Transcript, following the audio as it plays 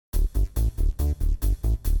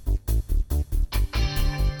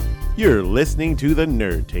You're listening to The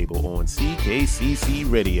Nerd Table on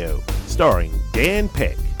CKCC Radio, starring Dan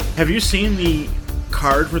Peck. Have you seen the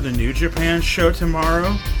card for the New Japan show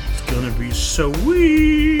tomorrow? It's gonna be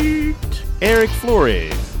sweet. Eric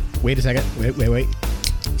Flores. Wait a second. Wait.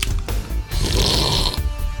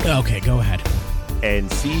 Okay, go ahead. And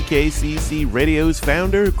CKCC Radio's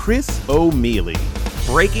founder, Chris O'Mealy.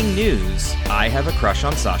 Breaking news, I have a crush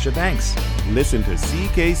on Sasha Banks. Listen to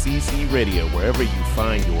CKCC Radio wherever you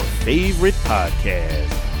find your favorite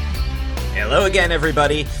podcast. Hello again,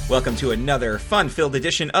 everybody. Welcome to another fun-filled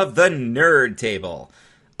edition of The Nerd Table.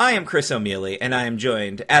 I am Chris O'Mealy, and I am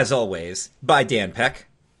joined, as always, by Dan Peck.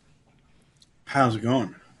 How's it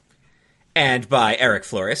going? And by Eric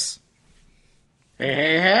Flores.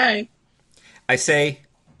 Hey. I say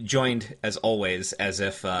joined, as always, as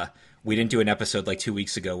if we didn't do an episode like 2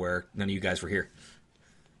 weeks ago where none of you guys were here.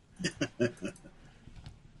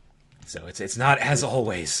 So it's not as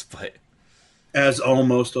always, but... As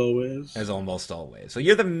almost always. As almost always. So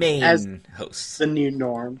you're the main hosts. The new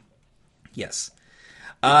norm. Yes.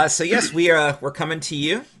 So yes, we're coming to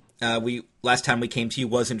you. Last time we came to you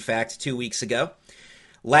was, in fact, 2 weeks ago.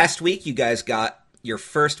 Last week, you guys got your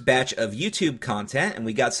first batch of YouTube content, and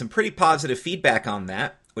we got some pretty positive feedback on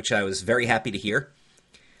that, which I was very happy to hear.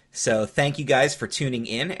 So thank you guys for tuning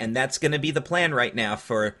in, and that's going to be the plan right now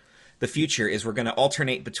for the future, is we're going to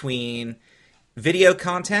alternate between video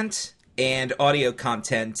content and audio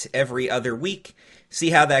content every other week, see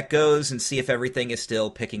how that goes, and see if everything is still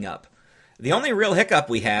picking up. The only real hiccup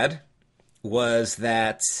we had was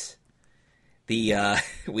that we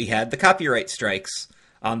had the copyright strikes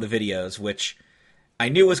on the videos, which I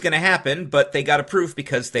knew was going to happen, but they got approved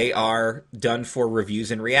because they are done for reviews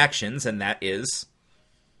and reactions, and that is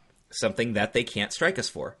something that they can't strike us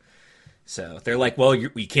for. So they're like, well,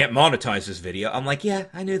 we can't monetize this video. I'm like, yeah,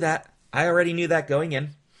 I knew that. I already knew that going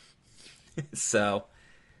in. So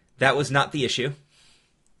that was not the issue.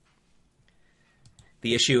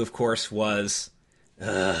 The issue, of course, was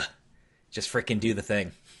just freaking do the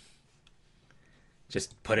thing.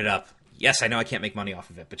 Just put it up. Yes, I know I can't make money off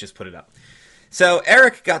of it, but just put it up. So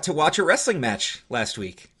Eric got to watch a wrestling match last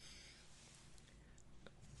week.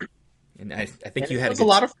 And I think you had it was a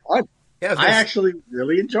lot of fun. Yeah, I actually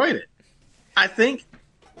really enjoyed it. I think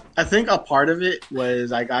a part of it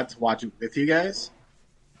was I got to watch it with you guys,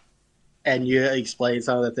 and you explained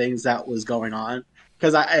some of the things that was going on.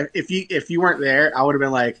 Because if you weren't there, I would have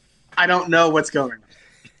been like, I don't know what's going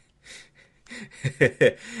on.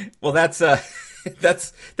 Well, that's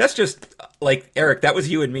just like Eric. That was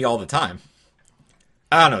you and me all the time.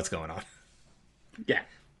 I don't know what's going on. Yeah,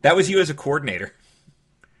 that was you as a coordinator.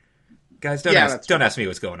 Guys, don't ask me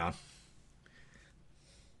what's going on.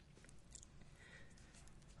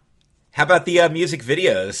 How about the music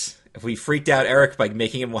videos? If we freaked out Eric by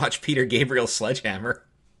making him watch Peter Gabriel's Sledgehammer.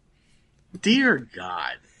 Dear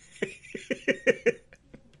God.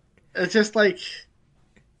 It's just like,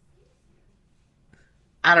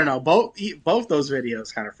 I don't know. Both those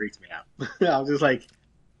videos kind of freaked me out. I was just like,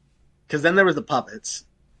 because then there was the puppets.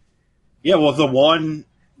 Yeah, well, the one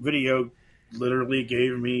video literally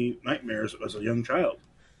gave me nightmares as a young child.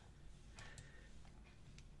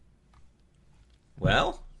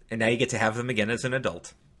 Well, and now you get to have them again as an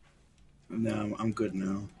adult. No, I'm good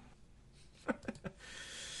now.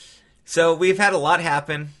 So we've had a lot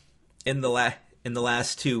happen in the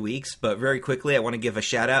last 2 weeks, but very quickly I want to give a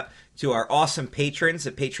shout out to our awesome patrons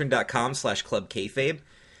at patreon.com/clubkayfabe.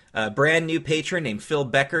 A brand new patron named Phil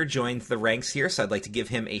Becker joined the ranks here, so I'd like to give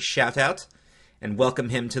him a shout out and welcome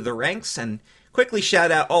him to the ranks, and quickly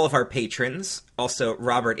shout out all of our patrons. Also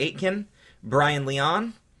Robert Aitken, Brian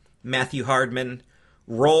Leon, Matthew Hardman,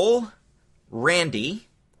 Roll, Randy,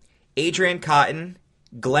 Adrian Cotton,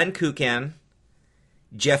 Glenn Kukan,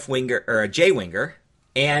 Jay Winger,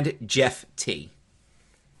 and Jeff T.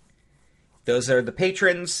 Those are the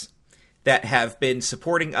patrons that have been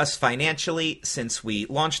supporting us financially since we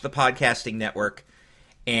launched the podcasting network,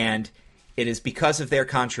 and it is because of their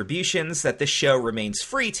contributions that this show remains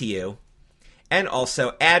free to you, and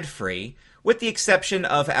also ad-free, with the exception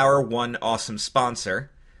of our one awesome sponsor,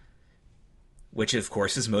 which of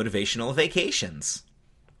course is Motivational Vacations.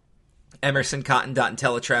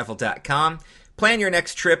 EmersonCotton.IntelliTravel.com. Plan your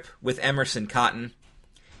next trip with Emerson Cotton.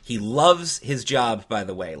 He loves his job, by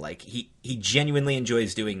the way. Like, he genuinely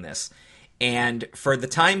enjoys doing this. And for the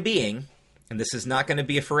time being, and this is not going to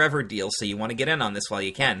be a forever deal, so you want to get in on this while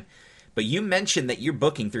you can, but you mentioned that you're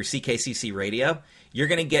booking through CKCC Radio, you're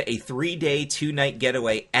going to get a 3-day, 2-night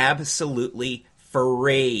getaway absolutely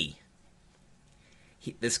free.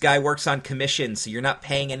 This guy works on commission, so you're not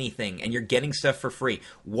paying anything, and you're getting stuff for free.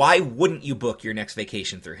 Why wouldn't you book your next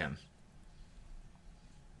vacation through him?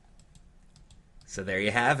 So there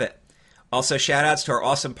you have it. Also, shout-outs to our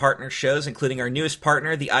awesome partner shows, including our newest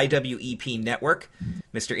partner, the IWEP Network.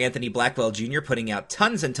 Mr. Anthony Blackwell Jr. putting out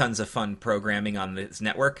tons and tons of fun programming on this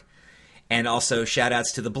network. And also,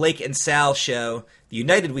 shout-outs to the Blake and Sal Show, the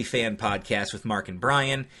United We Fan podcast with Mark and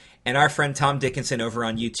Brian, and our friend Tom Dickinson over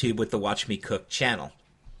on YouTube with the Watch Me Cook channel.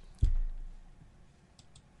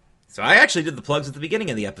 So I actually did the plugs at the beginning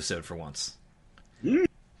of the episode for once.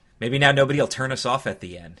 Maybe now nobody will turn us off at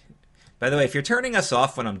the end. By the way, if you're turning us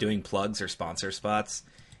off when I'm doing plugs or sponsor spots,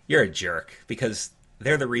 you're a jerk, because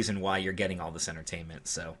they're the reason why you're getting all this entertainment,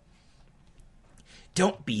 so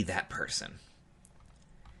don't be that person.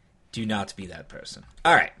 Do not be that person.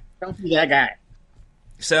 All right. Don't be that guy.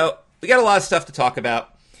 So, we got a lot of stuff to talk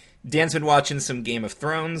about. Dan's been watching some Game of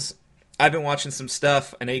Thrones. I've been watching some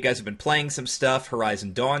stuff. I know you guys have been playing some stuff.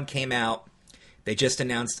 Horizon Dawn came out. They just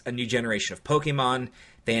announced a new generation of Pokemon.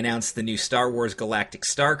 They announced the new Star Wars Galactic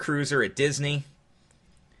Star Cruiser at Disney.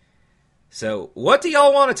 So, what do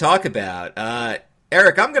y'all want to talk about?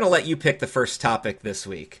 Eric, I'm going to let you pick the first topic this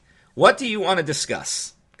week. What do you want to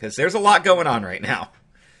discuss? Because there's a lot going on right now.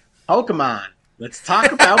 Pokemon. Let's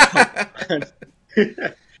talk about Pokemon.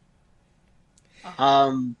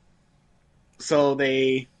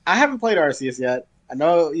 I haven't played Arceus yet. I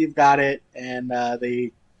know you've got it, and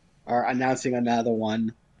they are announcing another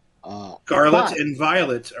one. Scarlet and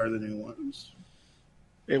Violet are the new ones.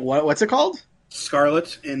 What's it called?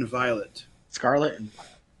 Scarlet and Violet. Scarlet and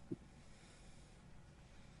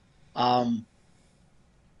Violet.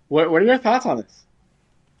 What are your thoughts on this?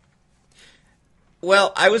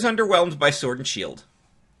 Well, I was underwhelmed by Sword and Shield.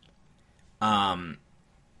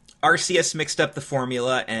 Arceus mixed up the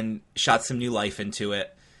formula and shot some new life into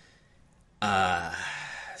it.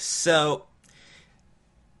 So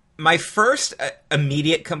my first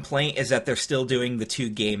immediate complaint is that they're still doing the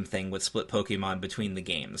 2-game thing with split Pokemon between the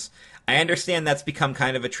games. I understand that's become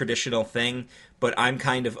kind of a traditional thing, but I'm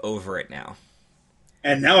kind of over it now.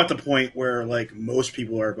 And now at the point where, like, most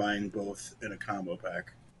people are buying both in a combo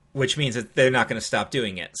pack. Which means that they're not going to stop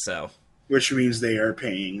doing it, so... Which means they are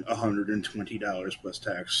paying $120 plus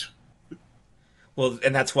tax. Well,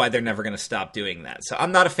 and that's why they're never going to stop doing that. So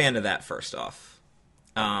I'm not a fan of that, first off.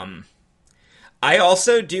 I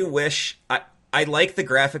also do wish... I like the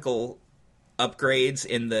graphical upgrades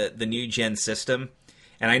in the new gen system.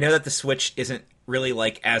 And I know that the Switch isn't really,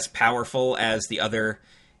 like, as powerful as the other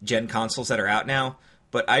gen consoles that are out now.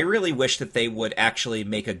 But I really wish that they would actually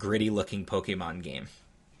make a gritty-looking Pokemon game.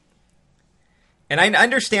 And I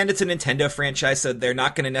understand it's a Nintendo franchise, so they're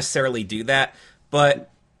not going to necessarily do that, but...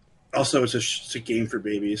 Also, it's a game for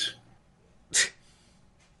babies.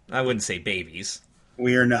 I wouldn't say babies.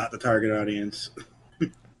 We are not the target audience.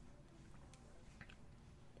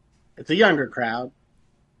 It's a younger crowd.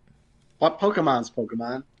 What Pokemon's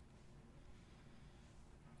Pokemon?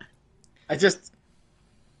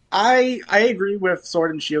 I agree with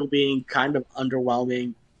Sword and Shield being kind of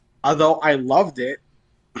underwhelming. Although I loved it,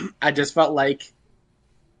 I just felt like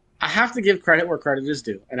I have to give credit where credit is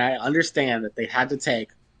due. And I understand that they had to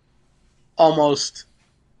take almost,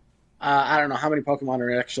 I don't know how many Pokemon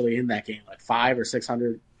are actually in that game, like 500 or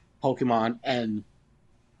 600 Pokemon, and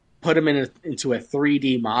put them into a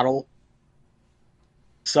 3D model.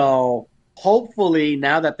 So hopefully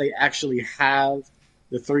now that they actually have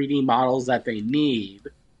the 3D models that they need,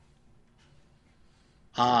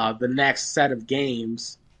 the next set of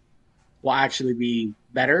games will actually be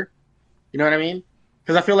better. You know what I mean?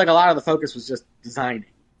 Because I feel like a lot of the focus was just designing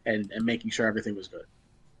and making sure everything was good.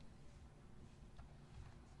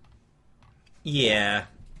 Yeah,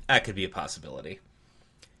 that could be a possibility.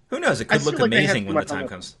 Who knows? It could look amazing when the time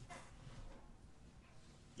comes.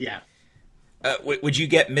 Yeah. Would you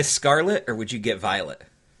get Miss Scarlet or would you get Violet?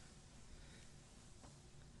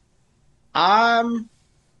 The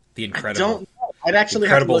Incredible. I don't know. I'd actually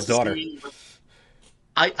have to look daughter. See.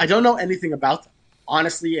 I don't know anything about them,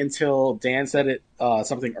 honestly, until Dan said it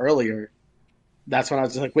something earlier. That's when I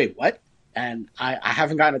was just like, wait, what? And I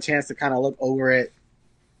haven't gotten a chance to kind of look over it.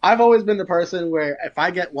 I've always been the person where if I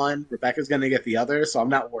get one, Rebecca's going to get the other, so I'm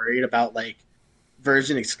not worried about, like,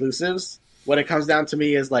 version exclusives. What it comes down to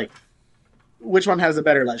me is, like, which one has a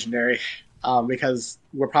better legendary? Because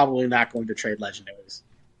we're probably not going to trade legendaries.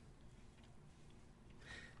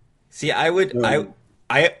 See,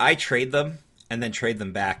 I trade them and then trade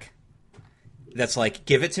them back. That's like,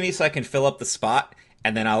 give it to me so I can fill up the spot,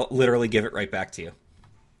 and then I'll literally give it right back to you.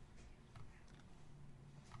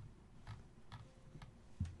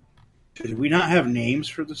 Did we not have names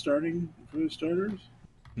for the starters?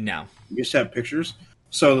 No. We just have pictures.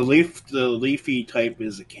 So the leafy type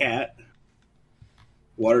is a cat.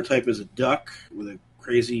 Water type is a duck with a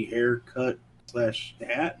crazy haircut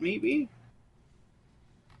hat, maybe.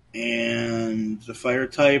 And the fire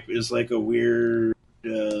type is like a weird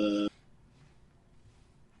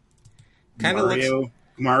Kind of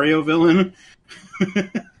Mario villain.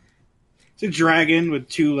 It's a dragon with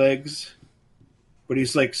 2 legs, but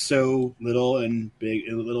he's like so little and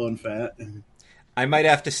big, little and fat. I might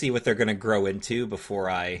have to see what they're going to grow into before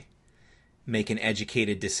I make an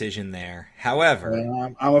educated decision there.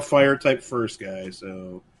 However, I'm a fire type first guy,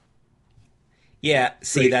 so yeah.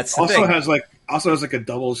 See, that's the also thing. has like a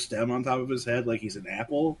double stem on top of his head, like he's an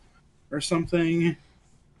apple or something.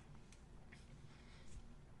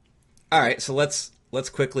 All right, so let's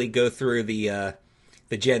quickly go through the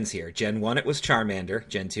gens here. Gen 1, it was Charmander.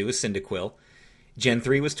 Gen 2 was Cyndaquil. Gen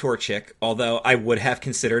 3 was Torchic, although I would have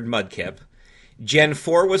considered Mudkip. Gen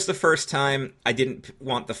 4 was the first time I didn't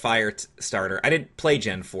want the fire starter. I didn't play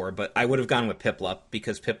Gen 4, but I would have gone with Piplup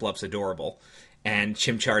because Piplup's adorable, and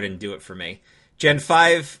Chimchar didn't do it for me. Gen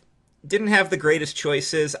 5 didn't have the greatest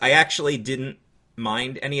choices. I actually didn't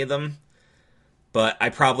mind any of them, but I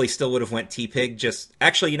probably still would have went T-Pig.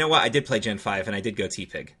 Actually, you know what? I did play Gen 5, and I did go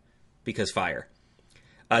T-Pig because fire.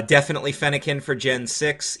 Definitely Fennekin for Gen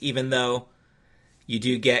 6, even though you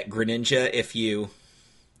do get Greninja if you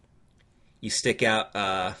stick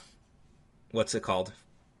out, what's it called?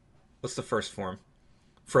 What's the first form?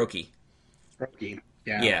 Froakie.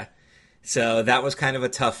 Yeah. So that was kind of a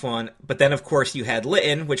tough one. But then, of course, you had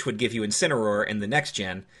Litten, which would give you Incineroar in the next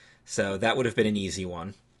gen. So that would have been an easy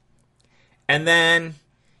one. And then,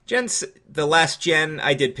 the last gen,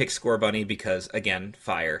 I did pick Scorbunny because, again,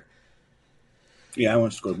 fire. Yeah, I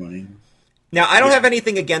want Scorbunny. Now, I don't have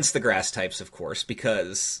anything against the grass types, of course,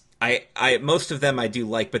 because I most of them I do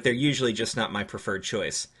like, but they're usually just not my preferred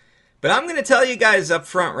choice. But I'm going to tell you guys up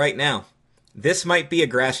front right now, this might be a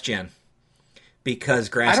grass gen. Because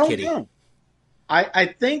Grass Kitty. Know.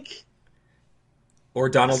 I think... Or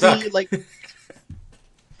Donald Duck. Like,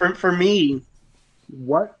 for me,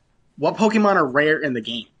 what Pokemon are rare in the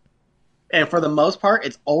game? And for the most part,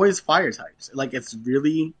 it's always fire types. Like, it's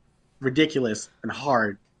really ridiculous and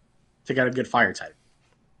hard to get a good fire type.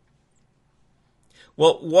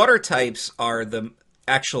 Well, water types are the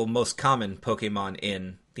actual most common Pokemon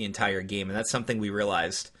in the entire game, and that's something we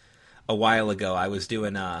realized a while ago. I was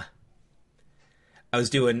doing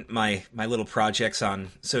my little projects on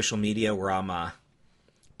social media where I'm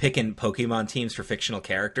picking Pokemon teams for fictional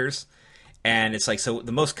characters, and it's like, so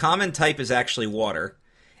the most common type is actually water,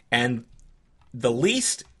 and the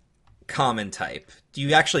least common type. Do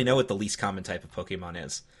you actually know what the least common type of Pokemon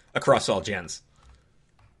is across all gens?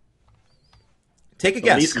 Take a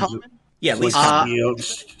guess. Least common? Yeah, least common.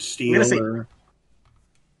 Steel.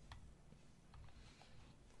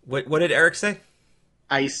 What did Eric say?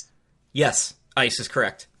 Ice. Yes, ice is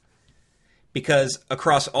correct. Because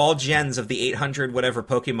across all gens of the 800 whatever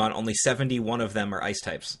Pokemon, only 71 of them are ice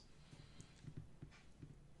types.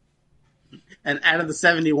 And out of the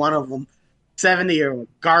 71 of them, 70 are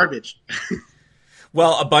garbage.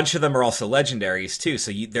 Well, a bunch of them are also legendaries, too,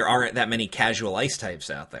 so there aren't that many casual ice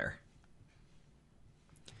types out there.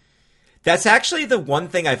 That's actually the one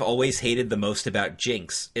thing I've always hated the most about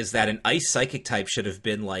Jinx, is that an ice psychic type should have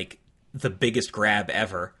been, like, the biggest grab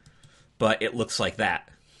ever, but it looks like that.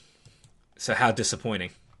 So how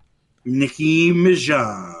disappointing. Nicki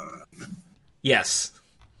Minaj. Yes.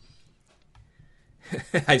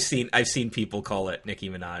 I've seen people call it Nicki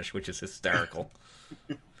Minaj, which is hysterical.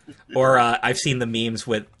 Or I've seen the memes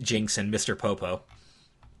with Jinx and Mr. Popo,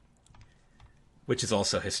 which is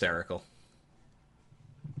also hysterical.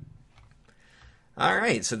 All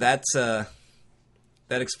right, so that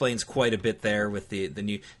explains quite a bit there with the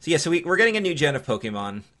new. So yeah, so we're getting a new gen of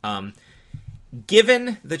Pokemon.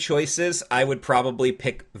 Given the choices, I would probably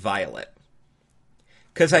pick Violet,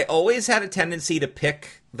 because I always had a tendency to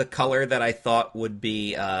pick the color that I thought would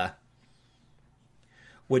be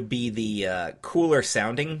the cooler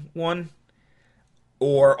sounding one,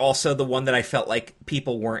 or also the one that I felt like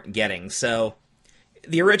people weren't getting. So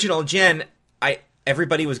the original gen,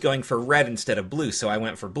 everybody was going for red instead of blue, so I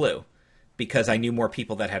went for blue because I knew more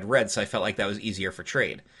people that had red, so I felt like that was easier for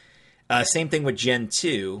trade. Same thing with Gen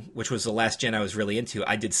 2, which was the last gen I was really into.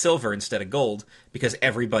 I did silver instead of gold because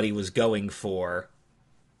everybody was going for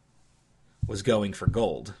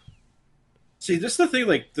gold. See, this is the thing,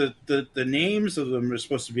 like, the names of them are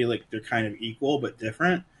supposed to be, like, they're kind of equal but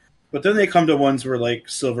different. But then they come to ones where, like,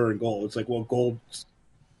 silver and gold. It's like, well, gold's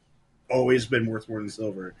always been worth more than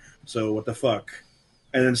silver. So what the fuck?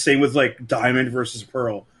 And then same with, like, diamond versus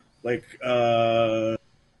pearl. Like,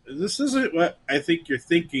 this isn't what I think you're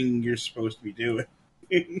thinking you're supposed to be doing.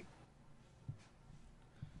 They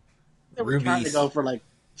were trying to go for, like,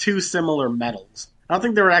 two similar metals. I don't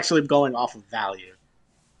think they were actually going off of value.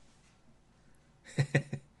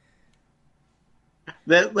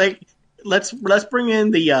 Let's bring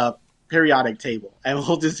in the periodic table, and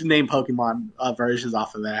we'll just name Pokemon versions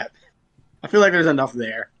off of that. I feel like there's enough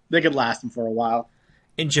there. They could last them for a while.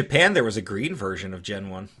 In Japan, there was a green version of Gen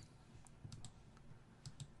 1.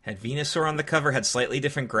 Had Venusaur on the cover, had slightly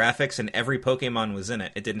different graphics, and every Pokemon was in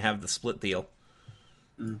it. It didn't have the split deal.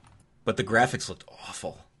 But the graphics looked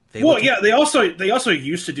awful. They also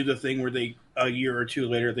used to do the thing where they, a year or two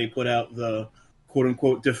later, they put out the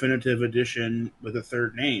quote-unquote definitive edition with a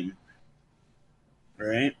third name.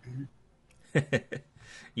 Right?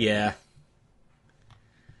 Yeah.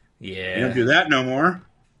 You don't do that no more.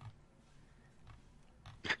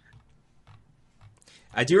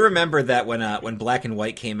 I do remember that when Black and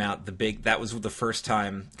White came out, that was the first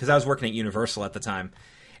time, because I was working at Universal at the time,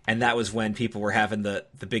 and that was when people were having the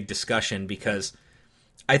big discussion, because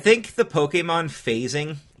I think the Pokemon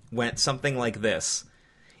phasing went something like this.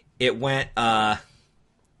 It went high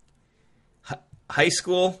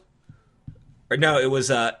school, or no, it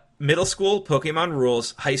was middle school, Pokemon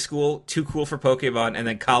rules, high school, too cool for Pokemon, and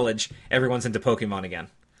then college, everyone's into Pokemon again.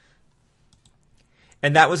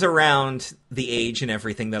 And that was around the age and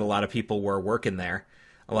everything that a lot of people were working there.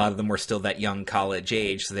 A lot of them were still that young college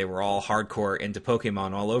age, so they were all hardcore into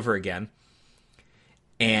Pokemon all over again.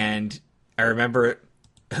 And I remember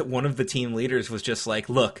one of the team leaders was just like,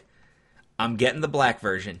 look, I'm getting the black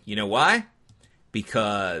version. You know why?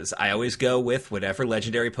 Because I always go with whatever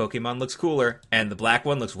legendary Pokemon looks cooler, and the black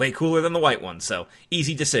one looks way cooler than the white one, so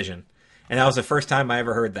easy decision. And that was the first time I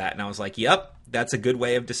ever heard that, and I was like, yep, that's a good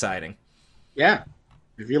way of deciding. Yeah.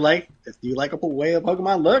 If you like a way a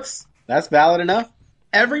Pokemon looks, that's valid enough.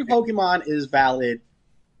 Every Pokemon is valid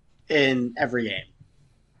in every game.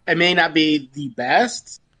 It may not be the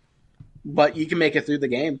best, but you can make it through the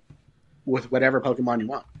game with whatever Pokemon you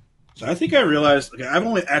want. So I think I realized, I've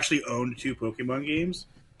only actually owned 2 Pokemon games,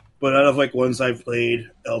 but out of ones I've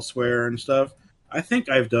played elsewhere and stuff, I think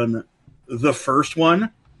I've done the first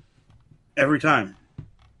one every time.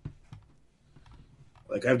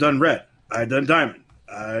 I've done Red, I've done Diamond,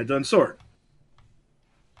 I've done Sword.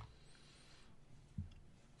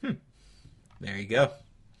 There you go.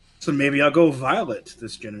 So maybe I'll go Violet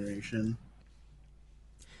this generation.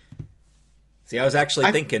 See, I was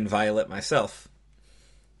actually thinking Violet myself.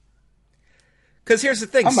 Because here's the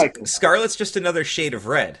thing, Scarlet's just another shade of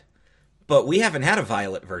red, but we haven't had a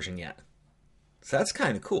Violet version yet. So that's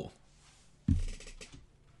kind of cool.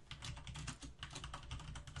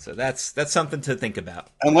 So that's something to think about.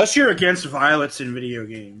 Unless you're against Violets in video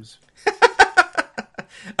games.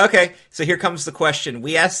 Okay, so here comes the question.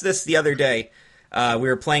 We asked this the other day. We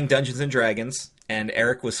were playing Dungeons & Dragons, and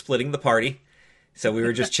Eric was splitting the party. So we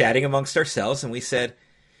were just chatting amongst ourselves, and we said,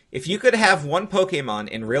 if you could have one Pokemon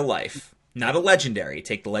in real life, not a legendary,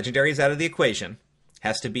 take the legendaries out of the equation,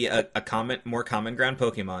 has to be a more common ground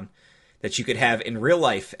Pokemon, that you could have in real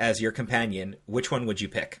life as your companion, which one would you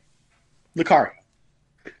pick? Lucario.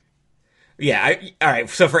 Yeah, all right.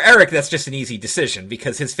 So for Eric, that's just an easy decision,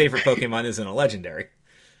 because his favorite Pokemon isn't a legendary.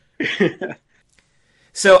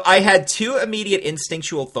 So I had 2 immediate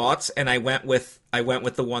instinctual thoughts, and I went with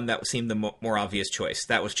the one that seemed the more obvious choice.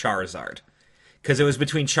 That was Charizard, because it was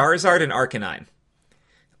between Charizard and Arcanine.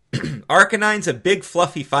 Arcanine's a big,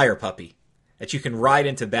 fluffy fire puppy that you can ride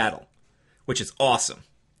into battle, which is awesome.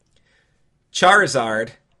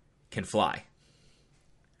 Charizard can fly.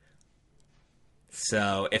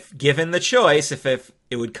 So if given the choice, if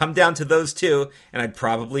it would come down to those 2, and I'd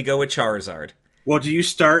probably go with Charizard. Well, do you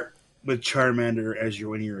start with Charmander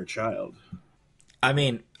when you're a child? I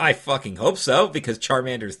mean, I fucking hope so, because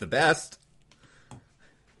Charmander's the best.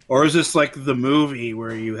 Or is this like the movie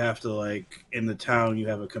where you have to, in the town, you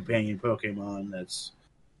have a companion Pokemon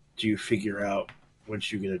do you figure out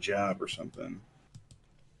once you get a job or something?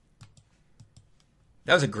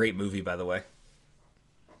 That was a great movie, by the way.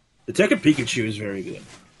 Detective Pikachu is very good.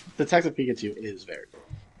 Detective Pikachu is very good.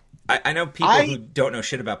 I know people who don't know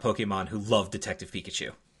shit about Pokemon who love Detective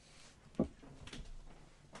Pikachu.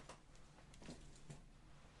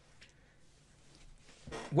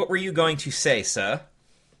 What were you going to say, sir?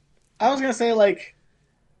 I was going to say,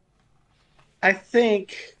 I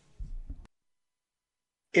think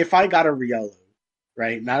if I got a Riolu,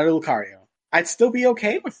 right, not a Lucario, I'd still be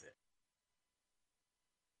okay with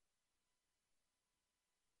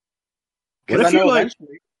it. What if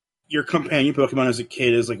your companion Pokemon as a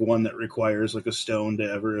kid is one that requires a stone to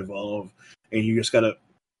ever evolve, and you just gotta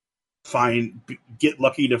get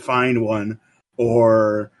lucky to find one,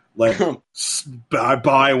 or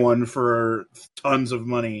buy one for tons of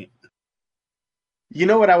money? You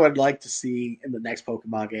know what I would like to see in the next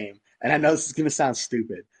Pokemon game? And I know this is going to sound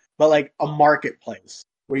stupid, but like a marketplace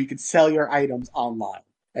where you could sell your items online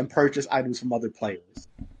and purchase items from other players.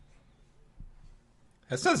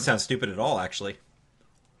 That doesn't sound stupid at all, actually.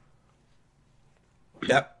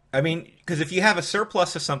 Yep. I mean, because if you have a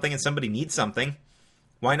surplus of something and somebody needs something,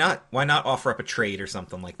 why not? Why not offer up a trade or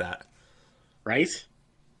something like that? Right?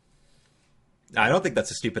 I don't think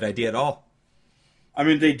that's a stupid idea at all. I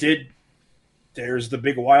mean, they did. There's the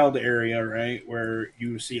big wild area, right, where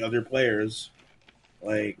you see other players.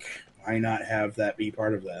 Like, why not have that be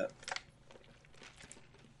part of that?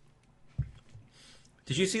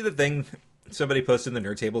 Did you see the thing somebody posted in the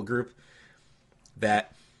Nerd Table group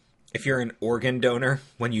that if you're an organ donor,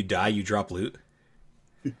 when you die, you drop loot?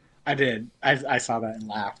 I did. I saw that and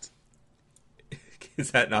laughed.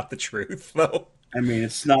 Is that not the truth, though? I mean,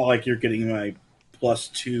 it's not like you're getting my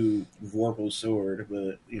 +2 Vorpal sword,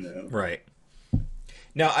 but, you know. Right.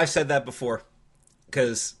 Now, I've said that before,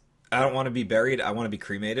 because I don't want to be buried, I want to be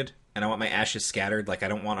cremated, and I want my ashes scattered, like I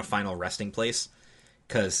don't want a final resting place,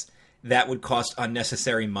 because that would cost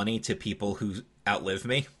unnecessary money to people who outlive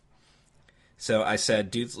me. So I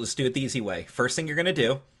said, dudes, let's do it the easy way. First thing you're going to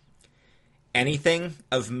do, anything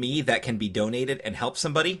of me that can be donated and help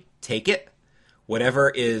somebody, take it. Whatever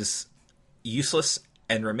is useless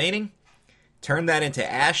and remaining, turn that into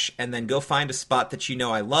ash, and then go find a spot that you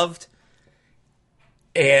know I loved,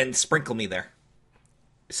 and sprinkle me there.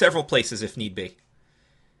 Several places if need be.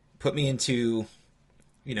 Put me into,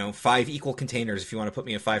 5 equal containers if you want to put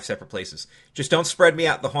me in 5 separate places. Just don't spread me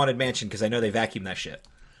out the Haunted Mansion, because I know they vacuum that shit.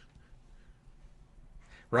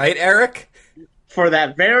 Right, Eric? For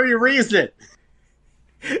that very reason.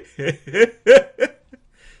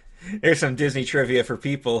 Here's some Disney trivia for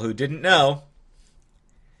people who didn't know.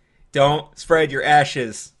 Don't spread your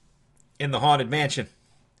ashes in the Haunted Mansion.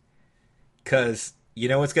 Because you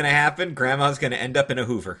know what's going to happen? Grandma's going to end up in a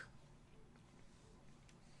Hoover.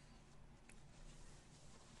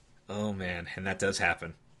 Oh, man. And that does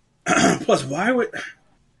happen. Plus, why would...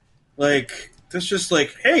 Like, that's just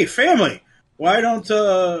like, hey, family, why don't,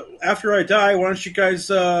 after I die, why don't you guys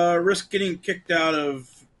risk getting kicked out of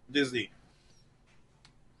Disney?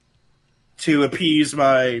 To appease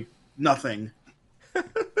my nothing.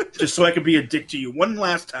 Just so I can be a dick to you one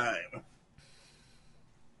last time.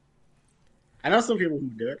 I know some people who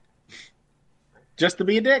do it. Just to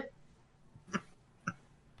be a dick.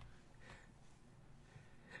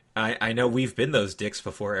 I know we've been those dicks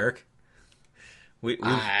before, Eric.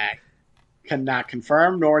 I cannot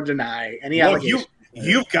confirm nor deny any Well, allegation.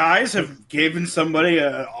 you guys have given somebody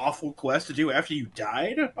an awful quest to do after you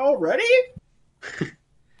died already?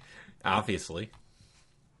 Obviously.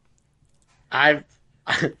 I've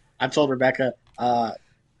told Rebecca,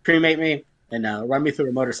 cremate me and run me through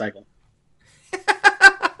a motorcycle.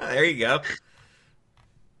 There you go.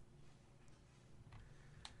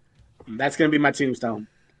 That's going to be my tombstone.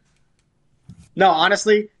 No,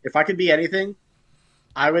 honestly, if I could be anything,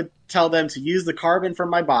 I would tell them to use the carbon from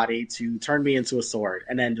my body to turn me into a sword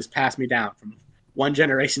and then just pass me down from one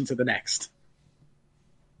generation to the next.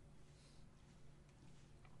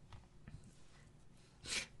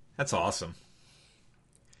 That's awesome.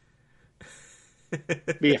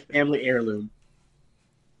 Be a family heirloom.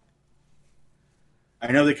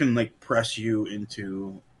 I know they can, like, press you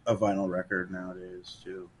into a vinyl record nowadays,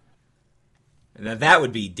 too. Now that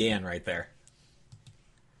would be Dan right there.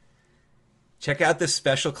 Check out this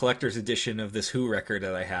special collector's edition of this Who record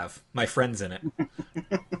that I have. My friend's in it.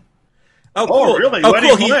 Oh, cool. Really? Oh, What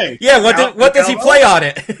cool. did he play? What does he play on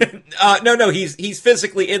it? No, he's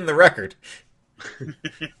physically in the record.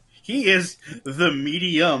 He is the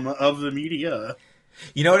medium of the media.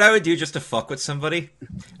 You know what I would do just to fuck with somebody?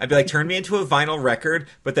 I'd be like, turn me into a vinyl record,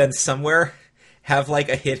 but then somewhere have like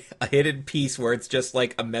a hidden piece where it's just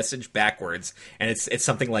like a message backwards, and it's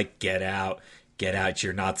something like get out,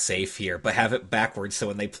 you're not safe here, but have it backwards so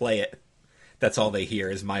when they play it, that's all they hear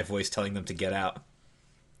is my voice telling them to get out.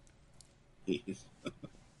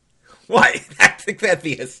 Why? I think that'd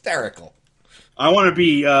be hysterical. I want to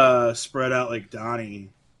be spread out like Donnie,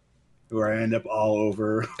 where I end up all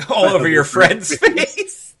over Your friend's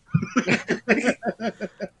face.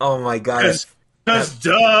 Oh my god. Because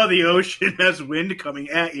duh, the ocean has wind coming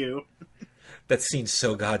at you. That scene's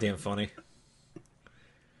so goddamn funny.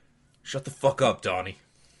 Shut the fuck up, Donnie.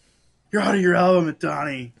 You're out of your element,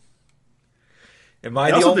 Donnie. Am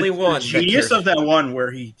I the only one? The genius of that one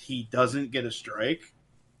where he doesn't get a strike,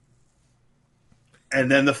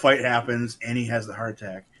 and then the fight happens, and he has the heart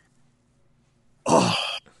attack. Oh,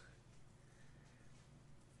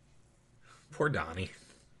 Poor Donnie.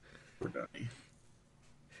 poor Donnie.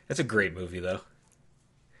 That's a great movie, though.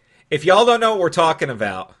 If y'all don't know what we're talking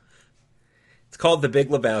about, it's called The Big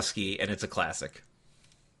Lebowski, and it's a classic.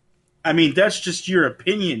 I mean, that's just your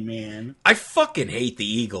opinion, man. I fucking hate the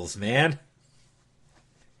Eagles, man.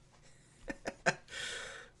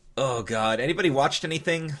 Oh, God. Anybody watched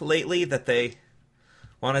anything lately that they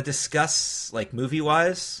want to discuss, like,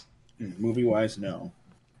 movie-wise? Movie-wise, no.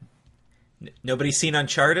 Nobody seen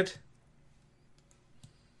Uncharted?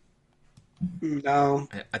 No,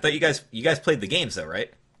 I thought you guys played the games, though,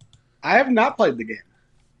 right? I have not played the game.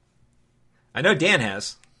 I know Dan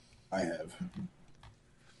has. I have.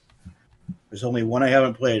 There's only one I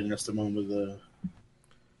haven't played, and that's the one with the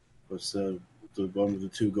one with the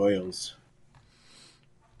two Goyles.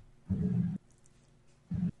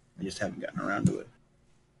 I just haven't gotten around to it.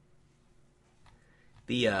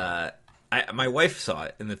 My wife saw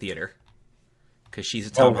it in the theater because she's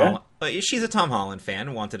a Tom Holland fan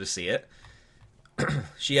and wanted to see it.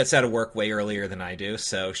 She gets out of work way earlier than I do,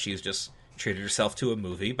 so she's just treated herself to a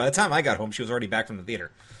movie. By the time I got home, she was already back from the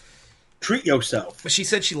theater. Treat yourself. But she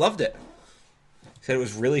said she loved it. Said it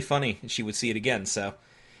was really funny and she would see it again. So,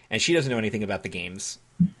 and she doesn't know anything about the games.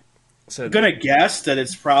 So I'm gonna guess that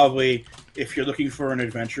it's probably, if you're looking for an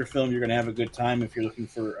adventure film, you're gonna have a good time. If you're looking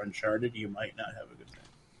for Uncharted, you might not have a good time.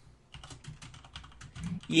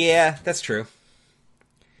 Yeah, that's true.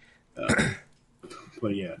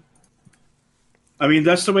 But yeah, I mean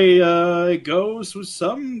that's the way it goes with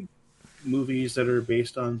some movies that are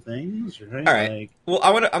based on things, right? All right. Like, Well,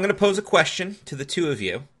 I'm gonna pose a question to the two of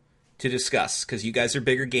you to discuss because you guys are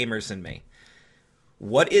bigger gamers than me.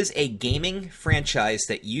 What is a gaming franchise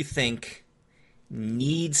that you think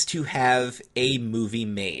needs to have a movie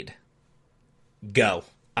made? Go.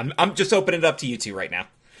 I'm just opening it up to you two right now.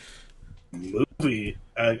 movie.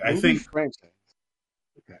 I Movie think franchise.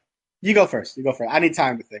 Okay, you go first. I need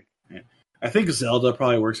time to think. I think Zelda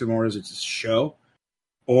probably works more as a show,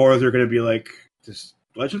 or they're going to be like this.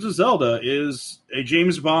 Legends of Zelda is a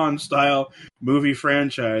James Bond style movie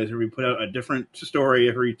franchise where we put out a different story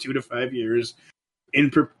every 2 to 5 years in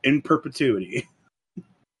perpetuity.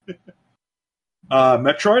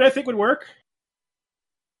 Metroid, I think, would work.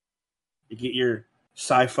 You get your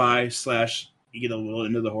sci-fi / you get a little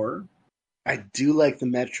into the horror. I do like the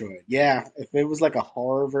Metroid. Yeah, if it was like a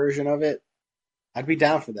horror version of it, I'd be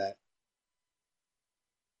down for that.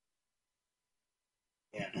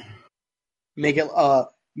 Yeah. Make it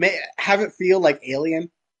have it feel like Alien.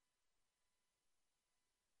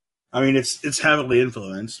 I mean, it's heavily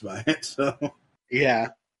influenced by it, so Yeah.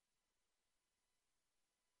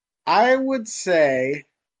 I would say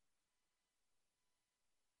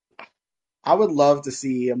I would love to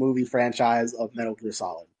see a movie franchise of Metal Gear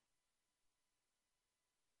Solid.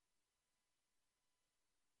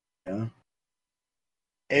 yeah.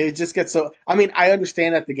 It just gets so. I mean, I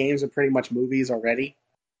understand that the games are pretty much movies already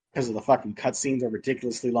because of the fucking cutscenes are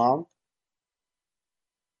ridiculously long.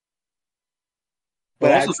 But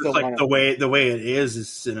But also, I'd still just like want the way it is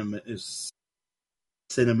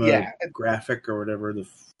cinema Yeah. graphic or whatever the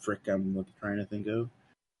frick I'm trying to think of.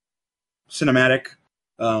 Cinematic,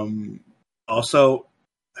 also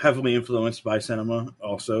heavily influenced by cinema,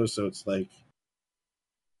 also. So it's like,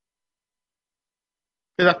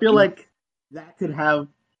 because I feel like that could have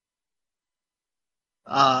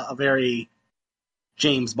a very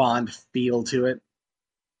James Bond feel to it.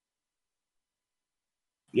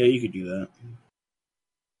 yeah, you could do that.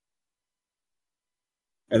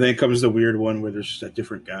 And then comes the weird one where there's just a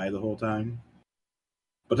different guy the whole time,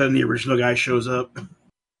 but then the original guy shows up.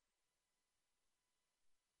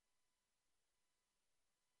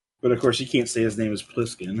 But of course, you can't say his name is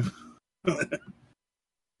Pliskin.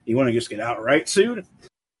 You want to just get outright sued?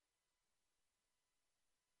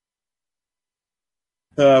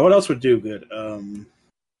 What else would do good?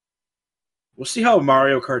 We'll see how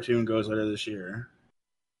Mario cartoon goes later this year.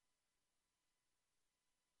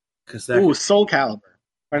 Because that Ooh, Soul Calibur.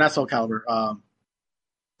 Or not Soul Calibur.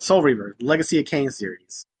 Soul Reaver. Legacy of Kain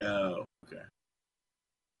series. oh, okay.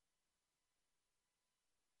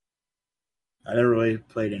 I never really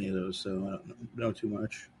played any of those, so I don't know too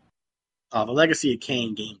much. The Legacy of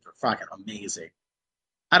Kain games are fucking amazing.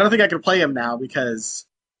 I don't think I could play them now because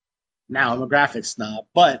now I'm a graphics snob,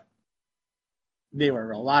 but they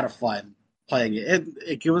were a lot of fun playing it.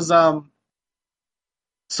 It was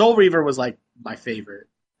Soul Reaver was like my favorite.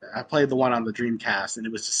 I played the one on the Dreamcast, and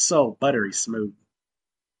it was just so buttery smooth.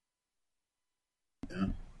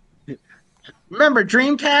 Yeah. Remember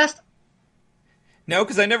Dreamcast? No,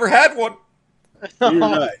 because I never had one. You're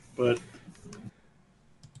right, but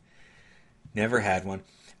Never had one.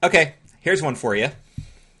 Okay, here's one for you.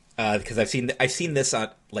 Because I've seen this on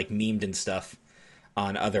like memed and stuff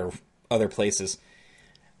on other places.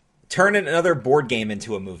 turn another board game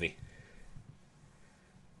into a movie.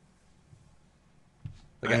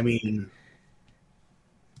 Okay. I mean,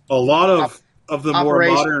 a lot of the more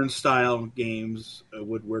Operation- modern style games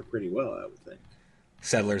would work pretty well, I would think.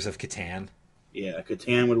 Settlers of Catan. Yeah,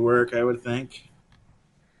 Catan would work, I would think.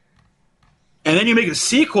 And then you make a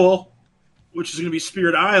sequel, which is going to be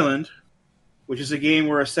Spirit Island, which is a game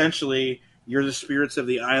where essentially you're the spirits of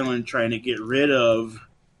the island trying to get rid of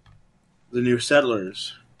the new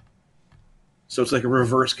settlers. So it's like a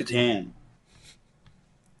reverse Catan.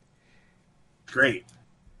 Great.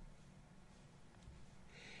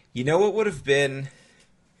 You know what would have been...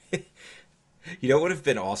 you know what would have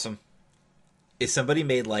been awesome? If somebody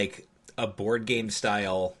made, like, a board game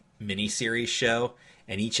style miniseries show,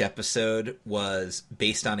 and each episode was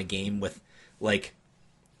based on a game with, like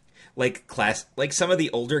some of the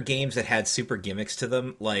older games that had super gimmicks to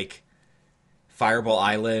them, like Fireball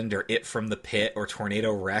Island or It from the Pit or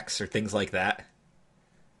Tornado Rex or things like that.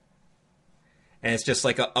 And it's just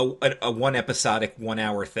like a one episodic 1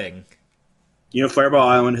 hour thing. You know, Fireball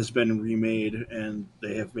Island has been remade, and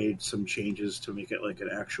they have made some changes to make it like an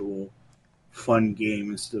actual fun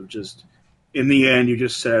game instead of just, in the end, you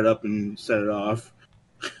just set it up and set it off.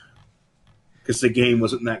 Because the game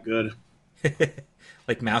wasn't that good.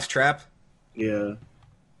 Like Mousetrap? Yeah.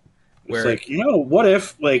 Where- It's like, you know, what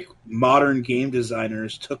if, like, modern game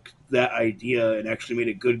designers took that idea and actually made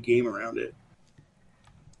a good game around it?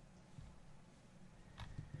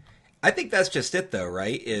 I think that's just it, though,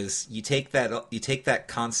 right? Is you take that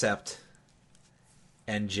concept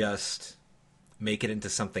and just make it into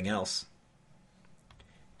something else.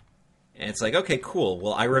 And it's like, okay, cool.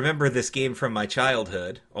 Well, I remember this game from my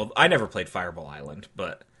childhood. Well, I never played Fireball Island,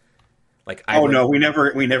 but like, No, we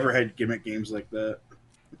never had gimmick games like that.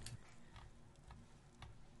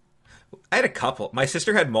 I had a couple. My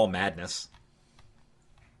sister had Mall Madness,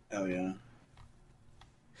 Oh yeah.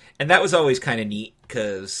 and that was always kind of neat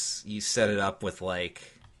because you set it up with like,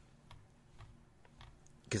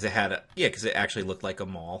 because it actually looked like a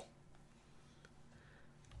mall.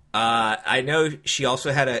 I know she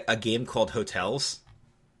also had a game called Hotels,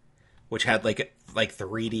 which had like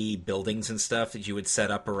 3D buildings and stuff that you would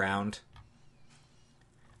set up around.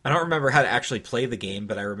 I don't remember how to actually play the game,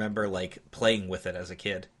 but I remember like playing with it as a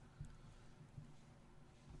kid.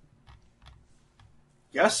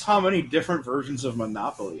 Guess how many different versions of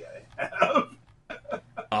Monopoly I have?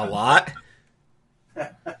 A lot.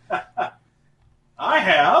 I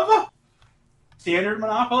have Standard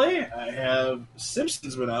Monopoly. I have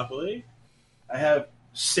Simpsons Monopoly. I have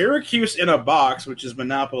Syracuse in a Box, which is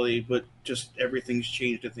Monopoly, but just everything's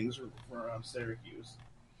changed to things from around Syracuse.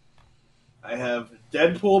 I have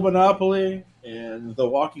Deadpool Monopoly and The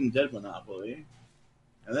Walking Dead Monopoly.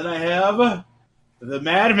 And then I have the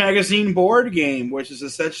Mad Magazine board game, which is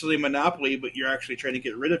essentially Monopoly, but you're actually trying to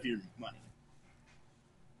get rid of your money.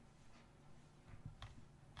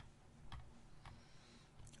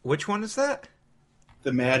 Which one is that?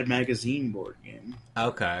 The Mad Magazine board game.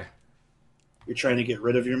 Okay. You're trying to get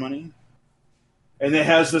rid of your money. And it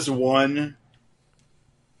has this one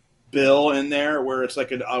bill in there where it's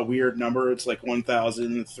like a weird number. It's like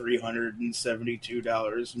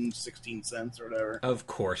 $1,372.16 or whatever. Of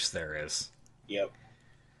course there is. Yep.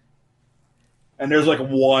 And there's like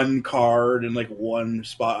one card and like one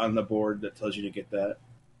spot on the board that tells you to get that.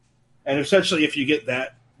 And essentially, if you get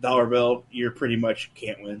that dollar bill, you're pretty much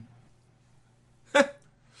can't win.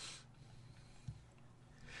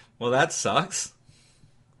 Well, that sucks.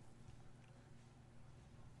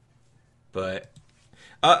 But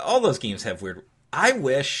all those games have weird... I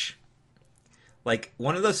wish... Like,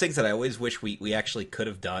 one of those things that I always wish we actually could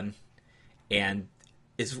have done, and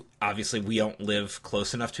is obviously we don't live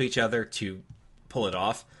close enough to each other to pull it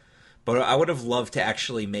off, but I would have loved to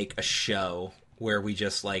actually make a show where we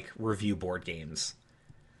just, like, review board games.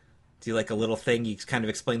 Do, like, a little thing, you kind of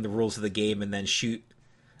explain the rules of the game, and then shoot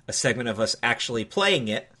a segment of us actually playing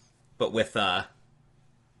it, but with,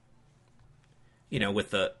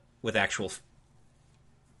 with actual,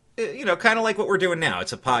 kind of like what we're doing now.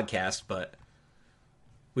 It's a podcast, but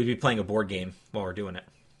we'd be playing a board game while we're doing it.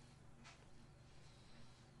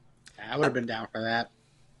 I would have been down for that.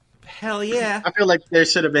 Hell yeah. I feel like there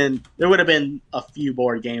would have been a few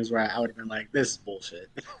board games where I would have been like, this is bullshit.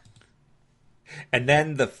 And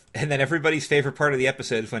then everybody's favorite part of the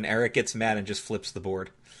episode is when Eric gets mad and just flips the board.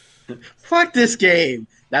 Fuck this game.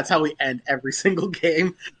 That's how we end every single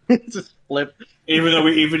game. Just flip. Even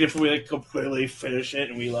if we like completely finish it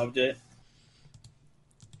and we loved it.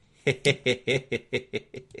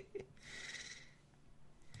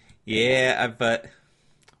 Yeah, but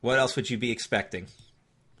what else would you be expecting?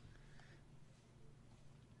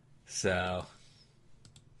 So,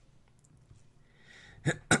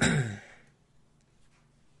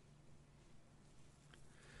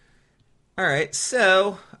 all right.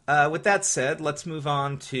 So, with that said, let's move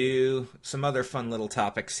on to some other fun little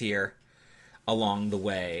topics here along the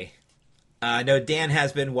way. I know Dan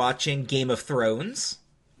has been watching Game of Thrones.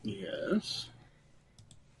 Yes.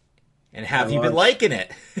 And have you been liking it?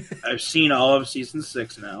 I've seen all of season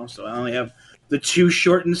 6 now, so I only have the 2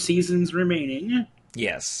 shortened seasons remaining.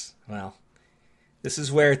 Yes. Well, this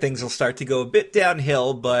is where things will start to go a bit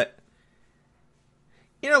downhill, but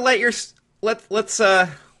let's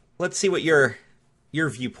see what your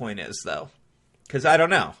viewpoint is, though, because I don't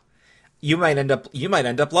know. You might end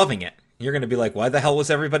up loving it. You're going to be like, "Why the hell was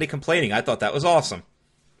everybody complaining? I thought that was awesome."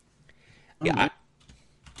 Yeah,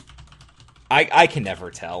 I can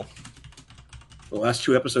never tell. The last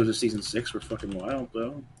 2 episodes of season 6 were fucking wild,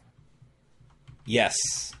 though.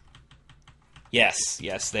 Yes,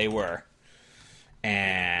 they were,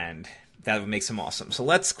 and that makes them awesome. So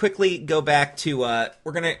let's quickly go back to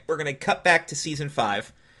we're gonna cut back to season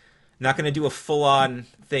 5. Not gonna do a full on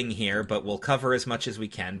thing here, but we'll cover as much as we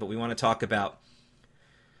can. But we want to talk about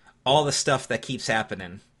all the stuff that keeps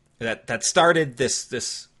happening that started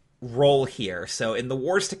this role here. So in The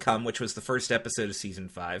Wars to Come, which was the first episode of season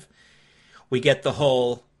 5, we get the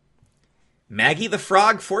whole Maggie the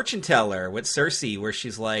Frog fortune teller with Cersei, where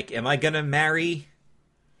she's like, "Am I gonna marry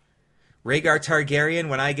Rhaegar Targaryen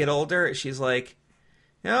when I get older?" She's like,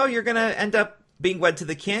 "No, you're gonna end up being wed to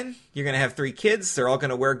the kin. You're gonna have 3 kids. They're all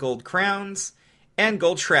gonna wear gold crowns and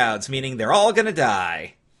gold shrouds, meaning they're all gonna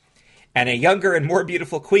die. And a younger and more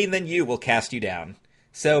beautiful queen than you will cast you down."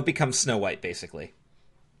 So it becomes Snow White, basically.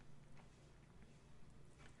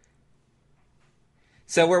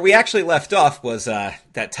 So where we actually left off was that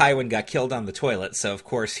Tywin got killed on the toilet. So, of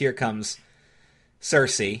course, here comes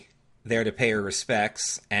Cersei, there to pay her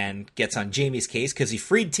respects, and gets on Jaime's case because he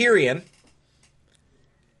freed Tyrion.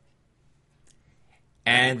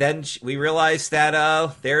 And then we realize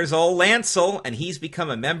that there's old Lancel, and he's become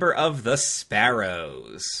a member of the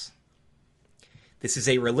Sparrows. This is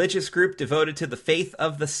a religious group devoted to the faith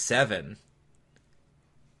of the Seven.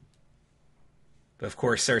 But of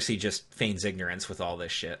course, Cersei just feigns ignorance with all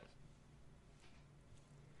this shit.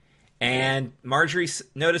 And Marjorie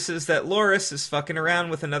notices that Loras is fucking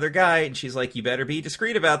around with another guy, and she's like, "You better be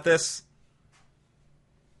discreet about this."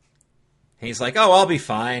 And he's like, "Oh, I'll be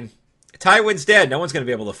fine. Tywin's dead. No one's going to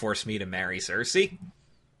be able to force me to marry Cersei."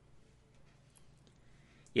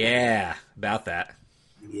 Yeah, about that.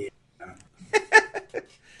 Yeah.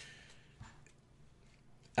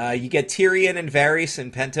 You get Tyrion and Varys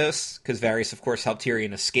and Pentos, because Varys, of course, helped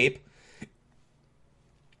Tyrion escape.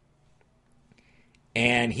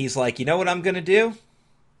 And he's like, "You know what I'm going to do?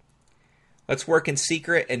 Let's work in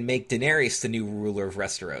secret and make Daenerys the new ruler of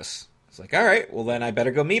Westeros." It's like, "All right, well then I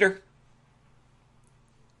better go meet her."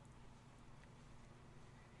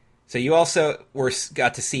 So you also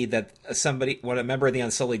got to see that a member of the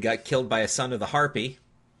Unsullied got killed by a son of the Harpy.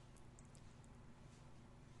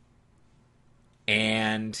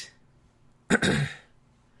 And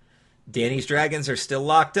Dany's dragons are still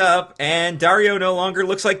locked up, and Dario no longer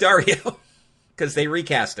looks like Dario because they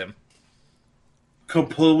recast him.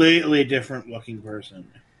 Completely different looking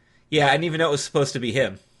person. Yeah, I didn't even know it was supposed to be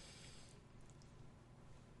him.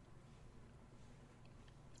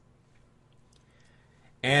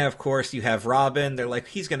 And of course, you have Robin. They're like,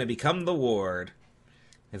 he's going to become the Ward.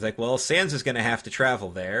 He's like, well, Sansa's going to have to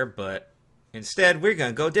travel there, but instead, we're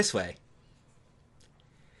going to go this way.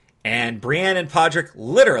 And Brienne and Podrick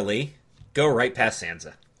literally go right past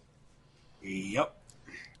Sansa. Yep.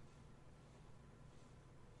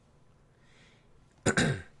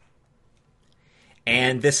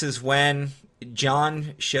 And this is when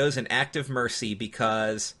Jon shows an act of mercy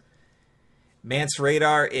because Mance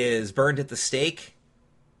Rhaegar is burned at the stake,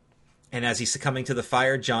 and as he's succumbing to the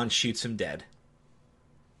fire, Jon shoots him dead.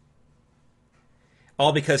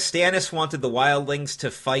 All because Stannis wanted the wildlings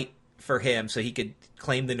to fight for him so he could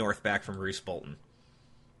claim the North back from Roose Bolton.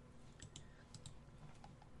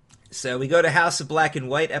 So we go to House of Black and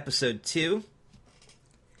White, episode 2.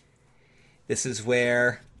 This is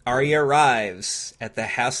where Arya arrives at the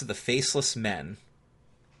House of the Faceless Men.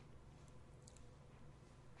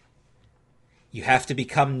 You have to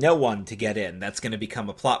become no one to get in. That's going to become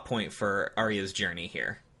a plot point for Arya's journey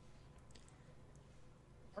here.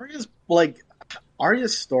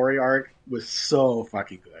 Arya's story arc was so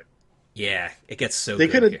fucking good. Yeah, it gets so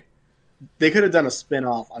good here. They could have done a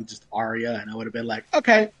spin-off on just Arya, and I would have been like,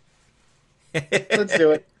 okay, let's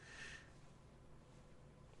do it.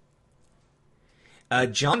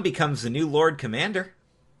 Jon becomes the new Lord Commander.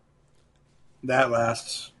 That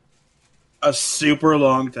lasts. a super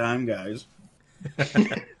long time, guys.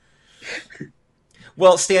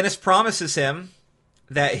 Well, Stannis promises him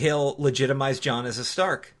that he'll legitimize Jon as a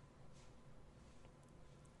Stark.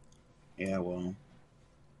 Yeah, well.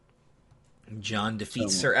 Jon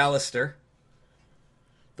defeats Sir Alistair.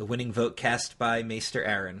 The winning vote cast by Maester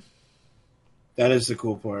Aaron. That is the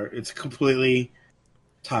cool part. It's completely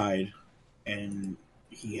tied, and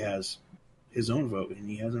he has his own vote, and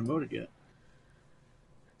he hasn't voted yet.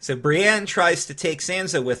 So Brienne tries to take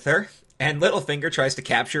Sansa with her, and Littlefinger tries to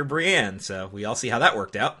capture Brienne. So we all see how that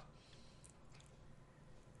worked out.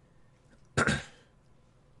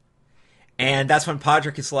 And that's when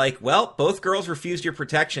Podrick is like, well, both girls refused your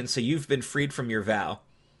protection, so you've been freed from your vow.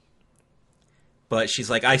 But she's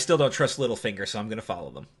like, I still don't trust Littlefinger, so I'm going to follow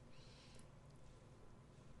them.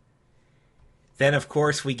 Then, of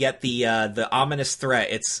course, we get the ominous threat.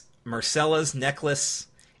 It's Myrcella's necklace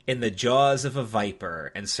in the jaws of a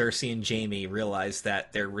viper, and Cersei and Jaime realize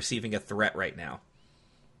that they're receiving a threat right now.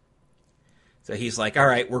 So he's like, all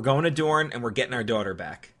right, we're going to Dorne, and we're getting our daughter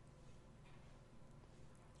back.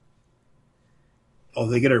 Oh,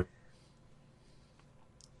 they get her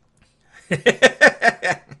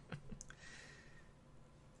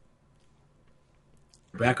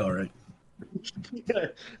back all right.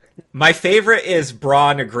 My favorite is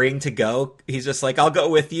Bronn agreeing to go. He's just like, I'll go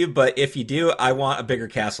with you, but if you do, I want a bigger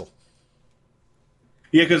castle.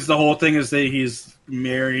 Yeah, because the whole thing is that he's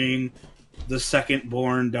marrying the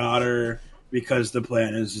second-born daughter because the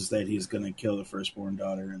plan is that he's going to kill the firstborn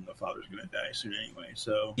daughter and the father's going to die soon anyway.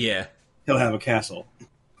 So yeah, he'll have a castle.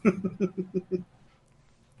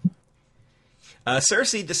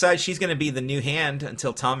 Cersei decides she's going to be the new hand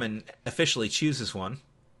until Tommen officially chooses one.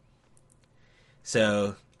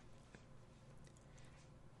 So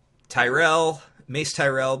Mace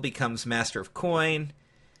Tyrell becomes Master of Coin.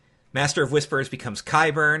 Master of Whispers becomes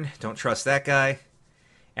Qyburn. Don't trust that guy.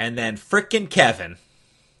 And then frickin' Kevin.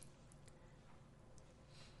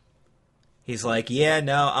 He's like, yeah,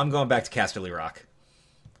 no, I'm going back to Casterly Rock.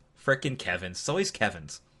 Frickin' Kevin. It's always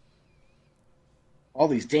Kevin's. All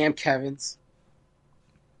these damn Kevins.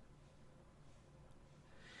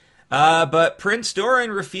 But Prince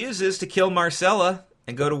Doran refuses to kill Myrcella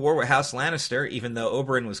and go to war with House Lannister, even though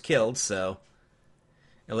Oberyn was killed, so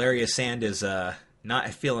Illyria Sand is not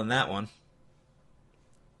feeling that one.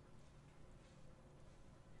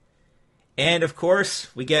 And, of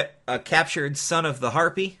course, we get a captured son of the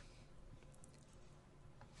Harpy.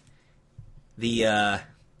 The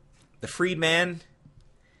freedman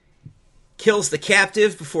kills the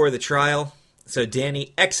captive before the trial, so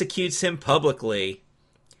Dany executes him publicly.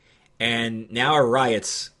 And now a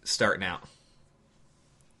riot's starting out.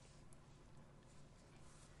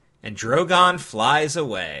 And Drogon flies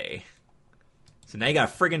away. So now you got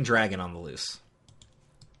a friggin' dragon on the loose.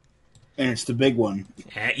 And it's the big one.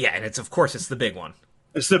 Yeah, and of course it's the big one.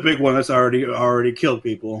 It's the big one that's already killed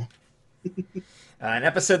people. In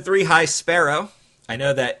episode 3, High Sparrow. I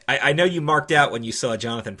know that I know you marked out when you saw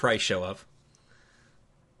Jonathan Pryce show up.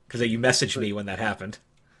 Because you messaged me when that happened.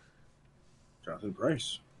 Jonathan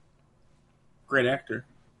Pryce. Great actor.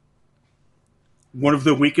 One of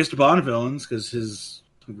the weakest Bond villains, because his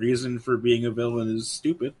reason for being a villain is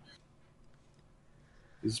stupid.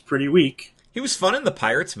 He's pretty weak. He was fun in the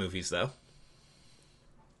Pirates movies, though.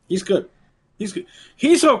 He's good. He's good.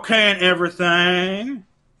 He's okay in everything.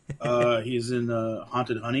 He's in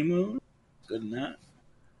Haunted Honeymoon. Good in that.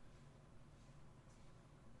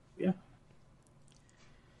 Yeah.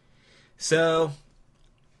 So,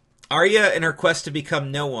 Arya, in her quest to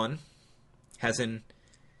become no one,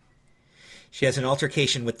 she has an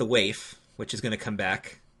altercation with the waif, which is going to come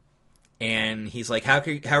back. And he's like, how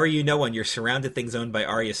are you no one? You're surrounded things owned by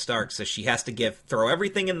Arya Stark. So she has to throw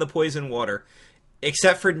everything in the poison water,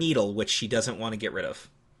 except for Needle, which she doesn't want to get rid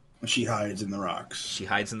of. She hides in the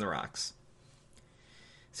rocks.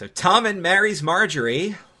 So Tommen marries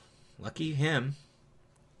Marjorie. Lucky him.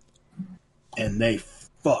 And they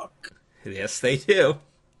fuck. Yes, they do.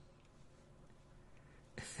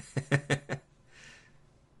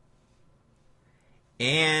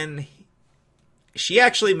 And she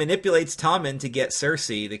actually manipulates Tommen to get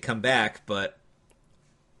Cersei to come back, but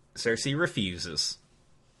Cersei refuses.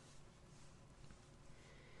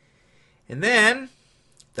 And then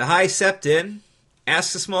the High Septon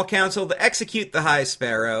asks the Small Council to execute the High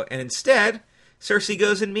Sparrow, and instead Cersei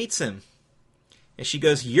goes and meets him. And she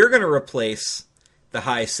goes, you're going to replace the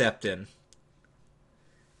High Septon.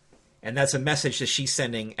 And that's a message that she's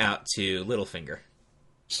sending out to Littlefinger.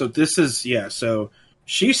 So this is, so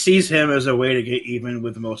she sees him as a way to get even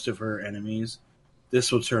with most of her enemies.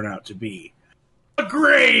 This will turn out to be a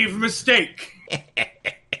grave mistake.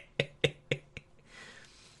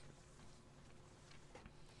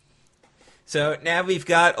 So now we've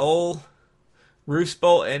got old Roose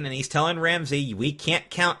Bolton, and he's telling Ramsay, we can't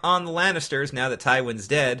count on the Lannisters now that Tywin's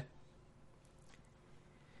dead.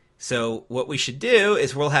 So what we should do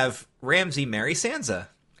is we'll have Ramsay marry Sansa.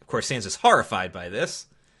 Of course, Sansa's horrified by this.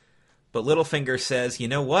 But Littlefinger says, you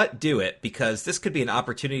know what? Do it, because this could be an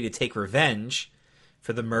opportunity to take revenge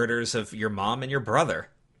for the murders of your mom and your brother.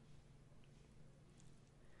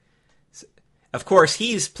 So, of course,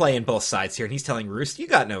 he's playing both sides here, and he's telling Roose, you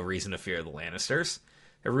got no reason to fear the Lannisters.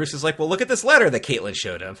 And Roose is like, well, look at this letter that Catelyn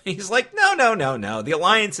showed him. He's like, no. The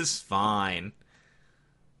alliance is fine.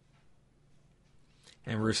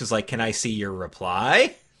 And Roose is like, can I see your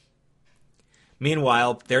reply?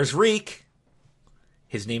 Meanwhile, there's Reek.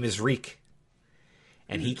 His name is Reek.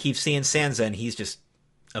 And he keeps seeing Sansa, and he's just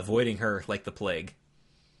avoiding her like the plague.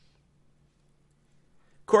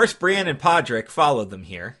 Of course, Brienne and Podrick followed them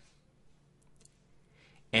here.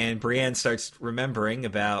 And Brienne starts remembering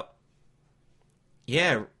about,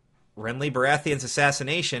 yeah, Renly Baratheon's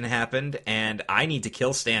assassination happened, and I need to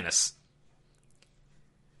kill Stannis.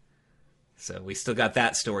 So we still got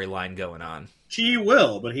that storyline going on. She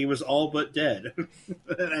will, but he was all but dead.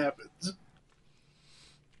 That happens.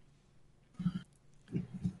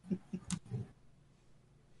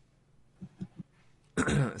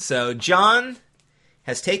 So Jon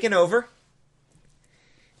has taken over,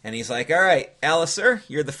 and he's like, all right, Alliser,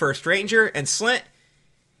 you're the first ranger, and Slynt,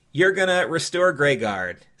 you're gonna restore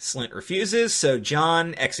Greyguard. Slynt refuses, so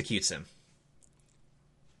Jon executes him.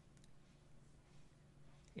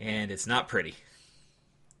 And it's not pretty.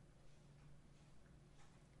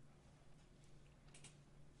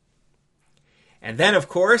 And then, of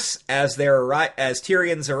course, as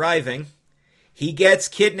Tyrion's arriving, he gets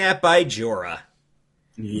kidnapped by Jorah.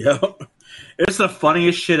 Yep. It's the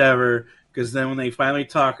funniest shit ever, because then when they finally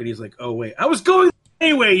talk, and he's like, oh, wait, I was going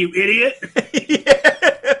anyway, you idiot!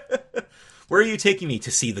 Yeah. Where are you taking me?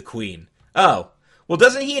 To see the Queen. Oh. Well,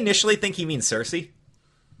 doesn't he initially think he means Cersei?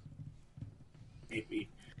 Maybe.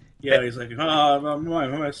 Yeah, he's like, oh,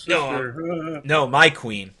 my sister. No, my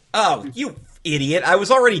Queen. Oh, you idiot. I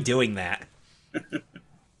was already doing that. Of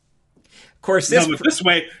course, this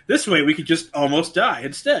way we could just almost die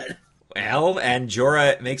instead. Well, and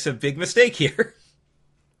Jorah makes a big mistake here.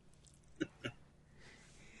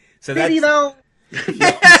 So that's... though?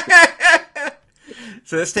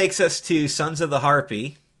 So this takes us to Sons of the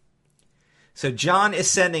Harpy. So Jon is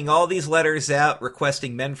sending all these letters out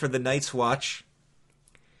requesting men for the Night's Watch,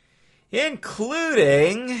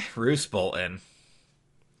 including Roose Bolton.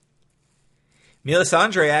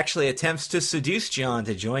 Melisandre actually attempts to seduce Jon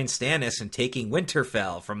to join Stannis in taking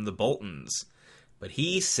Winterfell from the Boltons, but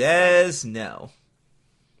he says no.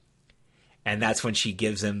 And that's when she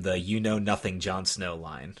gives him the "you know nothing, Jon Snow"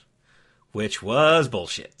 line, which was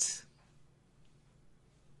bullshit.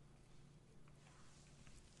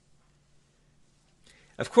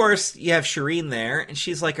 Of course, you have Shireen there, and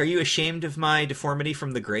she's like, are you ashamed of my deformity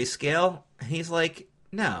from the grayscale? And he's like,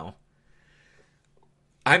 no.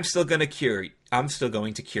 I'm still going to cure you.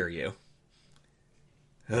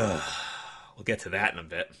 Ugh. We'll get to that in a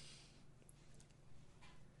bit.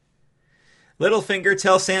 Littlefinger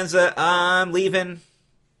tells Sansa, I'm leaving.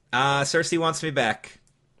 Cersei wants me back.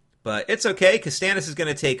 But it's okay, because Stannis is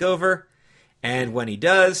going to take over, and when he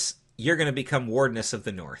does, you're going to become Wardeness of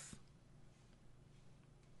the North.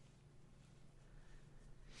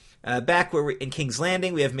 Back where in King's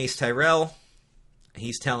Landing, we have Mace Tyrell.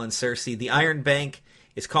 He's telling Cersei the Iron Bank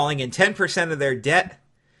is calling in 10% of their debt,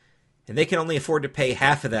 and they can only afford to pay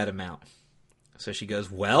half of that amount. So she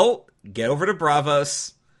goes, well, get over to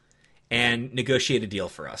Braavos and negotiate a deal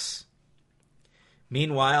for us.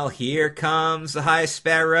 Meanwhile, here comes the High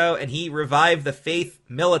Sparrow, and he revived the Faith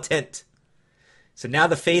militant. So now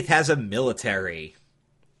the Faith has a military.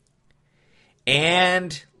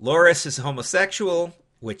 And Loras is homosexual,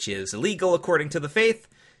 which is illegal according to the Faith,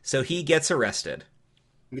 so he gets arrested.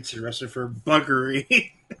 He gets arrested for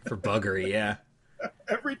buggery. For buggery, yeah.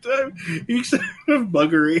 Every time he says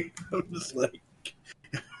buggery, I'm just like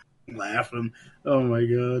laughing. Oh my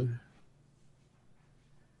god.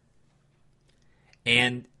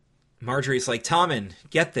 And Marjorie's like, Tommen,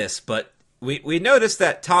 get this, but we noticed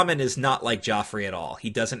that Tommen is not like Joffrey at all.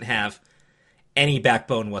 He doesn't have any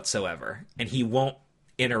backbone whatsoever, and he won't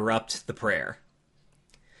interrupt the prayer.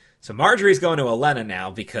 So Marjorie's going to Olenna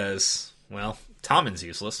now because, well, Tommen's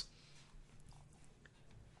useless.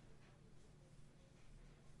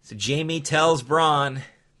 So Jaime tells Bronn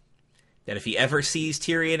that if he ever sees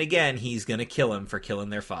Tyrion again, he's going to kill him for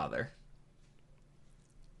killing their father.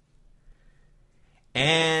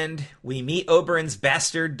 And we meet Oberyn's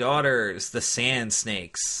bastard daughters, the Sand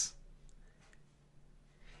Snakes.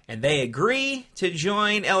 And they agree to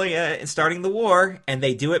join Elia in starting the war, and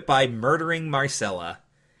they do it by murdering Marcella.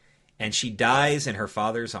 And she dies in her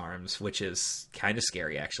father's arms, which is kind of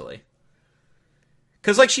scary, actually.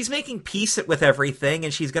 Because, like, she's making peace with everything,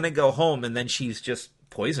 and she's going to go home, and then she's just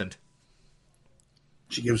poisoned.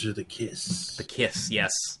 She gives her the kiss. The kiss,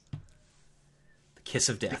 yes. The kiss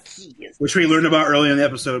of death. Which we learned about early in the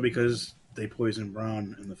episode because they poisoned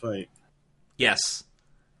Bronn in the fight. Yes.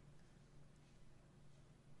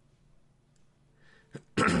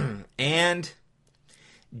 And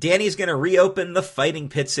Dany's going to reopen the fighting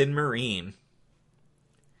pits in Meereen.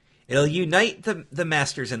 It'll unite the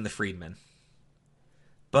Masters and the Freedmen.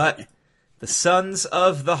 But the Sons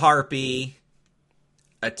of the Harpy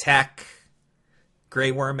attack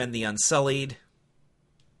Grey Worm and the Unsullied.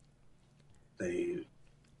 They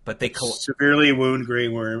severely wound Grey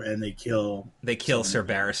Worm and they kill Sir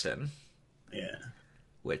Barristan. Yeah.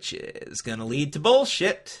 Which is going to lead to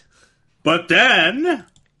bullshit. But then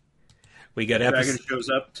we go to Dragon shows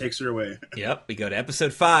up, takes her away. Yep, we go to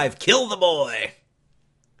episode 5, Kill the Boy.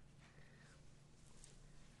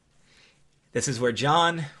 This is where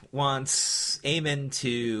Jon wants Aemon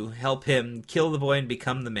to help him kill the boy and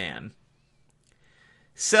become the man.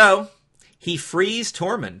 So, he frees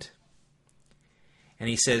Tormund. And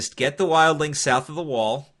he says, get the wildlings south of the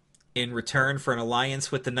wall in return for an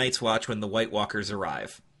alliance with the Night's Watch when the White Walkers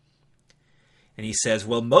arrive. And he says,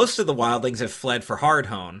 well, most of the wildlings have fled for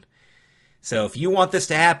Hardhome. So if you want this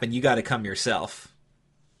to happen, you got to come yourself.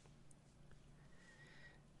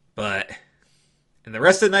 And the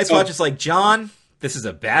rest of the Night's Watch is like, Jon, this is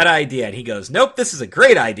a bad idea. And he goes, nope, this is a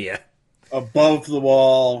great idea. Above the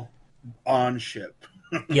wall, on ship.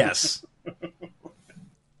 Yes.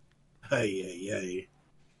 Ay.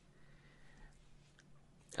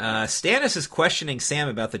 Stannis is questioning Sam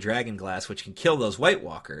about the dragon glass, which can kill those White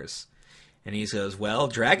Walkers. And he goes, well,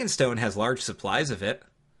 Dragonstone has large supplies of it.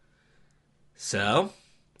 So,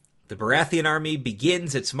 the Baratheon army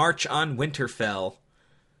begins its march on Winterfell.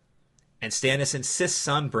 And Stannis insists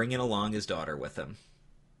on bringing along his daughter with him.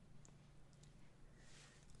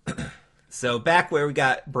 So, back where we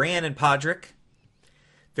got Bran and Podrick.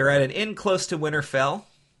 They're at an inn close to Winterfell.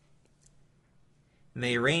 And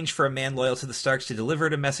they arrange for a man loyal to the Starks to deliver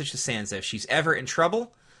a message to Sansa. If she's ever in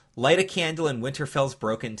trouble, light a candle in Winterfell's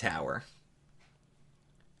broken tower.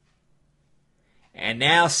 And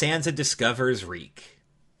now Sansa discovers Reek.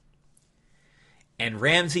 And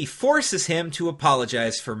Ramsay forces him to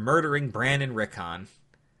apologize for murdering Bran and Rickon.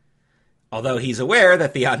 Although he's aware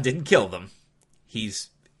that Theon didn't kill them. He's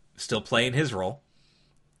still playing his role.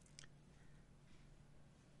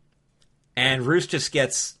 And Roose just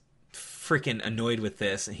gets freaking annoyed with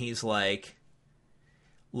this. And he's like,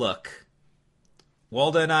 look,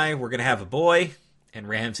 Walda and I, we're going to have a boy. And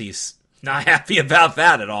Ramsay's not happy about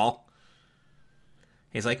that at all.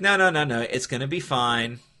 He's like, no, it's going to be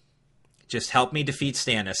fine. Just help me defeat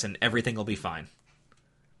Stannis and everything will be fine.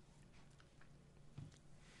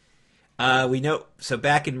 We know, so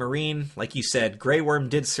back in Meereen, like you said, Grey Worm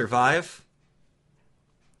did survive.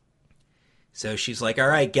 So she's like, all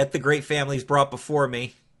right, get the great families brought before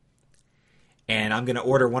me. And I'm going to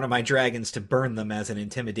order one of my dragons to burn them as an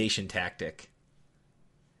intimidation tactic.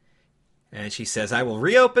 And she says, I will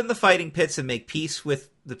reopen the fighting pits and make peace with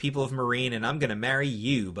the people of Meereen, and I'm going to marry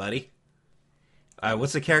you, buddy.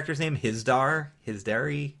 What's the character's name?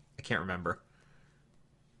 Hizdari? I can't remember.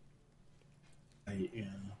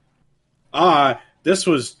 This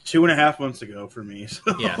was 2.5 months ago for me. So.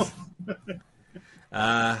 Yes.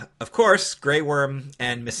 Of course, Grey Worm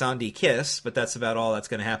and Missandei kiss, but that's about all that's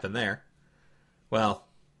going to happen there. Well,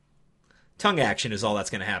 tongue action is all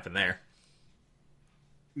that's going to happen there.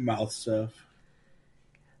 Mouth stuff.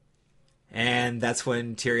 And that's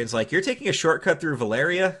when Tyrion's like, you're taking a shortcut through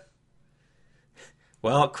Valyria?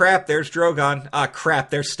 Well, crap, there's Drogon. Ah, crap,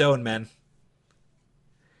 there's Stone Men.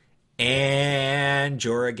 And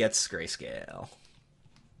Jorah gets grayscale.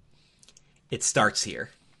 It starts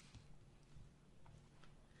here.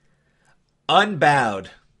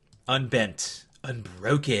 Unbowed, unbent,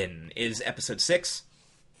 unbroken is episode 6.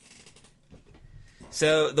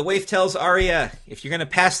 So the waif tells Arya, if you're going to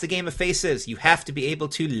pass the game of faces, you have to be able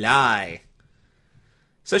to lie.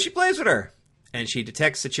 So she plays with her, and she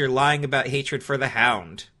detects that you're lying about hatred for the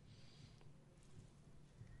Hound.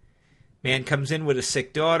 Man comes in with a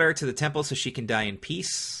sick daughter to the temple so she can die in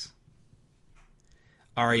peace.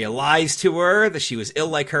 Arya lies to her that she was ill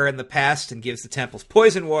like her in the past and gives the temple's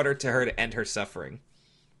poison water to her to end her suffering.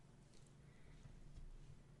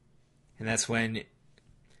 And that's when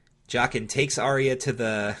Jaqen takes Arya to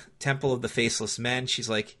the Temple of the Faceless Men. She's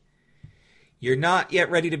like, you're not yet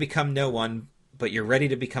ready to become no one, but you're ready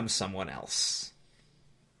to become someone else.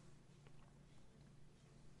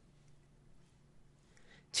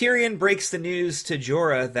 Tyrion breaks the news to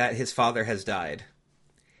Jorah that his father has died.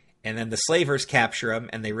 And then the slavers capture him,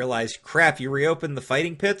 and they realize, crap, you reopened the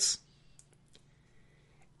fighting pits?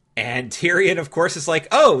 And Tyrion, of course, is like,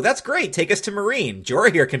 oh, that's great, take us to Meereen.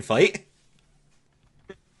 Jorah here can fight.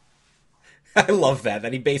 I love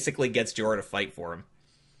that he basically gets Jorah to fight for him.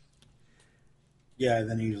 Yeah, and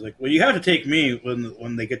then he's like, well, you have to take me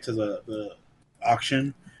when they get to the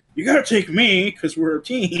auction. You got to take me because we're a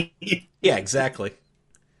team. Yeah, exactly.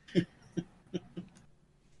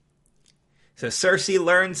 So Cersei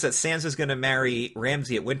learns that Sansa's going to marry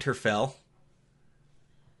Ramsay at Winterfell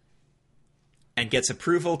and gets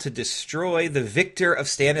approval to destroy the victor of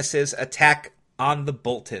Stannis' attack on the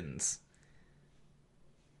Boltons.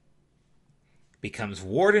 Becomes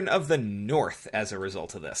Warden of the North as a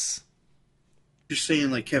result of this. You're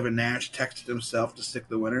saying like Kevin Nash texted himself to stick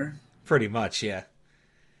the winner? Pretty much, yeah.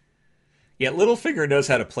 Yeah, Littlefinger knows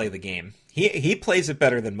how to play the game. He plays it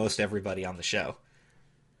better than most everybody on the show.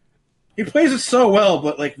 He plays it so well,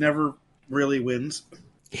 but like never really wins.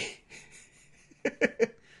 He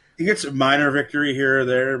gets a minor victory here or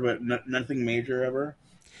there, but nothing major ever.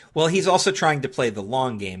 Well, he's also trying to play the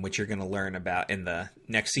long game, which you're going to learn about in the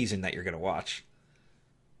next season that you're going to watch,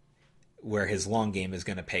 where his long game is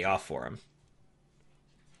going to pay off for him.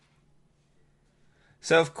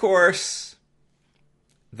 So, of course,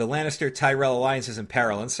 the Lannister-Tyrell alliance is in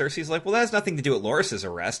peril, and Cersei's like, well, that has nothing to do with Loras'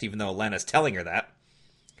 arrest, even though Olenna's telling her that.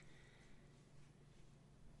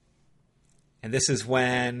 And this is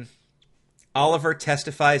when Oliver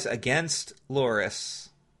testifies against Loras.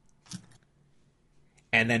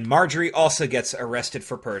 And then Marjorie also gets arrested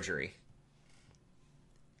for perjury.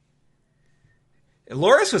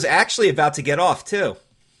 Loras was actually about to get off, too.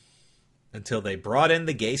 Until they brought in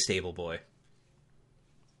the gay stable boy.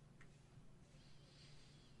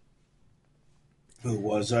 Who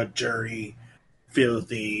was a dirty,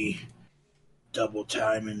 filthy,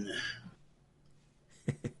 double-timing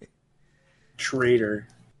traitor.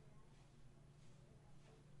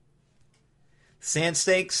 Sand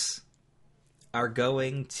Snakes are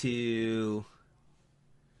going to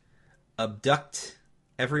abduct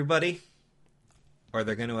everybody, or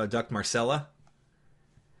they're going to abduct Marcella.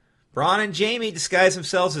 Bronn and Jaime disguise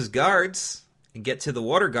themselves as guards and get to the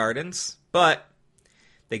Water Gardens, but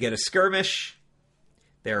they get a skirmish.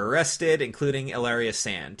 They're arrested, including Ellaria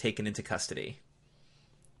Sand, taken into custody.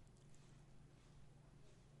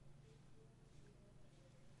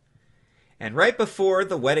 And right before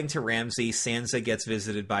the wedding to Ramsay, Sansa gets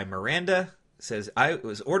visited by Miranda, says, I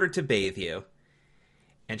was ordered to bathe you,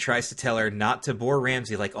 and tries to tell her not to bore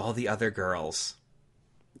Ramsay like all the other girls.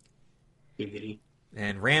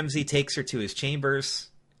 And Ramsay takes her to his chambers,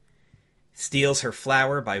 steals her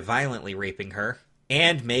flower by violently raping her,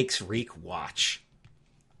 and makes Reek watch.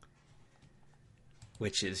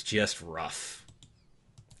 Which is just rough.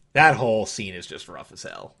 That whole scene is just rough as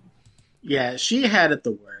hell. Yeah, she had it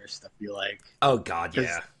the worst, I feel like. Oh, God,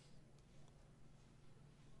 yeah.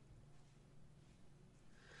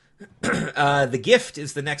 The Gift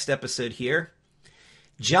is the next episode here.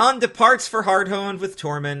 Jon departs for Hardhome with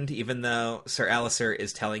Tormund, even though Sir Alliser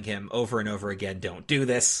is telling him over and over again, don't do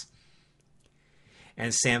this.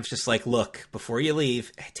 And Sam's just like, look, before you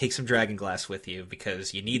leave, take some Dragonglass with you,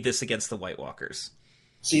 because you need this against the White Walkers.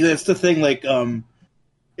 See, that's the thing, like,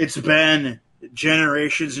 it's been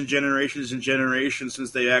generations and generations and generations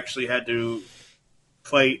since they actually had to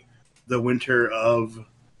fight the winter of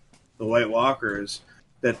the White Walkers,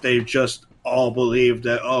 that they just all believed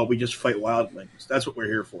that, oh, we just fight wildlings. That's what we're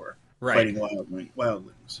here for. Right. Fighting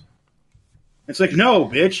wildlings. It's like, no,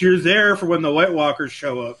 bitch, you're there for when the White Walkers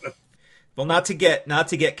show up. Well, not to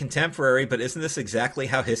get contemporary, but isn't this exactly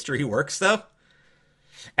how history works, though?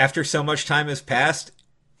 After so much time has passed,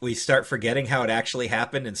 we start forgetting how it actually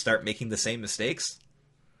happened and start making the same mistakes.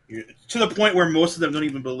 To the point where most of them don't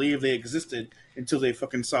even believe they existed until they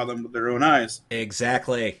fucking saw them with their own eyes.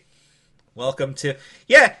 Exactly. Welcome to...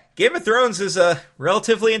 Yeah, Game of Thrones is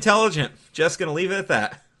relatively intelligent. Just gonna leave it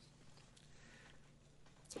at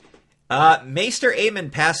that. Maester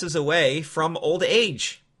Aemon passes away from old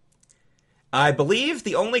age. I believe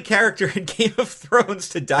the only character in Game of Thrones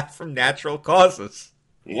to die from natural causes.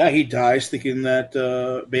 Yeah, he dies thinking that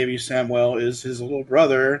baby Samwell is his little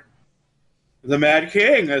brother, the Mad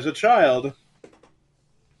King, as a child.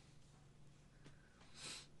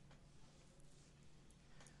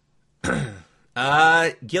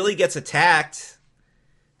 Gilly gets attacked.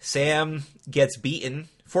 Sam gets beaten.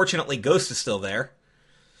 Fortunately, Ghost is still there.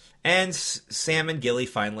 And Sam and Gilly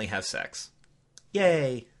finally have sex.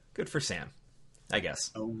 Yay. Good for Sam. I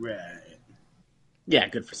guess. All right. Yeah,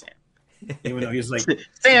 good for Sam. Even though he's like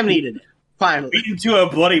Sam needed it. Finally. beaten to a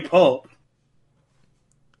bloody pulp.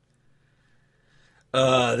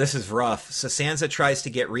 This is rough. So Sansa tries to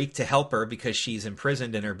get Reek to help her because she's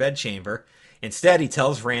imprisoned in her bedchamber. Instead, he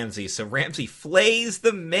tells Ramsay. So Ramsay flays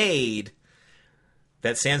the maid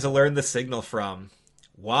that Sansa learned the signal from,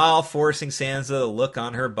 while forcing Sansa to look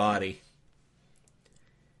on her body.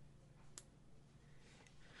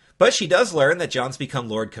 But she does learn that Jon's become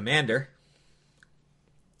Lord Commander.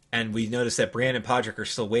 And we notice that Bran and Podrick are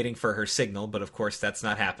still waiting for her signal, but of course that's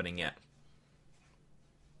not happening yet.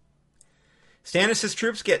 Stannis'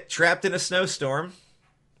 troops get trapped in a snowstorm.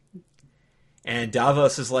 And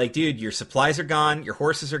Davos is like, dude, your supplies are gone, your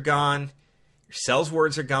horses are gone, your Cells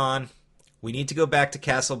wards are gone. We need to go back to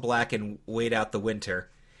Castle Black and wait out the winter.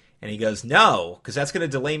 And he goes, no, because that's going to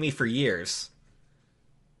delay me for years.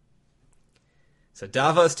 So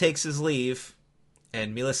Davos takes his leave,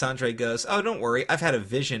 and Melisandre goes, oh, don't worry, I've had a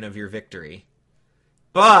vision of your victory.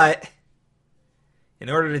 But in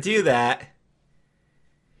order to do that,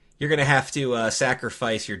 you're going to have to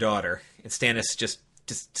sacrifice your daughter. And Stannis just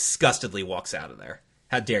disgustedly walks out of there.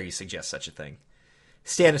 How dare you suggest such a thing?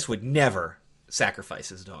 Stannis would never sacrifice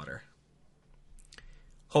his daughter.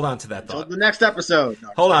 Hold on to that thought. Until the next episode. No,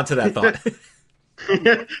 Hold on to that thought.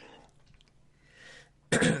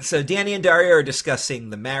 So Dany and Daario are discussing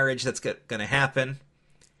the marriage that's going to happen.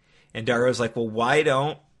 And Daario's like, well, why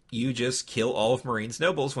don't you just kill all of Meereen's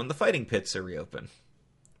nobles when the fighting pits are reopened?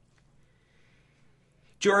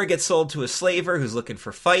 Jorah gets sold to a slaver who's looking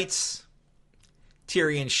for fights.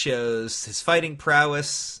 Tyrion shows his fighting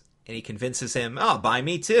prowess, and he convinces him, oh, buy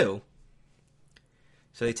me too.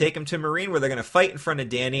 So they take him to Meereen, where they're going to fight in front of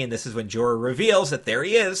Dany, and this is when Jorah reveals that there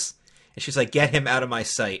he is. And she's like, get him out of my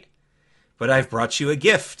sight. But I've brought you a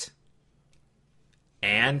gift.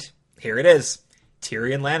 And here it is.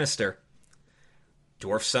 Tyrion Lannister.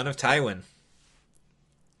 Dwarf son of Tywin.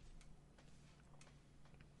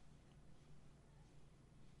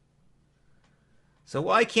 So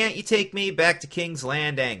why can't you take me back to King's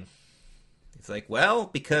Landing? It's like, well,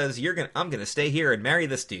 because I'm gonna stay here and marry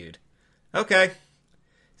this dude. Okay.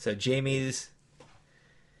 So Jaime's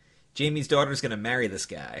daughter's gonna marry this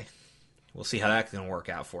guy. We'll see how that's gonna work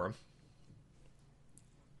out for him.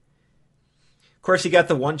 Of course, you got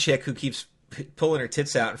the one chick who keeps pulling her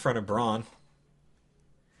tits out in front of Bronn.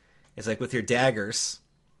 It's like, with your daggers.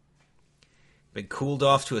 Been cooled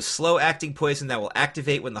off to a slow-acting poison that will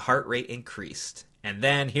activate when the heart rate increased. And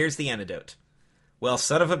then, here's the antidote. Well,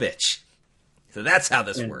 son of a bitch. So that's how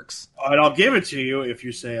this works. And I'll give it to you if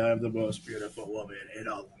you say I'm the most beautiful woman in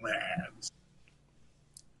all lands.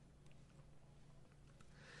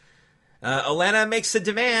 Olenna makes a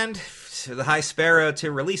demand to the High Sparrow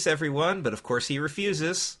to release everyone, but of course he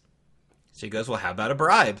refuses. So he goes, well, how about a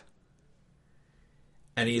bribe?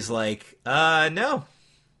 And he's like, no.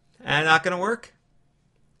 Not gonna work.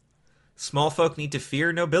 Small folk need to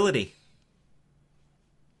fear nobility.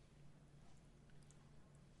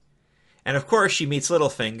 And of course she meets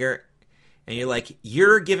Littlefinger, and you're like,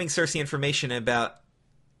 you're giving Cersei information about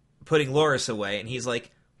putting Loras away, and he's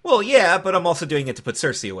like, well, yeah, but I'm also doing it to put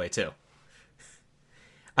Cersei away, too.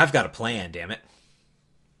 I've got a plan, damn it.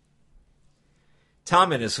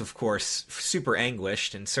 Tommen is, of course, super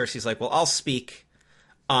anguished, and Cersei's like, well, I'll speak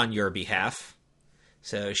on your behalf.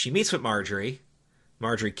 So she meets with Marjorie.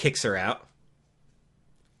 Marjorie kicks her out.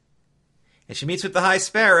 And she meets with the High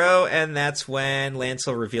Sparrow, and that's when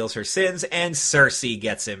Lancel reveals her sins, and Cersei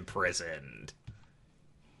gets imprisoned.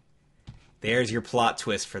 There's your plot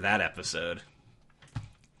twist for that episode.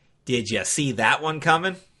 Did you see that one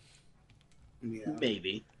coming? Yeah.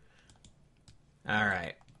 Maybe. All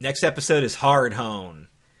right. Next episode is Hardhome.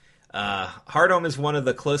 Hardhome is one of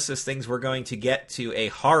the closest things we're going to get to a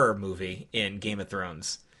horror movie in Game of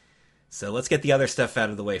Thrones. So let's get the other stuff out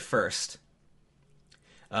of the way first.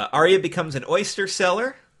 Arya becomes an oyster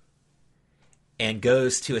seller and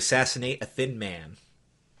goes to assassinate a thin man.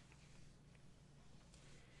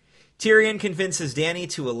 Tyrion convinces Dany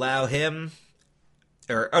to allow him...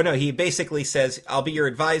 he basically says, I'll be your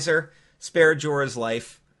advisor, spare Jorah's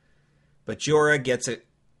life, but Jorah gets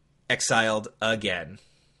exiled again.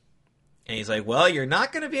 And he's like, well, you're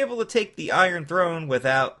not going to be able to take the Iron Throne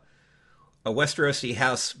without a Westerosi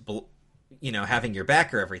house, having your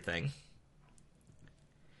back or everything.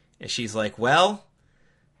 And she's like, well,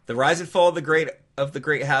 the rise and fall of the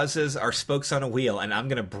great houses are spokes on a wheel, and I'm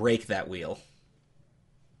going to break that wheel.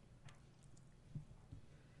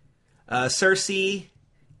 Cersei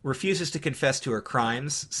refuses to confess to her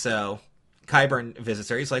crimes, so Qyburn visits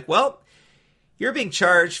her. He's like, well, you're being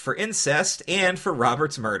charged for incest and for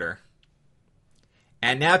Robert's murder.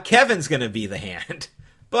 And now Kevin's going to be the hand.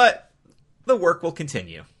 But the work will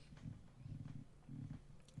continue.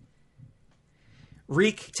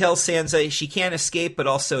 Reek tells Sansa she can't escape, but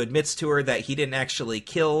also admits to her that he didn't actually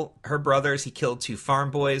kill her brothers. He killed 2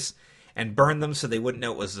 farm boys and burned them so they wouldn't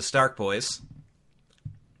know it was the Stark boys.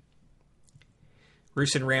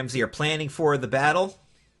 Roose and Ramsay are planning for the battle.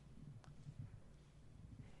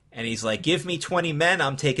 And he's like, give me 20 men,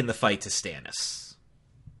 I'm taking the fight to Stannis.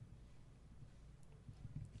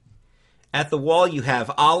 At the wall, you have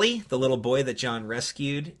Ollie, the little boy that Jon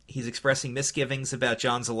rescued. He's expressing misgivings about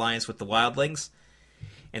Jon's alliance with the wildlings.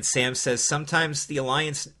 And Sam says sometimes the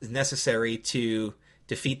alliance is necessary to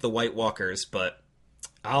defeat the White Walkers, but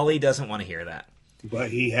Ollie doesn't want to hear that.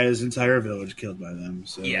 But he had his entire village killed by them.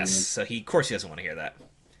 So Yes, so of course he doesn't want to hear that.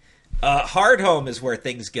 Hardhome is where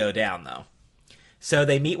things go down, though. So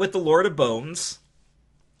they meet with the Lord of Bones.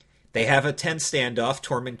 They have a tense standoff.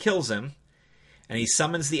 Tormund kills him. And he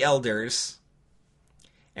summons the elders.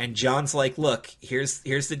 And Jon's like, look, here's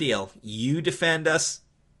the deal. You defend us.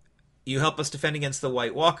 You help us defend against the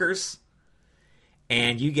White Walkers.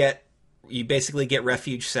 And you basically get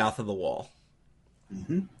refuge south of the wall.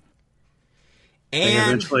 Mm-hmm. And they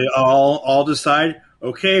eventually all decide,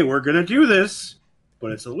 okay, we're going to do this,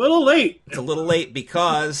 but it's a little late. It's a little late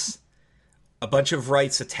because a bunch of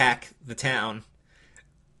Wrights attack the town.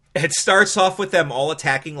 It starts off with them all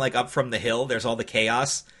attacking like up from the hill. There's all the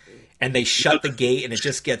chaos. And they shut the gate and it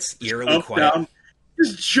just gets eerily quiet. Down,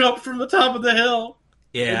 just jump from the top of the hill.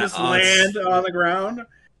 Yeah. And just land on the ground.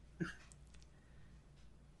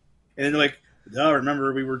 And like, no,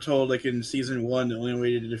 remember we were told like in season 1 the only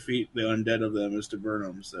way to defeat the undead of them is to burn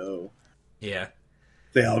them. So yeah,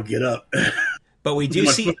 they all get up. But we do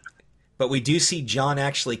see Jon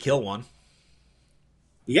actually kill one.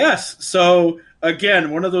 Yes. So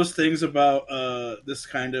again, one of those things about this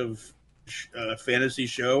kind of fantasy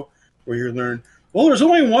show where you learn, well, there's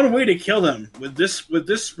only one way to kill them with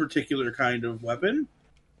this particular kind of weapon,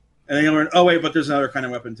 and then you learn, oh wait, but there's another kind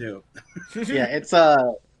of weapon too. Yeah, it's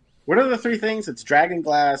what are the 3 things? It's dragon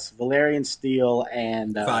glass, Valyrian steel,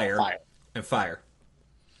 and fire. And fire.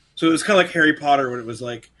 So it's kind of like Harry Potter when it was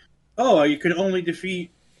like, oh, you can only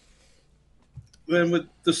defeat them with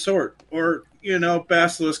the sword, or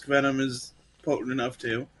basilisk venom is potent enough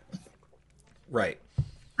too. Right.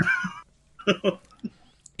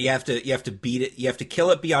 You have to beat it. You have to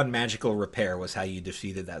kill it beyond magical repair was how you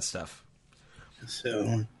defeated that stuff.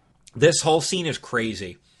 So this whole scene is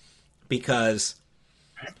crazy because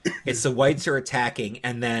it's the Whites are attacking,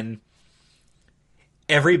 and then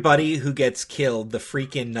everybody who gets killed, the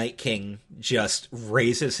freaking Night King just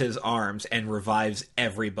raises his arms and revives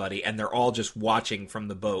everybody, and they're all just watching from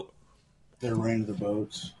the boat. They're running the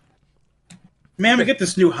boats. Man, we get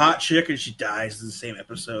this new hot chick and she dies in the same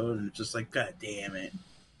episode, and it's just like, god damn it.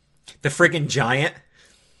 The friggin' giant.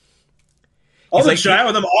 He's the giant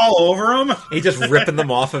with them all over him? He's just ripping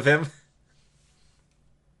them off of him.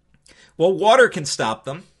 Well, water can stop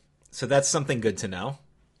them, so that's something good to know.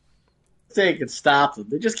 They can stop them.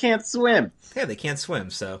 They just can't swim. Yeah, they can't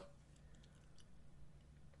swim, so.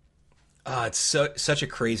 Oh, it's such a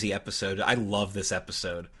crazy episode. I love this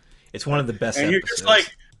episode. It's one of the best and episodes. You're just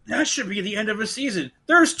like, that should be the end of a season.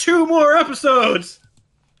 There's 2 more episodes!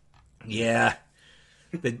 Yeah.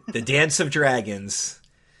 The Dance of Dragons.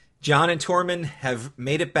 Jon and Tormund have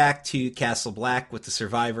made it back to Castle Black with the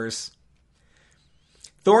survivors.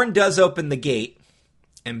 Thorne does open the gate,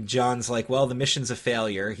 and Jon's like, well, the mission's a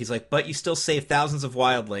failure. He's like, but you still save thousands of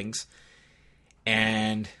wildlings.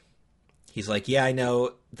 And he's like, yeah, I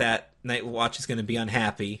know that Night Watch is going to be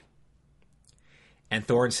unhappy. And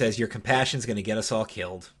Thorne says, your compassion's going to get us all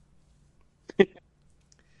killed. Good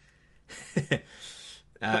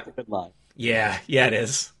line. Yeah, it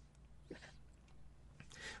is.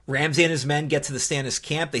 Ramsay and his men get to the Stannis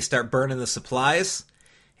camp. They start burning the supplies.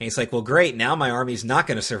 And he's like, well, great, now my army's not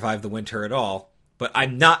going to survive the winter at all. But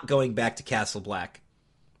I'm not going back to Castle Black.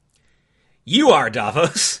 You are,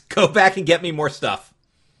 Davos. Go back and get me more stuff.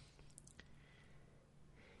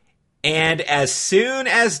 And as soon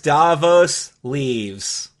as Davos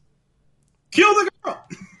leaves... Kill the girl!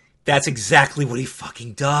 That's exactly what he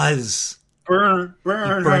fucking does. Burn He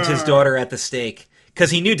burnt his daughter at the stake. Because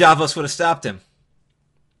he knew Davos would have stopped him.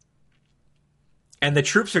 And the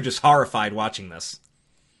troops are just horrified watching this.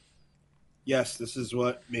 Yes, this is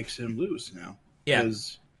what makes him lose now. Yeah.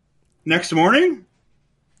 Because next morning,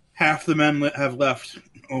 half the men have left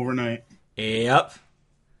overnight. Yep.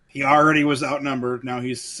 He already was outnumbered. Now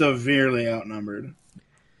he's severely outnumbered.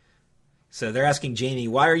 So they're asking Jaime,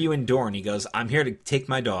 why are you in Dorne? He goes, I'm here to take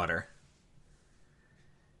my daughter.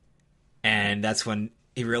 And that's when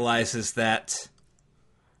he realizes that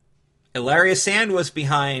Ilaria Sand was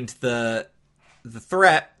behind the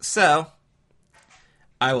threat, so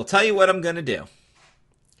I will tell you what I'm going to do.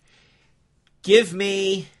 Give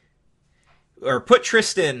me, or put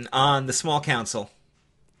Tristan on the small council,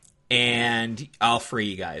 and I'll free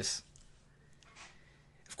you guys.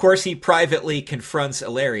 Of course, he privately confronts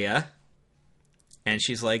Ilaria, and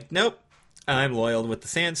she's like, nope, I'm loyal with the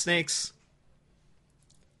Sand Snakes.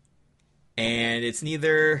 And it's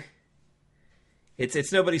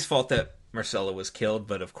nobody's fault that Marcella was killed,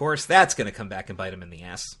 but of course that's going to come back and bite him in the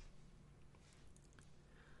ass.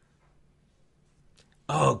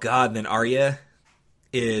 Oh god, and then Arya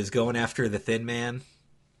is going after the Thin Man.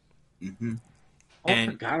 Mm-hmm. I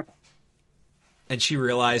forgot about And she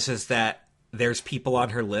realizes that there's people on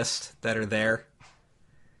her list that are there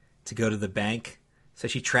to go to the bank. So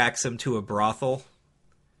she tracks him to a brothel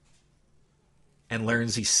and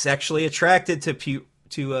learns he's sexually attracted to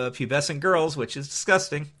pubescent girls, which is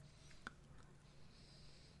disgusting.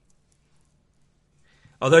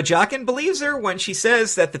 Although Jaqen believes her when she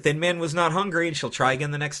says that the Thin Man was not hungry and she'll try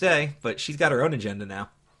again the next day, but she's got her own agenda now.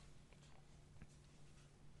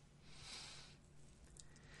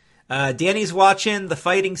 Danny's watching the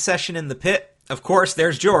fighting session in the pit. Of course,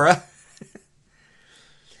 there's Jorah.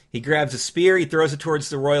 He grabs a spear, he throws it towards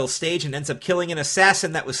the royal stage, and ends up killing an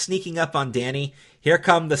assassin that was sneaking up on Danny. Here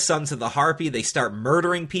come the Sons of the Harpy. They start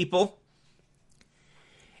murdering people.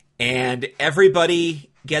 And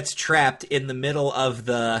everybody gets trapped in the middle of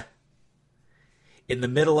the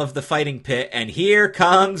fighting pit, and here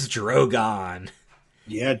comes Drogon.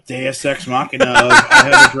 Yeah, Deus Ex Machina of I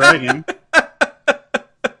Have a Dragon.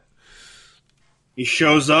 He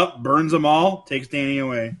shows up, burns them all, takes Danny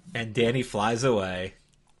away. And Danny flies away.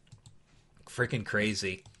 Freaking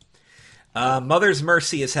crazy. Mother's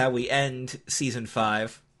Mercy is how we end Season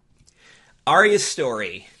 5. Arya's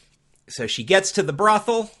story. So she gets to the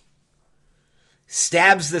brothel,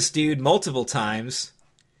 stabs this dude multiple times,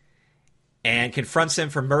 and confronts him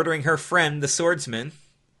for murdering her friend, the swordsman.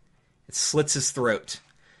 It slits his throat.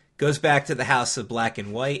 Goes back to the House of Black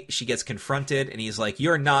and White. She gets confronted, and he's like,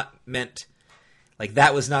 you're not meant... Like,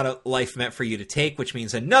 that was not a life meant for you to take, which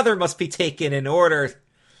means another must be taken in order.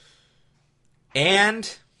 And...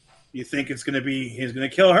 You think it's going to be... He's going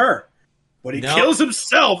to kill her. But he No. kills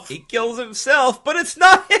himself. He kills himself, but it's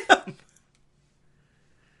not him!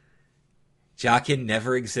 Jaqen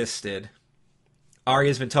never existed.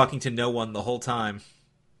 Arya's been talking to no one the whole time.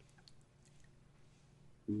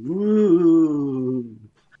 Ooh.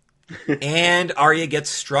 And Arya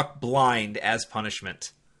gets struck blind as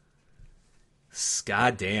punishment.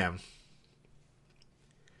 God damn.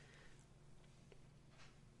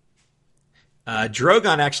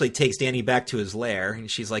 Drogon actually takes Danny back to his lair, and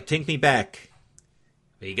she's like, take me back.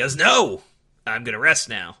 But he goes, no! I'm gonna rest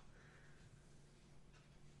now.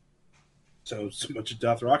 So much of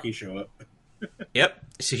Dothraki show up. Yep.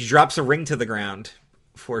 So she drops a ring to the ground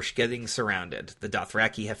before getting surrounded. The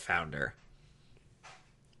Dothraki have found her.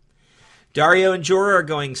 Daario and Jorah are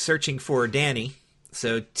going searching for Danny,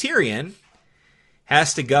 so Tyrion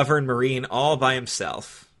has to govern Meereen all by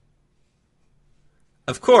himself.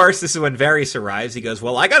 Of course, this is when Varys arrives. He goes,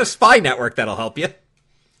 well, I got a spy network that'll help you.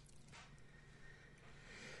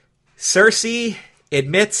 Cersei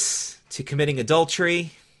admits to committing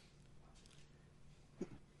adultery,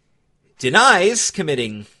 denies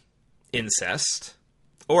committing incest,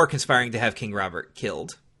 or conspiring to have King Robert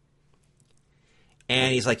killed.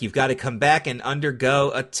 And he's like, you've got to come back and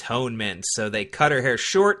undergo atonement. So they cut her hair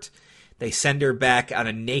short. They send her back on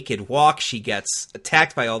a naked walk. She gets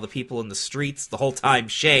attacked by all the people in the streets the whole time.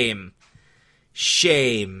 Shame.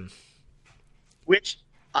 Shame. Which,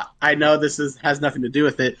 I know this has nothing to do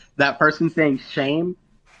with it. That person saying shame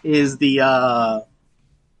is the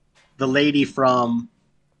lady from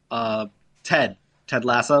Ted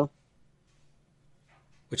Lasso.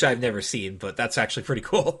 Which I've never seen, but that's actually pretty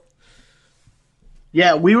cool.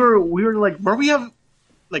 Yeah, we were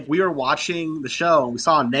like, we were watching the show and we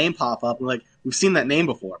saw a name pop up. And we're like, we've seen that name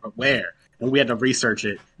before, but where? And we had to research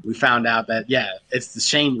it. We found out that, yeah, it's the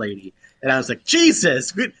Shame Lady. And I was like,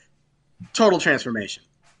 Jesus! Good. Total transformation.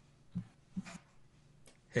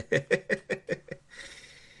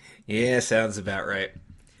 Yeah, sounds about right.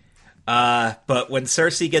 But when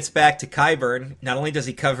Cersei gets back to Qyburn, not only does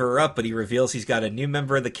he cover her up, but he reveals he's got a new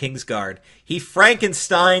member of the Kingsguard. He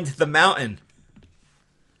Frankensteined the mountain.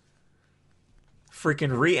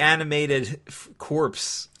 Freaking reanimated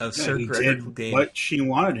corpse of Sir He Gregor did Clegane. what she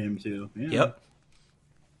wanted him to. Yeah. Yep.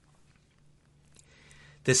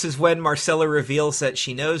 This is when Marcella reveals that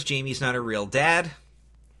she knows Jaime's not her real dad,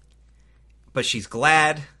 but she's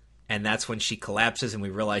glad, and that's when she collapses and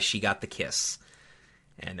we realize she got the kiss.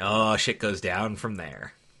 And shit goes down from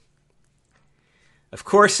there. Of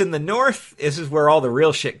course, in the North, this is where all the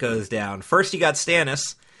real shit goes down. First, you got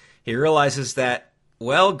Stannis. He realizes that,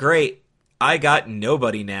 well, great, I got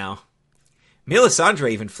nobody now.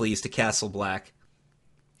 Melisandre even flees to Castle Black.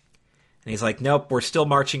 And he's like, nope, we're still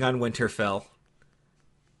marching on Winterfell.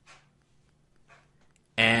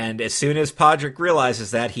 And as soon as Podrick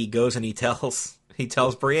realizes that, he goes and he tells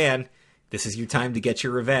Brienne, this is your time to get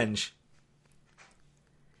your revenge.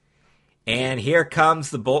 And here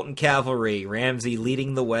comes the Bolton cavalry, Ramsay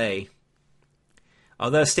leading the way.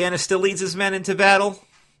 Although Stannis still leads his men into battle,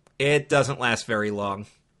 it doesn't last very long.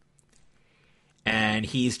 And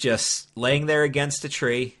he's just laying there against a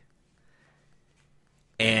tree.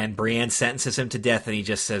 And Brienne sentences him to death, and he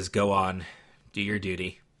just says, go on, do your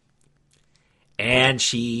duty. And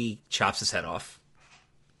she chops his head off.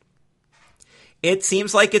 It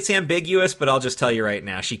seems like it's ambiguous, but I'll just tell you right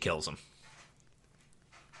now, she kills him.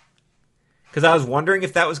 Because I was wondering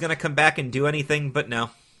if that was going to come back and do anything, but no.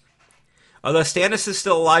 Although Stannis is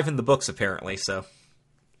still alive in the books, apparently, so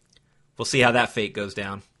we'll see how that fate goes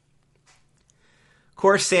down. Of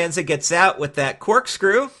course, Sansa gets out with that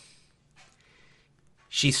corkscrew.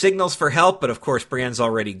 She signals for help, but of course Brienne's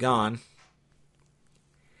already gone.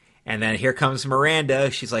 And then here comes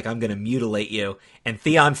Miranda. She's like, I'm going to mutilate you. And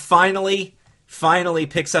Theon finally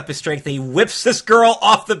picks up his strength, and he whips this girl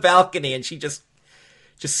off the balcony, and she just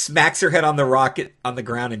smacks her head on the rocket on the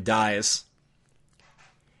ground and dies.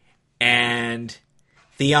 And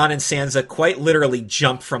Theon and Sansa quite literally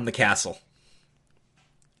jump from the castle.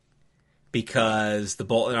 Because the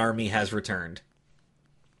Bolton army has returned.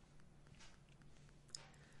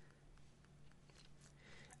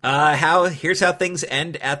 Here's how things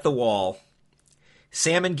end at the Wall.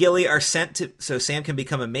 Sam and Gilly are sent so Sam can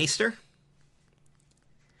become a maester,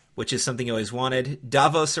 which is something he always wanted.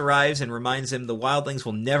 Davos arrives and reminds him the wildlings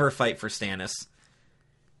will never fight for Stannis.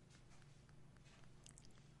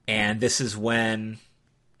 And this is when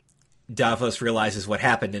Davos realizes what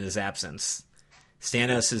happened in his absence.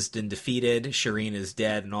 Stannis has been defeated, Shireen is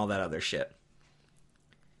dead, and all that other shit.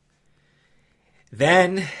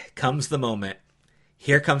 Then comes the moment.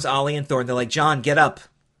 Here comes Ollie and Thorne. They're like, John, get up.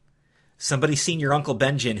 Somebody's seen your Uncle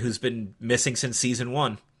Benjen, who's been missing since season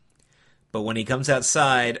 1. But when he comes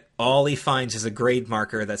outside, all he finds is a grade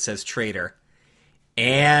marker that says traitor.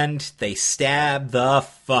 And they stab the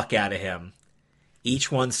fuck out of him.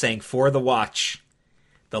 Each one saying, for the watch.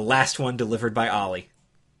 The last one delivered by Ollie.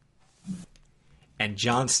 And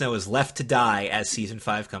Jon Snow is left to die as season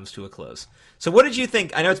 5 comes to a close. So what did you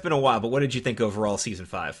think? I know it's been a while, but what did you think overall season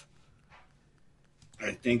 5?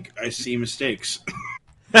 I think I see mistakes.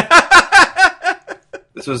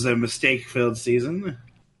 This was a mistake-filled season.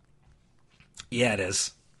 Yeah, it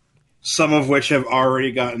is. Some of which have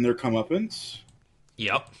already gotten their comeuppance.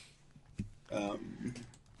 Yep. But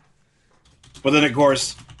then, of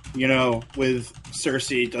course, with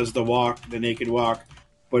Cersei does the naked walk,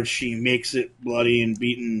 but she makes it bloody and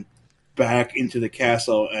beaten back into the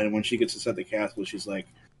castle, and when she gets inside the castle, she's like,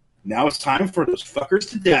 now it's time for those fuckers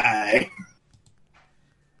to die.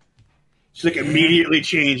 She immediately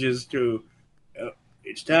changes to,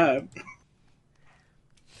 it's time.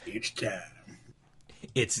 It's time.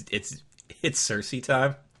 It's Cersei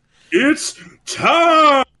time. It's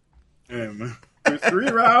time! For 3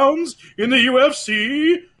 rounds in the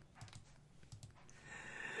UFC.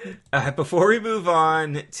 Before we move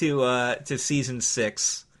on to season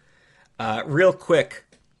 6, real quick,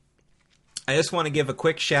 I just want to give a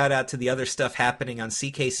quick shout out to the other stuff happening on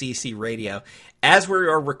CKCC Radio. As we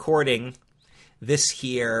are recording this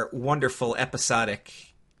here wonderful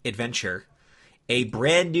episodic adventure, a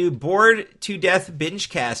brand new Bored to Death binge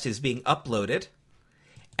cast is being uploaded.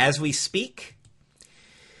 As we speak,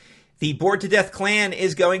 the Bored to Death clan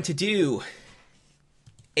is going to do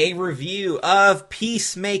a review of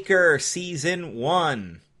Peacemaker Season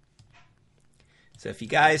 1. So if you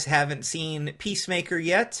guys haven't seen Peacemaker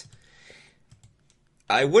yet,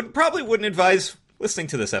 I probably wouldn't advise listening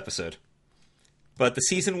to this episode. But the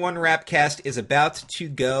Season 1 Rapcast is about to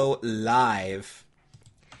go live.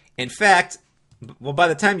 In fact, by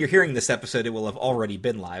the time you're hearing this episode, it will have already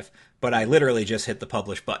been live. But I literally just hit the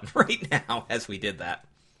publish button right now as we did that.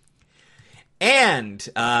 And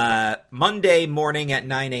Monday morning at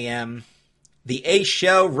 9 a.m., the A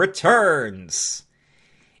Show returns.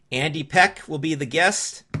 Andy Peck will be the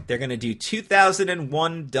guest. They're going to do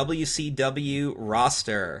 2001 WCW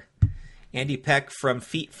roster. Andy Peck from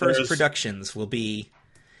Feet First Productions will be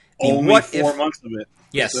the only 4 months of it.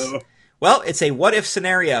 Yes. So. Well, it's a what-if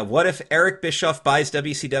scenario. What if Eric Bischoff buys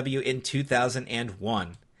WCW in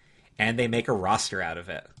 2001? And they make a roster out of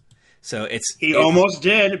it. So He almost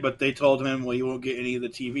did, but they told him, well, you won't get any of the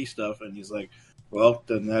TV stuff. And he's like, well,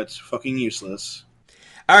 then that's fucking useless.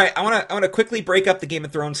 All right, I want to quickly break up the Game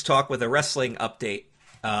of Thrones talk with a wrestling update.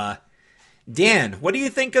 Dan, what do you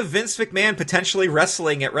think of Vince McMahon potentially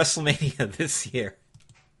wrestling at WrestleMania this year?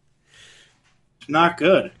 Not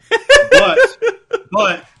good.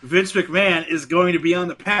 But Vince McMahon is going to be on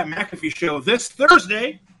the Pat McAfee show this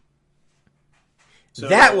Thursday. So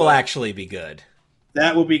that will actually be good.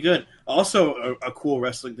 That will be good. Also, a cool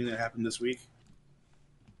wrestling thing that happened this week.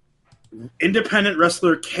 Independent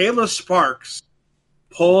wrestler Kayla Sparks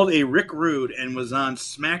pulled a Rick Rude and was on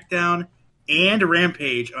SmackDown and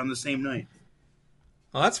Rampage on the same night.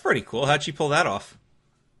 Well, that's pretty cool. How'd she pull that off?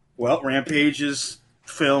 Well, Rampage is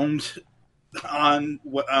filmed on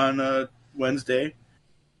Wednesday.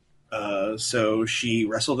 So she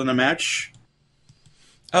wrestled in a match.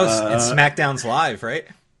 Oh, and SmackDown's live, right?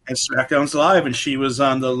 And SmackDown's live, and she was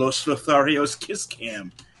on the Los Lotharios kiss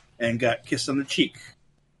cam and got kissed on the cheek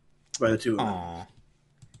by the two of them. Aw.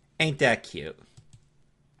 Ain't that cute?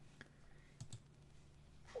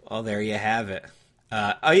 Well, there you have it.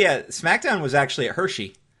 Oh, yeah, SmackDown was actually at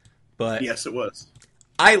Hershey. But Yes, it was.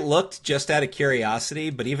 I looked just out of curiosity,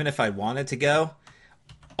 but even if I wanted to go,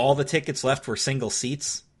 all the tickets left were single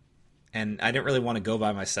seats, and I didn't really want to go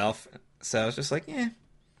by myself. So I was just like,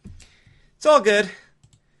 it's all good.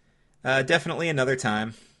 Definitely another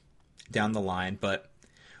time down the line, but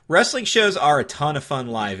wrestling shows are a ton of fun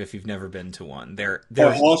live if you've never been to one. They're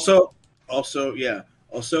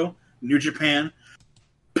Also, New Japan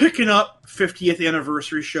picking up 50th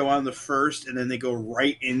anniversary show on the 1st, and then they go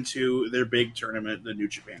right into their big tournament, the New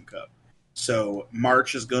Japan Cup. So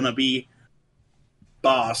March is going to be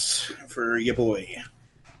boss for your boy.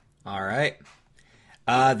 All right.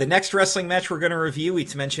 The next wrestling match we're going to review, we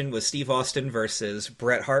mentioned, was Steve Austin versus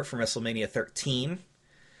Bret Hart from WrestleMania 13.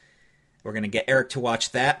 We're going to get Eric to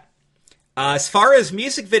watch that. As far as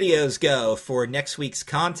music videos go for next week's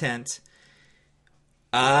content,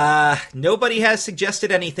 nobody has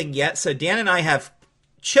suggested anything yet, so Dan and I have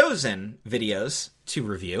chosen videos to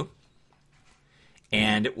review.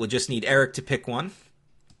 And we'll just need Eric to pick one,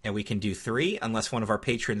 and we can do 3 unless one of our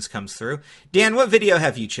patrons comes through. Dan, what video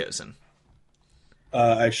have you chosen?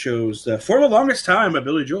 I chose For the Longest Time by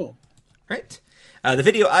Billy Joel. Right. The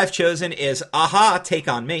video I've chosen is Aha, Take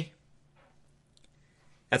On Me.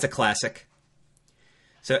 That's a classic.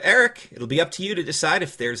 So, Eric, it'll be up to you to decide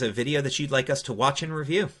if there's a video that you'd like us to watch and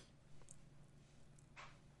review.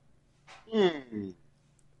 Alien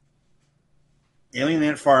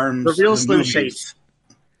Ant Farms. The real Slim movies. Shady.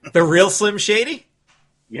 The real Slim Shady?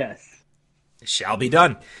 Yes. Shall be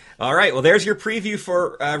done. All right, well, there's your preview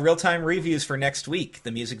for real-time reviews for next week.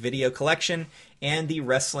 The music video collection and the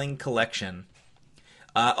wrestling collection.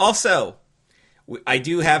 Also, I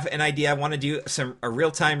do have an idea. I want to do some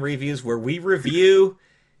real-time reviews where we review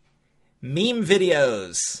meme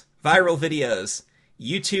videos, viral videos,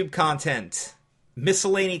 YouTube content,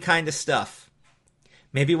 miscellany kind of stuff.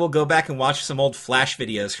 Maybe we'll go back and watch some old Flash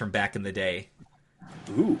videos from back in the day.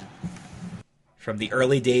 Ooh. From the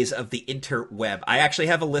early days of the interweb. I actually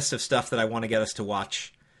have a list of stuff that I want to get us to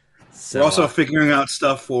watch. So, We're also figuring out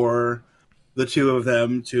stuff for the two of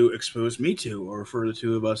them to expose me to, or for the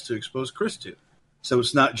two of us to expose Chris to. So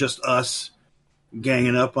it's not just us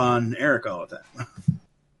ganging up on Eric all the time.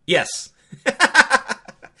 yes.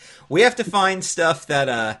 We have to find stuff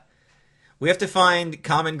that... we have to find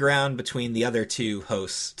common ground between the other two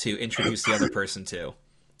hosts to introduce the other person to.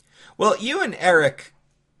 Well, you and Eric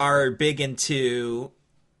are big into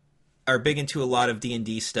a lot of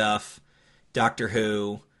D&D stuff, Doctor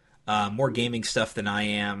Who, more gaming stuff than I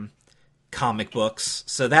am, comic books.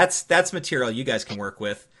 So that's material you guys can work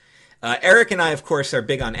with. Eric and I, of course, are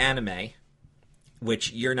big on anime,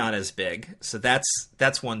 which you're not as big. So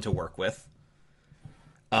that's one to work with.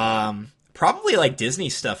 Probably like Disney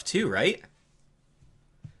stuff too, right?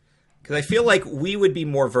 Because I feel like we would be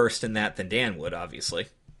more versed in that than Dan would, obviously.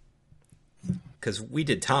 Because we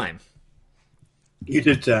did Time. You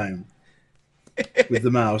did Time. With the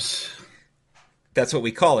mouse. That's what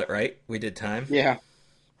we call it, right? We did Time. Yeah.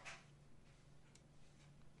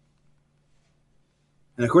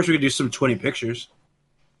 And of course we could do some 20 pictures.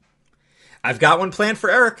 I've got one planned for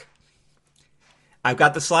Eric. I've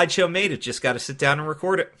got the slideshow made. It's just got to sit down and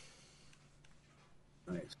record it.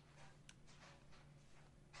 Nice.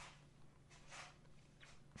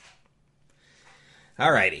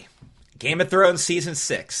 Alrighty. Game of Thrones Season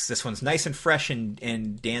 6. This one's nice and fresh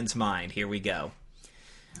in Dan's mind. Here we go.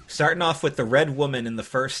 Starting off with the Red Woman in the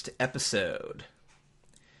first episode.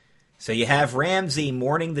 So you have Ramsay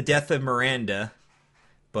mourning the death of Miranda,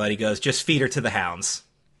 but he goes, just feed her to the hounds.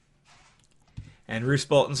 And Roose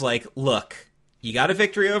Bolton's like, look, you got a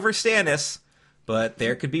victory over Stannis, but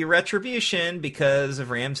there could be retribution because of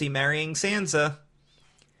Ramsay marrying Sansa.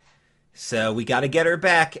 So we got to get her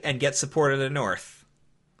back and get support of the North.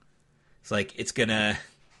 It's like, it's going to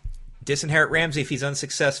disinherit Ramsay if he's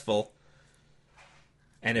unsuccessful,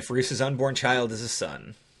 and if Roose's unborn child is a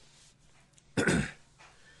son.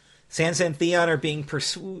 Sansa and Theon are being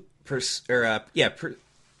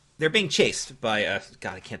they're being chased by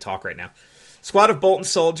God, I can't talk right now. Squad of Bolton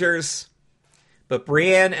soldiers, but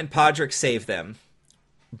Brienne and Podrick save them.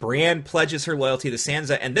 Brienne pledges her loyalty to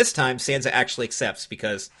Sansa, and this time Sansa actually accepts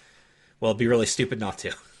because, well, it'd be really stupid not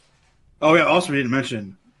to. Oh yeah, also we didn't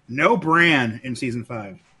mention no Bran in season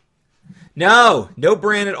 5. No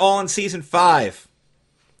Bran at all in season 5.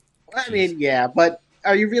 I mean, yeah, but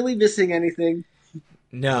are you really missing anything?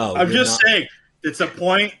 No, I'm just saying, it's a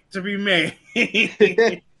point to be made.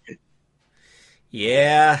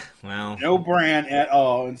 Yeah, well, No Bran at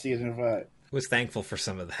all in season 5. Was thankful for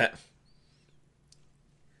some of that.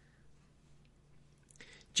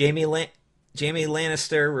 Jaime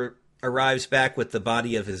Lannister arrives back with the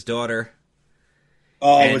body of his daughter.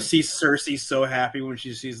 Oh, And- was see Cersei so happy when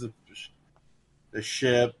she sees the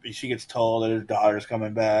ship? She gets told that her daughter's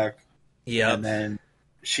coming back. Yep. And then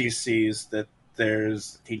she sees that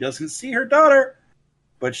he doesn't see her daughter,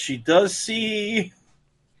 but she does see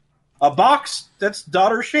a box that's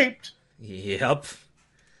daughter shaped. Yep.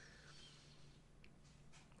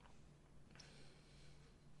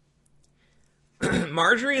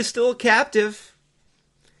 Marjorie is still a captive,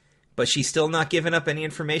 but she's still not giving up any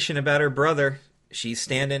information about her brother. She's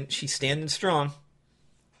standing strong.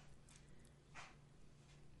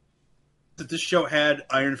 That this show had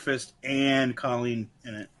Iron Fist and Colleen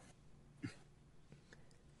in it.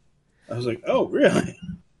 I was like, oh, really?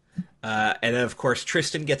 And then, of course,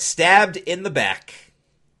 Tristan gets stabbed in the back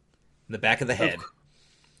of the head.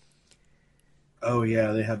 Oh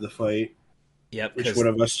yeah, they have the fight. Yep. Which one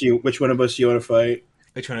of us do you want to fight?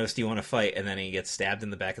 Which one of us do you want to fight? And then he gets stabbed in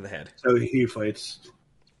the back of the head. So he fights.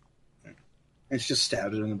 It's just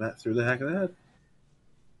stabs her in the back through the back of the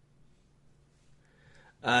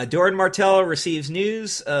head. Doran Martell receives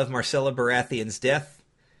news of Marcella Baratheon's death,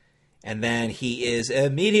 and then he is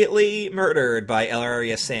immediately murdered by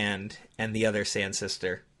Ellaria Sand and the other Sand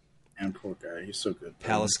sister. And poor guy, he's so good.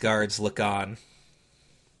 Palace guards look on.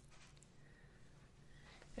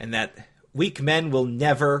 And that weak men will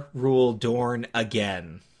never rule Dorne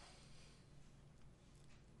again.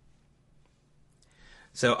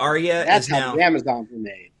 So Arya That's is how now... the Amazons were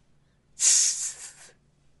made.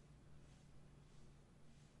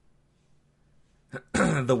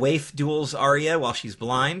 The waif duels Arya while she's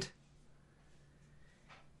blind.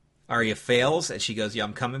 Arya fails, and she goes, yeah,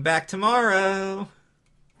 I'm coming back tomorrow.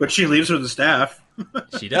 But she leaves with the staff.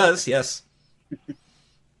 She does, yes.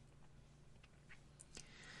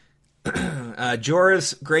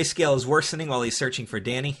 Jorah's grayscale is worsening while he's searching for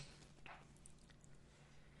Dany.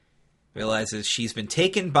 Realizes she's been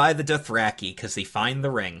taken by the Dothraki because they find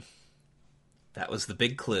the ring. That was the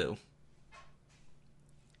big clue.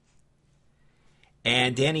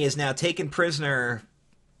 And Dany is now taken prisoner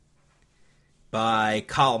by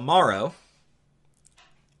Khal Morrow.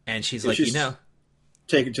 And she's like,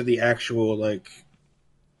 Taken to the actual,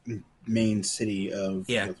 main city of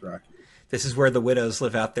Dothraki. This is where the widows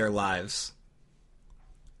live out their lives.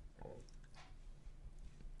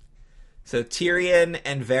 So Tyrion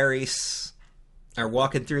and Varys are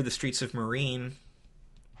walking through the streets of Meereen,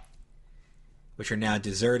 which are now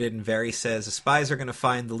deserted, and Varys says the spies are going to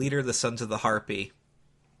find the leader of the Sons of the Harpy.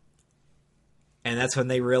 And that's when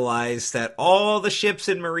they realize that all the ships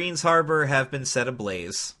in Marines Harbor have been set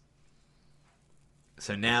ablaze.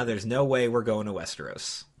 So now there's no way we're going to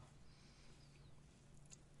Westeros.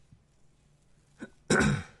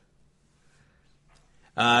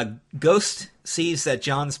 Ghost sees that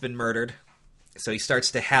Jon's been murdered, so he starts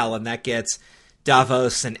to howl, and that gets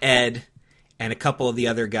Davos and Ed and a couple of the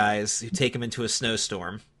other guys who take him into a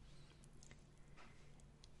snowstorm.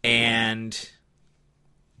 And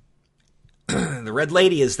the Red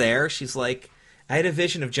Lady is there. She's like, I had a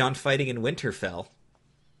vision of Jon fighting in Winterfell.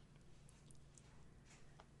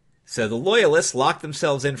 So the Loyalists lock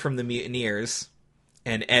themselves in from the mutineers,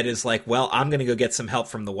 and Ed is like, well, I'm going to go get some help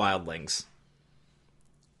from the wildlings.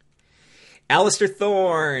 Alistair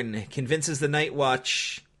Thorne convinces the Night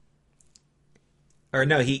Watch... Or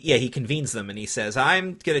no, he convenes them, and he says,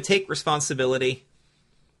 I'm going to take responsibility,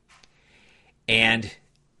 and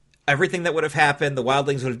everything that would have happened, the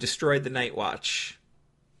wildlings would have destroyed the Night Watch.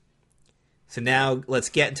 So now let's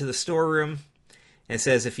get into the storeroom, and it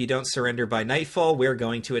says, if you don't surrender by nightfall, we're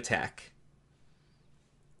going to attack.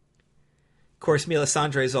 course,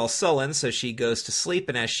 Melisandre is all sullen, so she goes to sleep,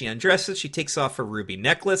 and as she undresses, she takes off her ruby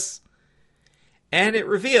necklace. And it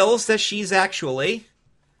reveals that she's actually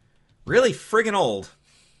really friggin' old.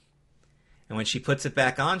 And when she puts it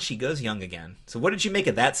back on, she goes young again. So what did you make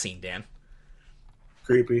of that scene, Dan?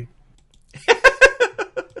 Creepy.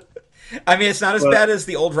 I mean, it's not as bad as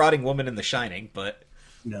the old rotting woman in The Shining, but...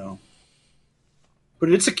 No.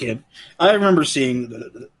 But it's a kid. I remember seeing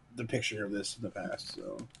the picture of this in the past,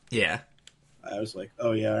 so... Yeah. I was like,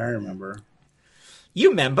 oh yeah, I remember. You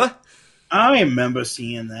remember? I remember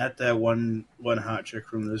seeing that. That one hot chick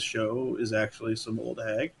from this show is actually some old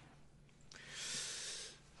hag.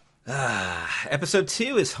 Episode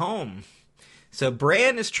 2 is home. So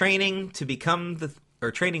Bran is training to become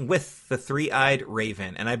training with the Three-Eyed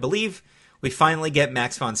Raven, and I believe we finally get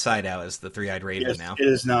Max von Sydow as the Three-Eyed Raven now. It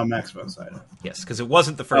is now Max von Sydow. Yes, because it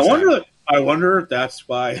wasn't the first time. I wonder if that's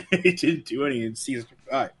why he didn't do any in season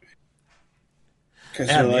 5. Because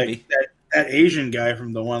they're like, that Asian guy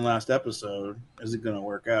from the one last episode isn't going to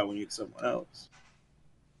work out. We need someone else.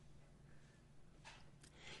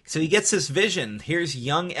 So he gets this vision. Here's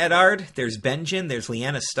young Eddard, there's Benjen, there's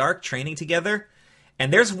Lyanna Stark training together,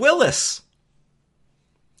 and there's Willis.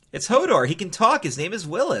 It's Hodor. He can talk. His name is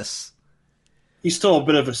Willis. He's still a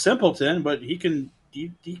bit of a simpleton, but he can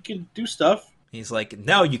do stuff. He's like,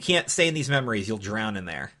 no, you can't stay in these memories. You'll drown in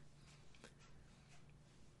there.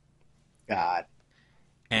 God.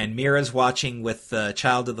 And Mira's watching with the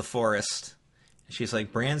Child of the Forest. She's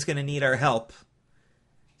like, Bran's going to need our help.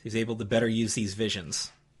 He's able to better use these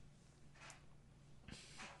visions.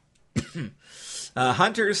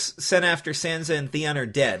 Hunters sent after Sansa and Theon are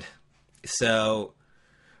dead. So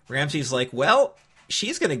Ramsay's like, well,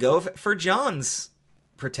 she's going to go for Jon's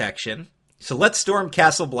protection. So let's storm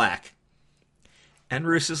Castle Black. And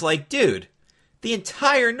Roose is like, dude, the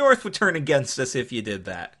entire North would turn against us if you did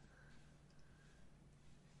that.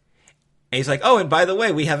 And he's like, oh, and by the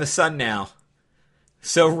way, we have a son now.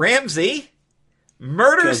 So Ramsay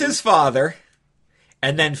murders his father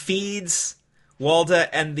and then feeds Walda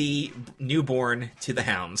and the newborn to the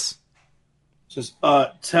hounds. Says,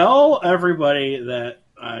 tell everybody that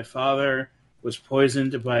my father was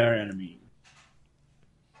poisoned by our enemy.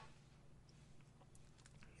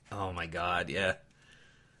 Oh my god, yeah.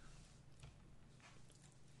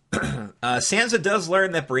 Sansa does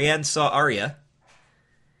learn that Brienne saw Arya,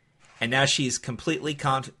 and now she's completely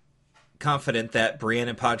confident that Brienne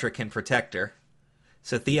and Podrick can protect her.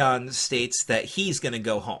 So Theon states that he's going to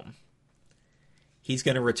go home. He's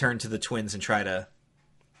going to return to the twins and try to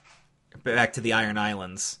back to the Iron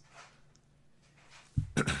Islands.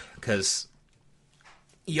 Because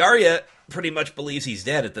Arya pretty much believes he's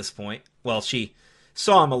dead at this point. Well, she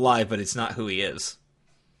saw him alive, but it's not who he is.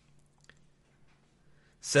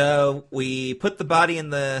 So we put the body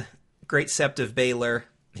in the Great Sept of Baelor.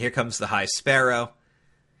 Here comes the High Sparrow.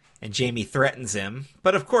 And Jaime threatens him.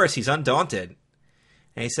 But of course, he's undaunted.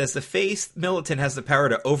 And he says the Faith Militant has the power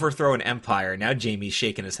to overthrow an empire. Now Jaime's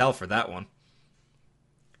shaking his hell for that one.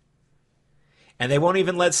 And they won't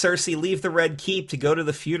even let Cersei leave the Red Keep to go to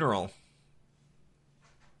the funeral.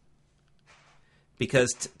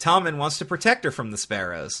 Because Tommen wants to protect her from the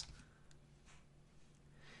Sparrows.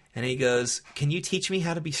 And he goes, can you teach me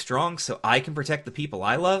how to be strong so I can protect the people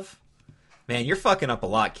I love? Man, you're fucking up a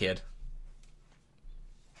lot, kid.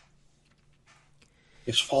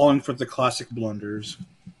 He's falling for the classic blunders.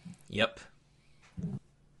 Yep.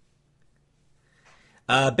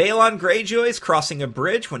 Balon Greyjoy's crossing a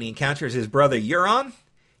bridge when he encounters his brother Euron,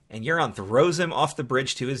 and Euron throws him off the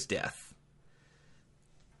bridge to his death.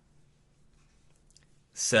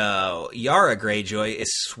 So, Yara Greyjoy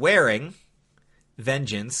is swearing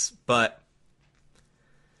vengeance, but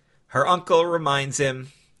her uncle reminds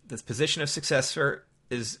him the position of successor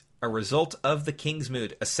is a result of the King's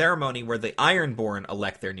Moot, a ceremony where the Ironborn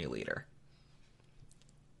elect their new leader.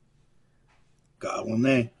 God,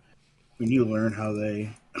 when you learn how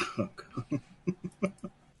they...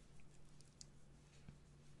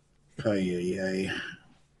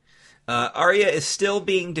 Arya is still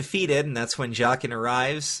being defeated, and that's when Jaqen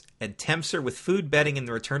arrives and tempts her with food betting in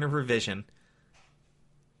the return of her vision.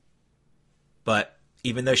 But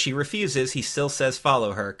even though she refuses, he still says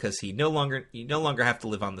follow her, because you no longer have to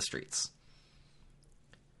live on the streets.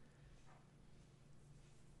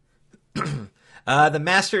 The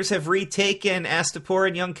Masters have retaken Astapor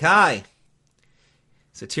and Yunkai.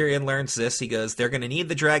 So Tyrion learns this. He goes, they're going to need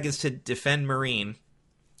the dragons to defend Meereen.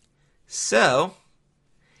 So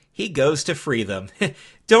he goes to free them.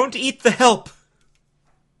 Don't eat the help!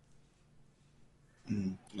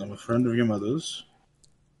 I'm a friend of your mother's.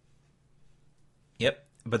 Yep.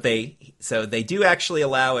 But they do actually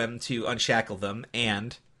allow him to unshackle them,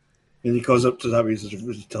 and he goes up to the top and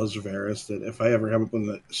he tells Varys that if I ever come up with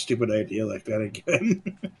a stupid idea like that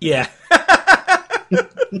again. yeah.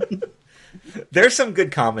 There's some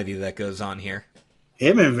good comedy that goes on here.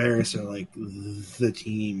 Him and Varys are like the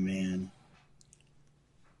team, man.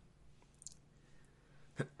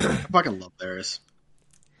 I fucking love Varys.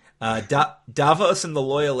 Davos and the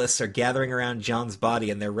Loyalists are gathering around Jon's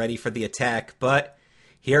body, and they're ready for the attack, but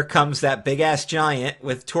here comes that big-ass giant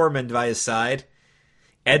with Tormund by his side.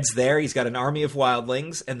 Ed's there, he's got an army of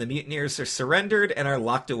wildlings, and the mutineers are surrendered and are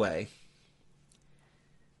locked away.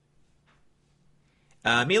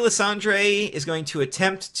 Melisandre is going to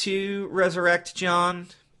attempt to resurrect Jon,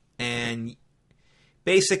 and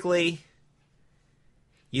basically,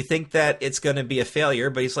 you think that it's going to be a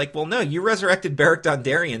failure, but he's like, well, no, you resurrected Beric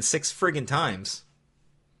Dondarrion 6 friggin' times.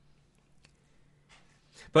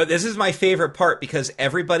 But this is my favorite part, because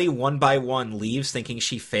everybody one by one leaves thinking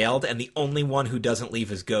she failed, and the only one who doesn't leave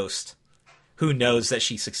is Ghost, who knows that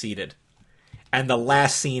she succeeded. And the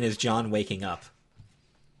last scene is Jon waking up.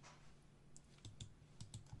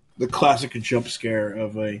 The classic jump scare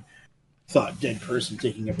of a thought dead person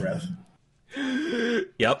taking a breath.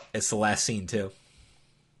 Yep, it's the last scene, too.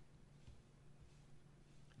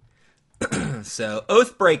 So,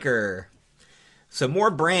 Oathbreaker. So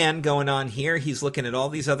more Bran going on here. He's looking at all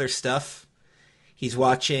these other stuff. He's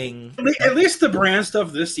watching... At least the Bran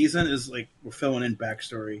stuff this season is like we're filling in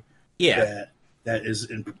backstory. Yeah. That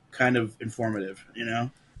is kind of informative, you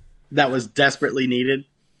know? That was desperately needed.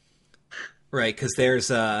 Right, because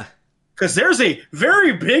there's a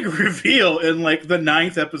very big reveal in like the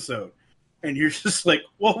 9th episode. And you're just like,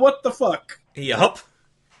 well, what the fuck? Yup.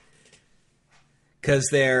 Because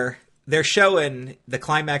they're showing the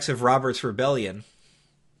climax of Robert's Rebellion.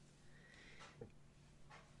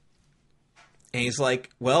 And he's like,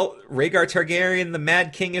 well, Rhaegar Targaryen and the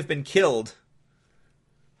Mad King have been killed.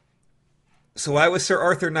 So why was Sir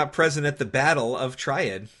Arthur not present at the Battle of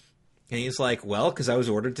Triad? And he's like, well, because I was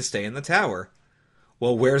ordered to stay in the tower.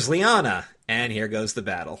 Well, where's Lyanna? And here goes the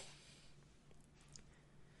battle.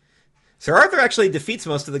 Sir Arthur actually defeats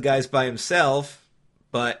most of the guys by himself,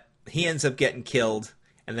 but he ends up getting killed.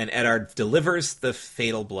 And then Eddard delivers the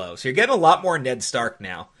fatal blow. So you're getting a lot more Ned Stark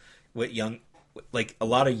now, with a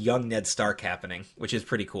lot of young Ned Stark happening, which is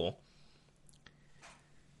pretty cool.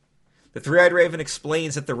 The Three-Eyed Raven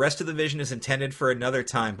explains that the rest of the vision is intended for another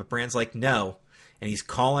time, but Bran's like, no. And he's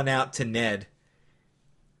calling out to Ned.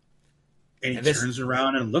 And he turns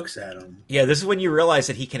around and looks at him. Yeah, this is when you realize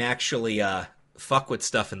that he can actually fuck with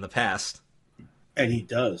stuff in the past. And he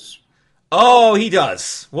does. Oh, he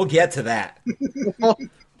does. We'll get to that.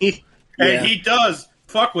 And he does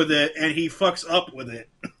fuck with it, and he fucks up with it.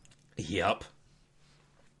 Yep.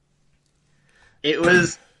 It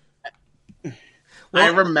was... I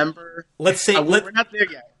remember... Let's say... we're not there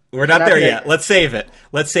yet. We're not there yet. Let's save it.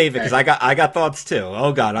 Because I got thoughts too.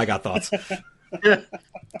 Oh god, I got thoughts.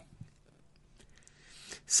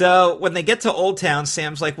 So when they get to Old Town,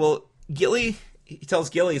 Sam's like, well, Gilly... He tells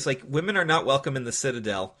Gilly, he's like, women are not welcome in the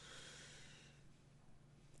Citadel.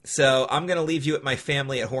 So I'm going to leave you at my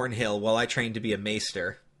family at Hornhill while I train to be a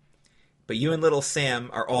maester. But you and little Sam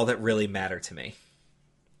are all that really matter to me.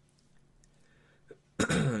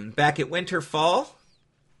 Back at Winterfall,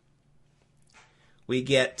 we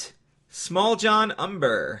get Small John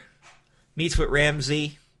Umber meets with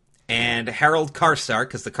Ramsay and Harold Karstark,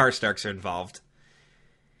 because the Karstarks are involved.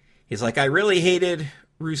 He's like, I really hated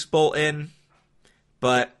Roose Bolton,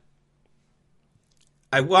 but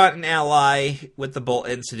I want an ally with the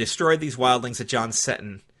Boltons to destroy these wildlings that Jon's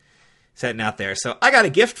setting out there. So I got a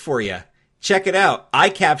gift for you. Check it out. I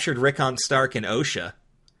captured Rickon Stark and Osha.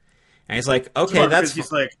 And he's like, okay, that's...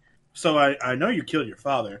 He's like, so I know you killed your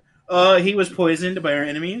father. He was poisoned by our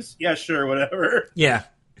enemies? Yeah, sure, whatever. Yeah.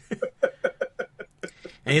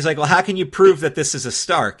 And he's like, well, how can you prove that this is a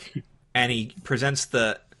Stark? And he presents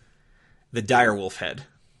the direwolf head.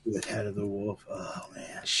 The head of the wolf. Oh,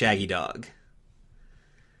 man. Shaggy dog.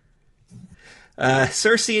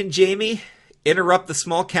 Cersei and Jaime interrupt the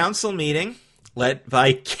small council meeting led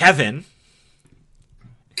by Kevin.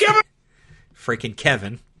 Kevin! Freaking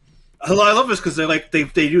Kevin. I love this because they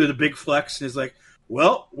do the big flex and he's like,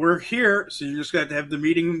 well, we're here, so you're just going to have the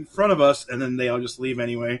meeting in front of us, and then they all just leave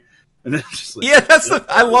anyway. And then just like, yeah,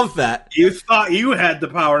 I love that. You thought you had the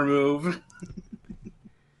power move.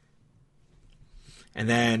 And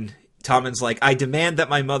then Tommen's like, I demand that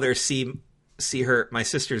my mother see my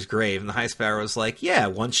sister's grave. And the High Sparrow's like, yeah,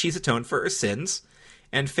 once she's atoned for her sins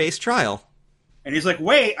and face trial. And he's like,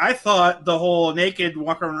 wait, I thought the whole naked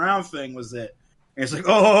walking around thing was it. And he's like,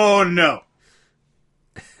 oh, no.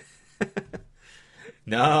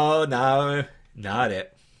 No, not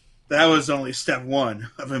it. That was only step one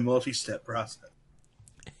of a multi-step process.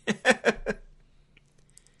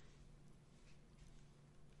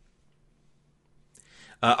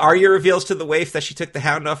 Arya reveals to the waif that she took the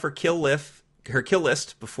Hound off her kill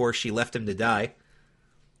list before she left him to die.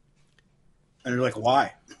 And you're like,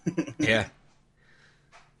 why? Yeah.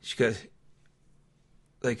 She goes,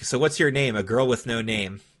 like, so what's your name? A girl with no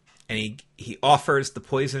name. And he offers the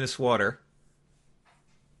poisonous water.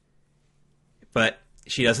 But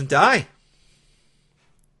she doesn't die.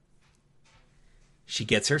 She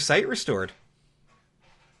gets her sight restored.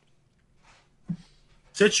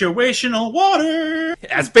 Situational water.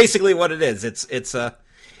 That's basically what it is. It's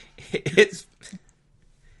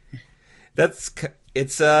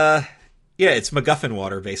MacGuffin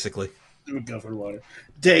water, basically. MacGuffin water.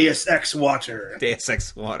 Deus Ex water. Deus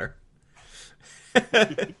Ex water.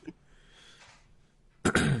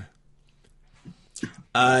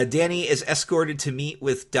 Danny is escorted to meet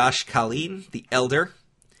with Dash Kalin, the Elder.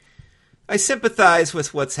 I sympathize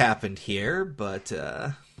with what's happened here, but,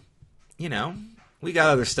 we got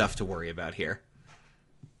other stuff to worry about here.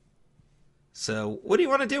 So, what do you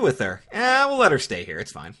want to do with her? We'll let her stay here.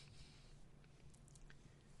 It's fine.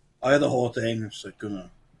 I had the whole thing. It's like, we're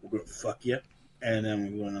gonna fuck you, and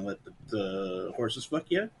then we're gonna let the horses fuck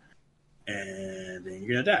you, and then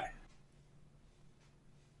you're gonna die.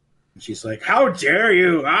 And she's like, "How dare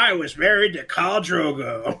you? I was married to Khal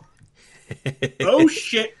Drogo." Oh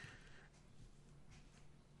shit!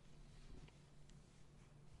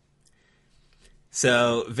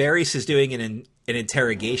 So Varys is doing an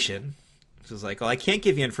interrogation. She's like, well, I can't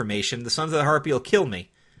give you information. The Sons of the Harpy will kill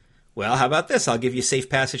me. Well, how about this? I'll give you safe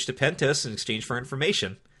passage to Pentos in exchange for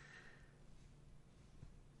information.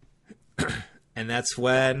 And that's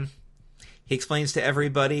when he explains to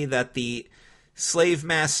everybody that the slave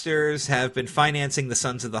masters have been financing the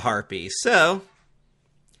Sons of the Harpy. So,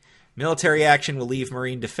 military action will leave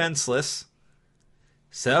Meereen defenseless.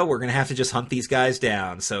 So, we're going to have to just hunt these guys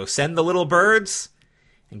down. So, send the little birds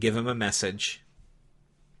and give them a message.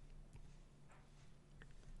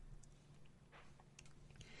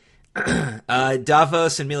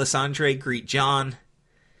 Davos and Melisandre greet Jon.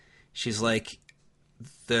 She's like,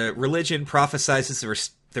 the religion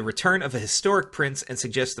prophesizes the return of a historic prince and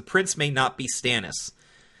suggests the prince may not be Stannis.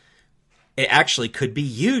 It actually could be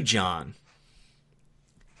you, Jon.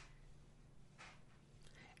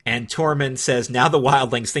 And Tormund says, now the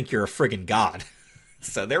wildlings think you're a friggin' god.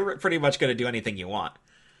 So they're pretty much going to do anything you want.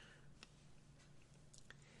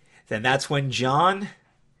 Then that's when Jon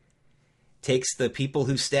takes the people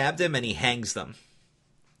who stabbed him and he hangs them.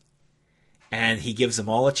 And he gives them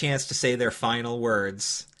all a chance to say their final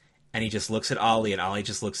words. And he just looks at Ollie, and Ollie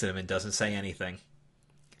just looks at him and doesn't say anything.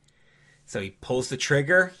 So he pulls the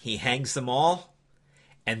trigger, he hangs them all,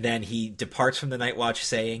 and then he departs from the Night Watch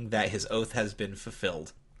saying that his oath has been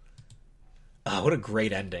fulfilled. Oh, what a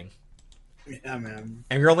great ending. Yeah, man.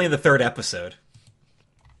 And we're only in the 3rd episode.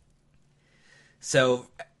 So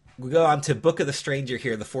we go on to Book of the Stranger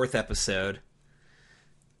here, the 4th episode.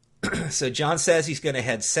 So Jon says he's going to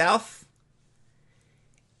head south,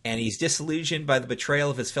 and he's disillusioned by the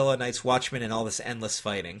betrayal of his fellow Night's Watchmen and all this endless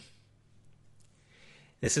fighting.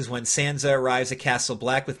 This is when Sansa arrives at Castle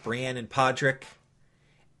Black with Brienne and Podrick,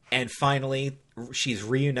 and finally she's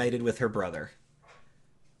reunited with her brother.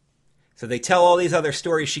 So they tell all these other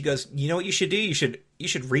stories. She goes, you know what you should do? You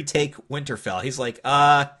should retake Winterfell. He's like,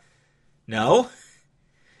 no.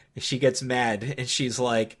 She gets mad, and she's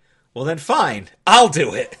like, well then fine, I'll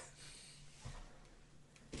do it.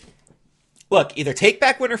 Look, either take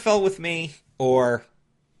back Winterfell with me, or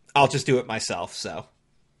I'll just do it myself, so.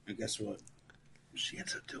 And guess what? She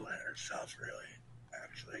ends up doing it herself, really,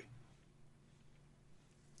 actually.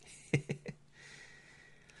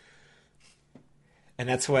 And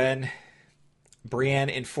that's when Brienne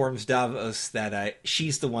informs Davos that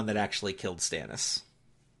she's the one that actually killed Stannis.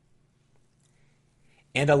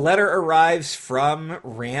 And a letter arrives from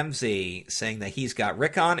Ramsay saying that he's got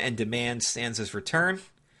Rickon and demands Sansa's return.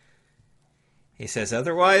 He says,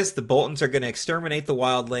 otherwise, the Boltons are going to exterminate the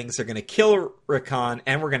wildlings, they're going to kill Rickon,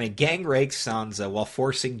 and we're going to gang rape Sansa while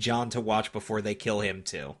forcing Jon to watch before they kill him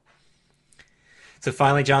too. So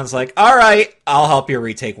finally Jon's like, all right, I'll help you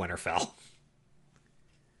retake Winterfell.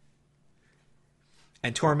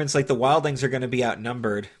 And Tormund's like, the wildlings are going to be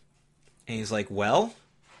outnumbered. And he's like, well,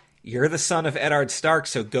 you're the son of Eddard Stark,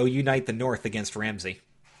 so go unite the North against Ramsay.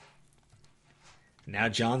 Now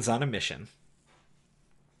Jon's on a mission.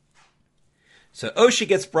 So Osha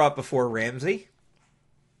gets brought before Ramsay.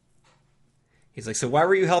 He's like, so why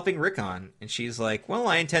were you helping Rickon? And she's like, well,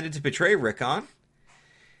 I intended to betray Rickon.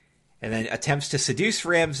 and then attempts to seduce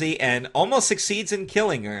Ramsay and almost succeeds in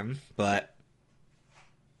killing him, but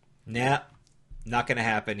nah, not going to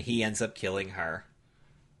happen. He ends up killing her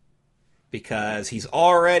because he's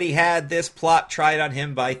already had this plot tried on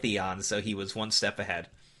him by Theon, so he was one step ahead.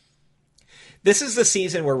 This is the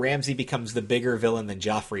season where Ramsay becomes the bigger villain than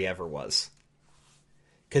Joffrey ever was.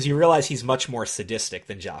 Because you realize he's much more sadistic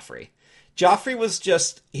than Joffrey. Joffrey was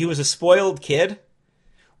he was a spoiled kid.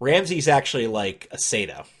 Ramsay's actually like a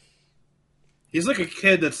Sado. He's like a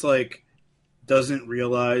kid that's like, doesn't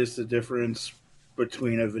realize the difference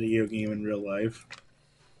between a video game and real life.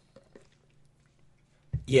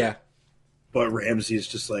 Yeah. But Ramsay's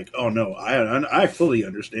just like, oh no, I fully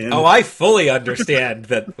understand. Oh, I fully understand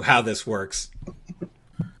how this works.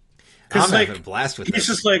 I'm having a blast with he's this.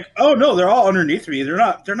 He's just like, oh no, they're all underneath me. They're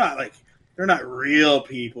not real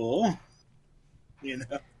people. You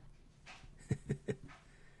know?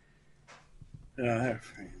 That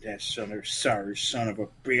sorry son of a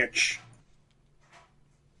bitch.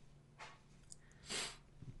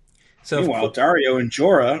 So meanwhile, Daario and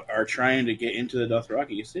Jorah are trying to get into the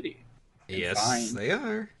Dothraki city. Yes, they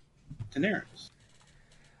are. Daenerys.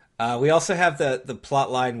 We also have the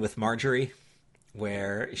plot line with Marjorie,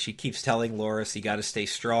 where she keeps telling Loras, you got to stay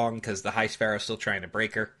strong because the High Sparrow's still trying to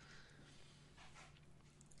break her.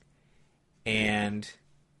 And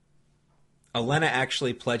Olenna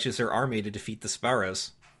actually pledges her army to defeat the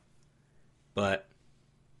Sparrows. But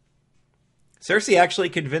Cersei actually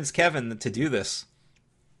convinced Kevin to do this,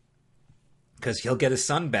 because he'll get his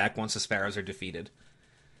son back once the Sparrows are defeated.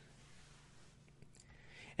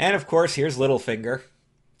 And of course, here's Littlefinger.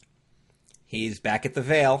 He's back at the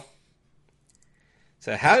Vale.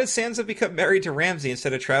 So how did Sansa become married to Ramsay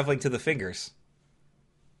instead of traveling to the Fingers?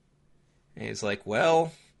 And he's like,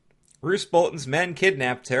 well, Roose Bolton's men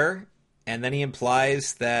kidnapped her, and then he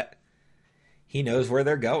implies that he knows where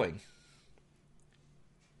they're going.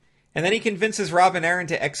 And then he convinces Robb and Arryn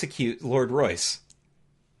to execute Lord Royce.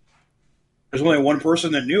 There's only one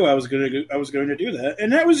person that knew I was going to do that,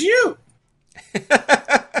 and that was you.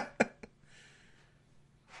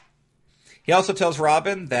 He also tells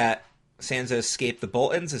Robin that Sansa escaped the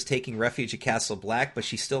Boltons, is taking refuge at Castle Black, but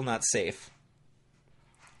she's still not safe.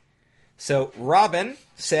 So Robin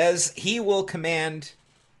says he will command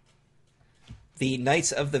the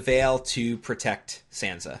Knights of the Vale to protect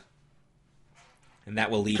Sansa. And that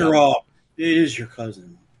will lead up. It is your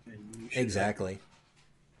cousin. Exactly.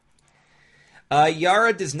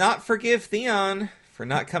 Yara does not forgive Theon for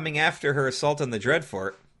not coming after her assault on the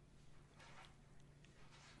Dreadfort.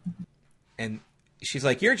 And she's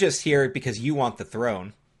like, you're just here because you want the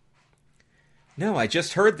throne. No, I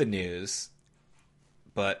just heard the news.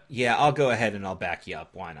 But yeah, I'll go ahead and I'll back you up.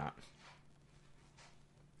 Why not?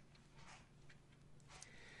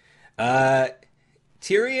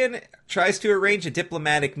 Tyrion tries to arrange a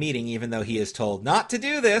diplomatic meeting, even though he is told not to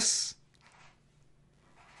do this.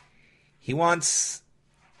 He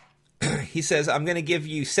says, I'm going to give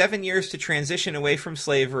you 7 years to transition away from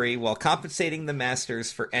slavery while compensating the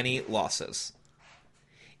Masters for any losses.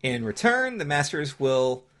 In return, the Masters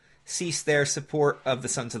will cease their support of the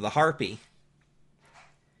Sons of the Harpy.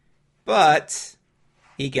 But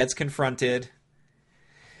he gets confronted.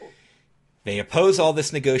 They oppose all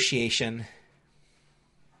this negotiation.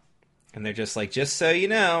 And they're just like, just so you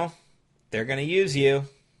know, they're going to use you.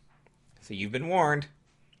 So you've been warned.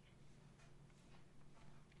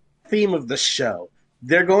 Theme of the show.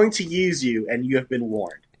 They're going to use you, and you have been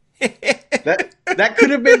warned. that could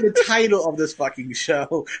have been the title of this fucking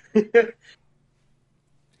show.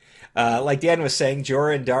 Like Dan was saying,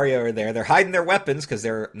 Jorah and Daario are there. They're hiding their weapons because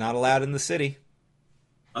they're not allowed in the city.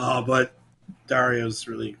 Oh, but Daario's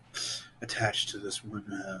really attached to this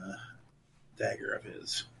one dagger of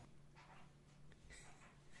his.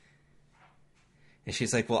 And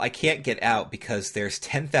she's like, well, I can't get out because there's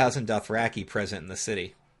 10,000 Dothraki present in the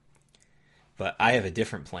city. But I have a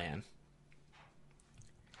different plan.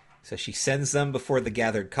 So she sends them before the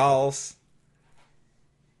gathered calls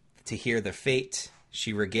to hear their fate.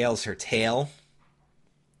 She regales her tale.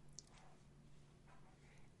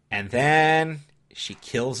 And then she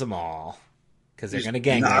kills them all. Because they're going to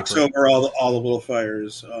gang knocks rape her. over all the little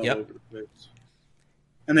fires. Yep. Over the place.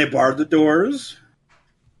 And they barred the doors.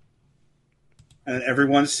 And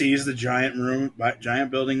everyone sees the giant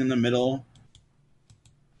building in the middle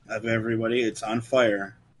of everybody. It's on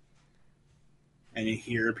fire. And you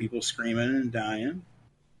hear people screaming and dying.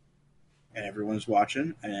 And everyone's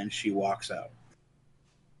watching. And then she walks out.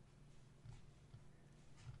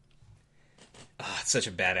 Oh, it's such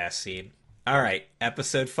a badass scene. All right,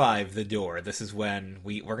 episode 5, The Door. This is when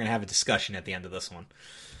we're going to have a discussion at the end of this one.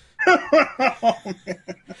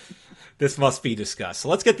 This must be discussed. So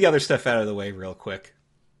let's get the other stuff out of the way real quick.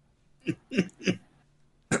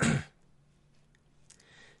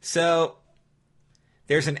 So,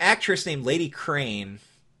 there's an actress named Lady Crane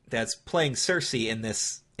that's playing Cersei in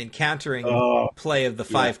this encountering play of the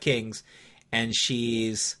Five Kings, and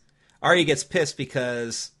Arya gets pissed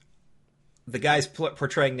because the guy's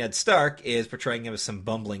portraying Ned Stark is portraying him as some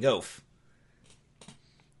bumbling oaf.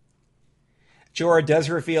 Jorah does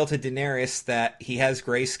reveal to Daenerys that he has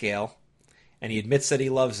grayscale, and he admits that he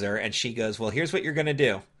loves her, and she goes, well, here's what you're going to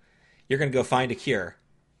do. You're going to go find a cure.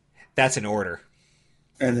 That's an order.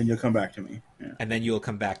 And then you'll come back to me. Yeah. And then you'll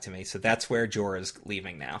come back to me. So that's where Jorah's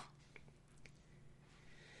leaving now.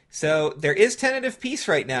 So there is tentative peace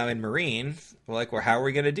right now in Meereen. We're like, well, how are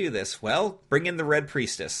we going to do this? Well, bring in the Red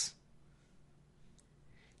Priestess.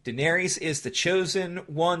 Daenerys is the chosen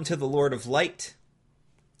one to the Lord of Light.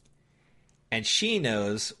 And she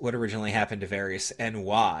knows what originally happened to Varys and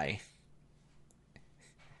why.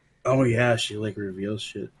 Oh yeah, she like reveals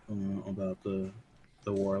shit about the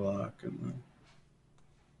warlock and the.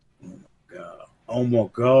 Oh my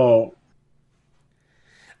god!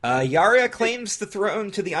 Yara claims the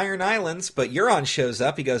throne to the Iron Islands, but Euron shows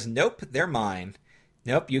up. He goes, "Nope, they're mine.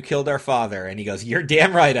 Nope, you killed our father." And he goes, "You're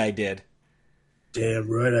damn right, I did." Damn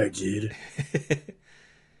right, I did.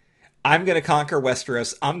 I'm gonna conquer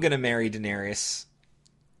Westeros. I'm gonna marry Daenerys,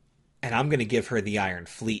 and I'm gonna give her the Iron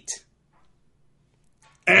Fleet.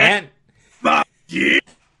 And he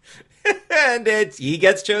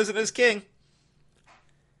gets chosen as king.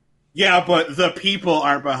 Yeah, but the people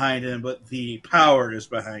aren't behind him, but the power is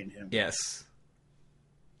behind him. Yes.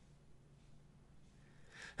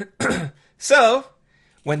 So,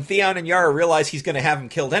 when Theon and Yara realize he's going to have him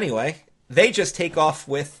killed anyway, they just take off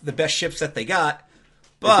with the best ships that they got.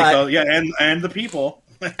 But and the people.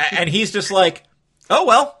 And he's just like, oh,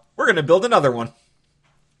 well, we're going to build another one.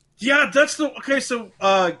 Yeah, that's the... Okay, so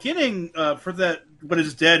getting for that what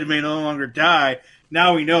is dead may no longer die,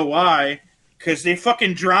 now we know why. Because they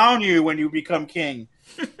fucking drown you when you become king.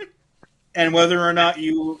 And whether or not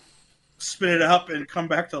you spit it up and come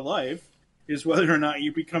back to life is whether or not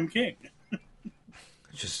you become king.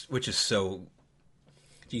 Which is so...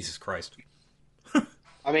 Jesus Christ.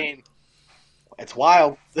 I mean, it's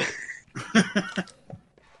wild.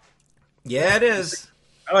 Yeah, it is.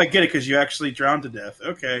 Oh, I get it, because you actually drowned to death.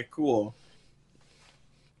 Okay, cool.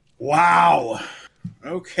 Wow.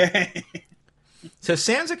 Okay. So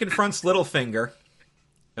Sansa confronts Littlefinger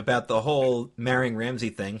about the whole marrying Ramsay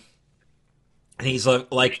thing. And he's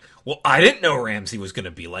like, well, I didn't know Ramsay was going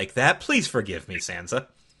to be like that. Please forgive me, Sansa.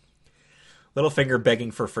 Littlefinger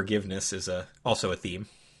begging for forgiveness is also a theme.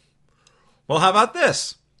 Well, how about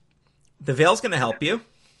this? The Vale's going to help you.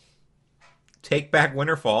 Take back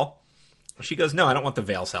Winterfell. She goes, no, I don't want the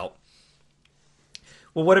Vale's help.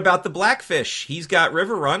 Well, what about the Blackfish? He's got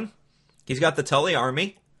Riverrun. He's got the Tully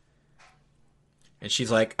army. And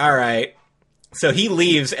she's like, all right. So he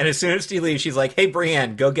leaves, and as soon as he leaves, she's like, hey,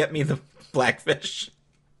 Brienne, go get me the Blackfish.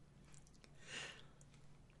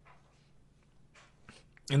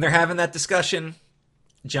 And they're having that discussion,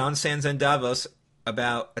 Jon, Sansa, and Davos,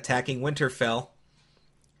 about attacking Winterfell.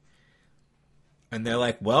 And they're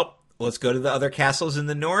like, well, let's go to the other castles in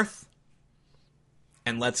the north,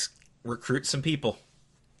 and let's recruit some people.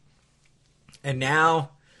 And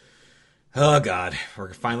now, oh God,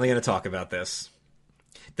 we're finally going to talk about this.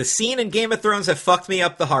 The scene in Game of Thrones that fucked me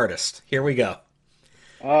up the hardest. Here we go.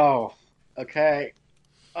 Oh, okay.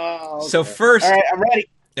 Oh, okay. So first... All right, I'm ready.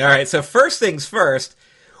 All right, so first things first,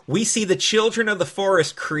 we see the Children of the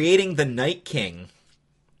Forest creating the Night King.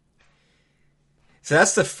 So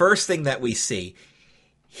that's the first thing that we see.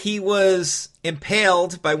 He was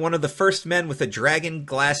impaled by one of the first men with a dragon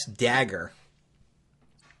glass dagger.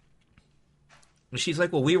 And she's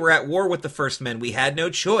like, well, we were at war with the first men. We had no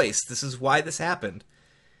choice. This is why this happened.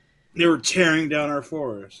 They were tearing down our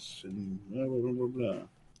forests. And blah, blah, blah, blah.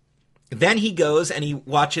 Then he goes and he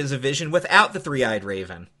watches a vision without the three-eyed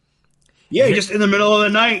raven. Yeah, just in the middle of the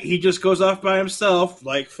night, he just goes off by himself,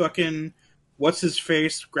 like fucking,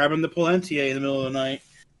 what's-his-face, grabbing the Palantir in the middle of the night.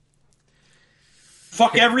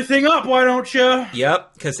 Fuck everything up, why don't you?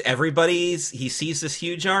 Yep, because he sees this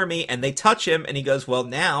huge army, and they touch him, and he goes, well,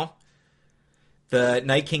 now the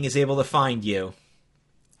Night King is able to find you.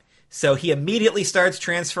 So he immediately starts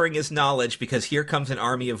transferring his knowledge, because here comes an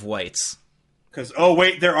army of whites. Because, oh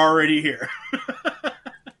wait, they're already here.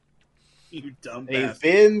 You dumb They've bastard.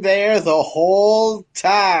 been there the whole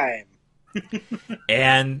time.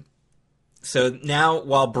 And so now,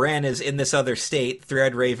 while Bran is in this other state,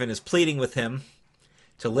 Three-Eyed Raven is pleading with him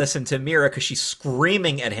to listen to Mira because she's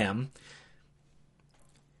screaming at him.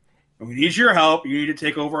 We need your help. You need to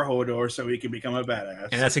take over Hodor so he can become a badass.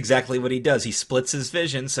 And that's exactly what he does. He splits his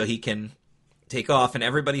vision so he can take off, and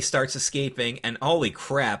everybody starts escaping, and holy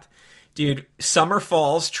crap. Dude, Summer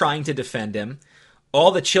falls trying to defend him.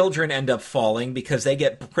 All the children end up falling because they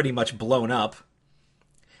get pretty much blown up.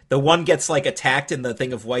 The one gets, like, attacked in the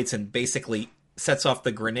Thing of Whites and basically sets off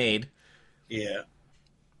the grenade. Yeah.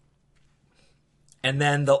 And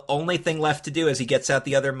then the only thing left to do is he gets out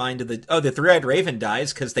the other mind of the... Oh, the Three-Eyed Raven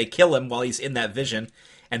dies because they kill him while he's in that vision,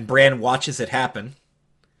 and Bran watches it happen.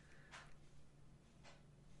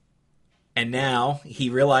 And now he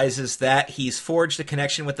realizes that he's forged a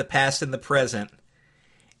connection with the past and the present.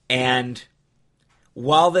 And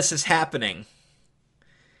while this is happening,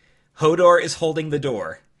 Hodor is holding the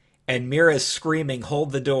door, and Mira is screaming,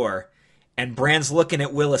 "Hold the door." And Bran's looking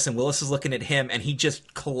at Willis, and Willis is looking at him, and he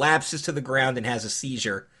just collapses to the ground and has a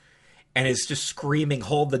seizure. And is just screaming,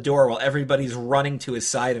 "Hold the door," while everybody's running to his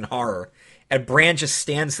side in horror. And Bran just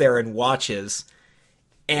stands there and watches.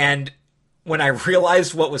 And when I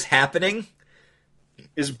realized what was happening...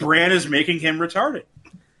 is Bran is making him retarded.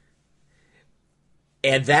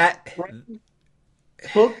 And that...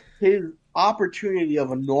 took his opportunity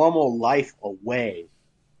of a normal life away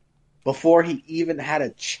before he even had a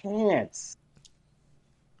chance.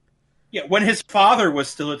 Yeah, when his father was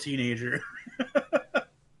still a teenager.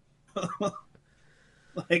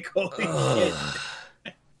 Like, holy shit.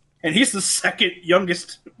 And he's the second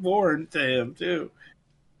youngest born to him, too.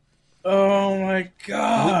 Oh my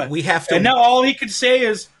god. We have to... And now all he could say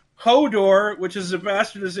is Hodor, which is a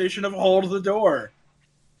bastardization of Hold the Door.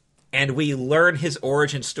 And we learn his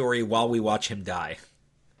origin story while we watch him die.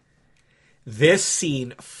 This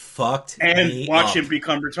scene fucked me And watch up. him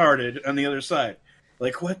become retarded on the other side.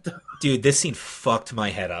 Like, what the... Dude, this scene fucked my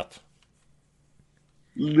head up.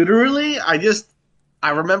 Literally, I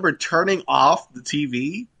remember turning off the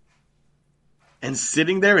TV and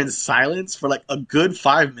sitting there in silence for like a good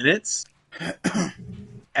 5 minutes.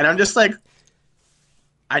 And I'm just like,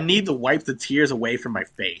 I need to wipe the tears away from my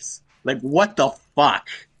face. Like, what the fuck?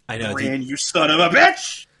 I know, Bran, dude. you son of a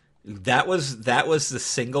bitch! That was the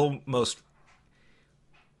single most...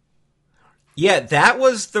 Yeah, that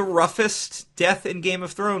was the roughest death in Game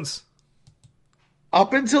of Thrones.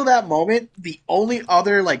 Up until that moment, the only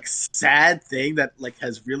other like sad thing that like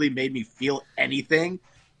has really made me feel anything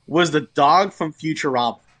was the dog from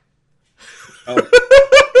Futurama.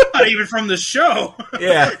 Not even from the show.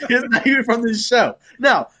 Yeah. It's not even from this show.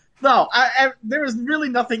 No. There was really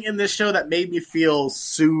nothing in this show that made me feel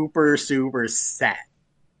super, super sad.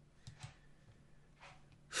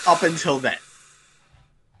 Up until then.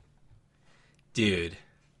 Dude.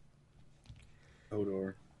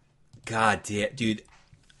 Hodor. God damn, dude.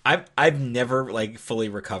 I've never like fully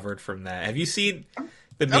recovered from that. Have you seen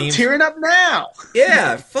the memes? I'm tearing up now.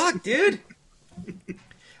 Yeah, fuck, dude.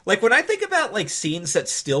 Like when I think about like scenes that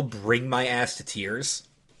still bring my ass to tears.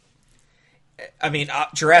 I mean,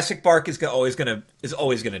 Jurassic Park is always gonna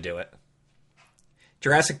do it.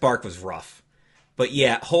 Jurassic Park was rough, but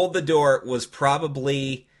yeah, Hold the Door was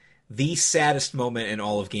probably the saddest moment in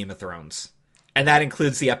all of Game of Thrones, and that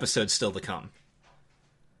includes the episode still to come.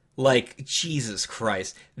 Like, Jesus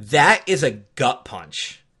Christ. That is a gut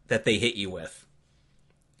punch that they hit you with.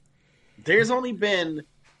 There's only been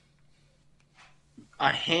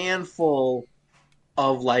a handful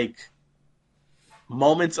of, like,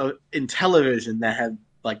 moments in television that have,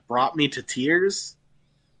 like, brought me to tears.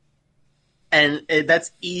 And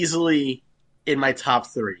that's easily in my top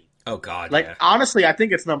 3. Oh, God, Like, yeah. honestly, I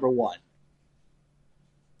think it's number 1.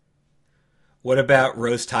 What about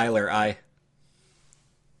Rose Tyler?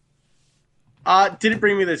 Didn't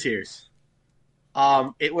bring me to tears.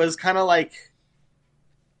 It was kind of like...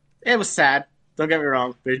 It was sad. Don't get me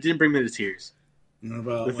wrong. But it didn't bring me to tears.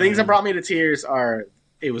 The things that brought me to tears are...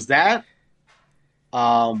 It was that.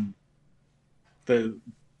 The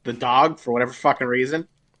dog, for whatever fucking reason.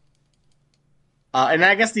 And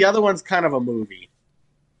I guess the other one's kind of a movie.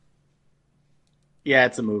 Yeah,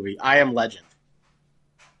 it's a movie. I Am Legend.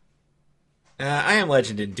 I Am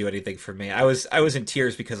Legend didn't do anything for me. I was in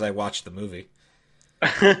tears because I watched the movie.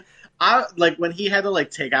 I like when he had to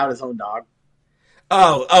like take out his own dog.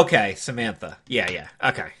 Oh, okay, Samantha. Yeah.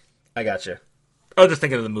 Okay, I got you. I was just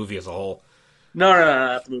thinking of the movie as a whole. No,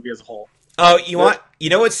 not the movie as a whole. Oh, you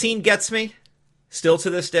know what scene gets me? Still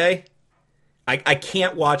to this day, I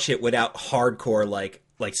can't watch it without hardcore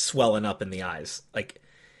like swelling up in the eyes. Like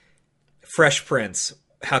Fresh Prince.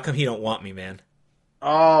 How come he don't want me, man?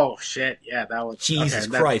 Oh shit! Yeah, that was Jesus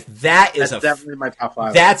okay, Christ. That's definitely my top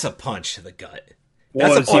 5. That's a punch to the gut. That's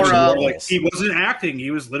Well, a punch to the like, balls. he wasn't acting. He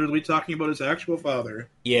was literally talking about his actual father.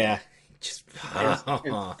 Yeah. Just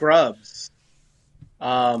in Scrubs,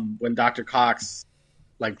 when Dr. Cox,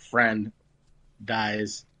 like, friend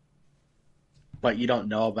dies, but you don't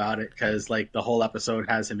know about it because, like, the whole episode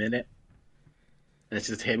has him in it. And it's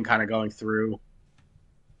just him kind of going through.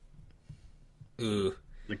 Ooh.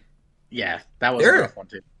 Yeah, that was a rough one,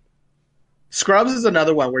 too. Scrubs is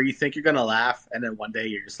another one where you think you're going to laugh, and then one day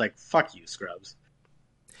you're just like, fuck you, Scrubs.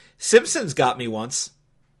 Simpsons got me once.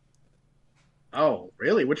 Oh,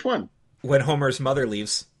 really? Which one? When Homer's mother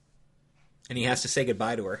leaves, and he has to say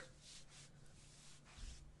goodbye to her.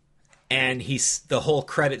 And the whole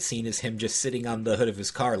credit scene is him just sitting on the hood of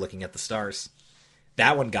his car looking at the stars.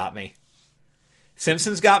 That one got me.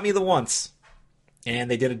 Simpsons got me the once.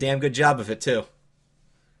 And they did a damn good job of it, too.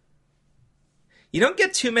 You don't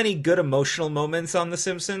get too many good emotional moments on The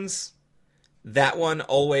Simpsons. That one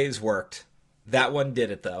always worked. That one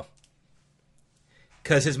did it, though.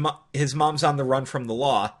 Because his mom's on the run from the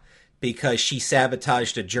law because she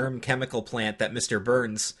sabotaged a germ chemical plant that Mr.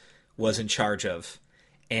 Burns was in charge of.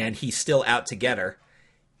 And he's still out to get her.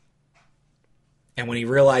 And when he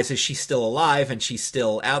realizes she's still alive and she's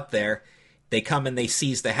still out there, they come and they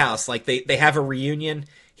seize the house. Like, they have a reunion.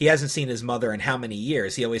 He hasn't seen his mother in how many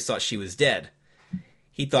years? He always thought she was dead.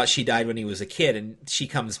 He thought she died when he was a kid, and she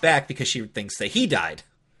comes back because she thinks that he died.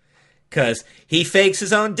 Because he fakes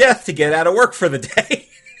his own death to get out of work for the day.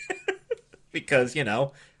 Because,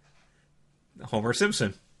 Homer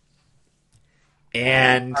Simpson.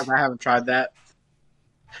 And I haven't tried that.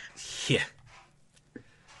 yeah.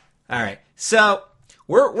 All right. So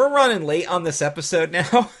we're running late on this episode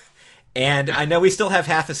now. And I know we still have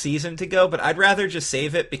half a season to go, but I'd rather just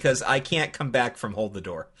save it because I can't come back from Hold the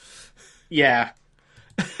Door. Yeah.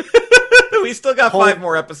 We still got 5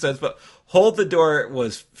 more episodes, but Hold the Door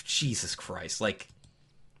was Jesus Christ. Like,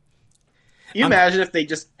 you imagine if they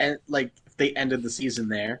just if they ended the season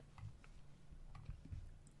there.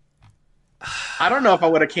 I don't know if I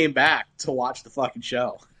would have came back to watch the fucking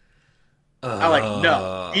show. I'm like,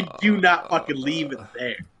 no, you do not fucking leave it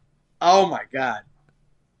there. Oh my god.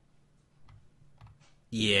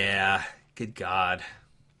 Yeah, good God.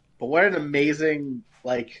 But what an amazing,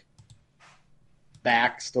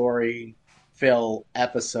 backstory Phil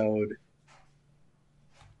episode.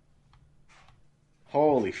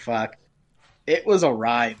 Holy fuck. It was a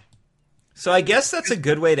ride. So I guess that's a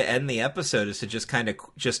good way to end the episode, is to just kind of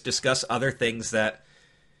just discuss other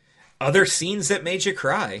scenes that made you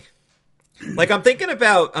cry. Like, I'm thinking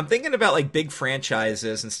about like big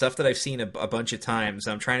franchises and stuff that I've seen a bunch of times.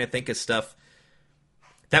 I'm trying to think of stuff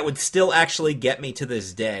that would still actually get me to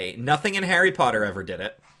this day. Nothing in Harry Potter ever did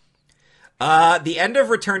it. The end of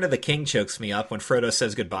Return of the King chokes me up when Frodo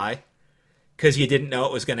says goodbye, because you didn't know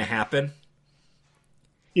it was going to happen.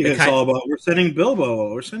 Yeah, it's all about, we're sending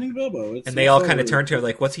Bilbo. And they all kind of turn to her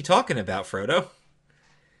like, what's he talking about, Frodo?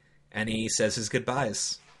 And he says his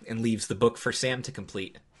goodbyes and leaves the book for Sam to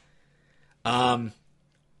complete. Here's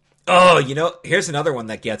another one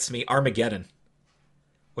that gets me. Armageddon.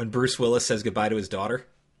 When Bruce Willis says goodbye to his daughter.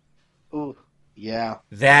 Ooh, yeah.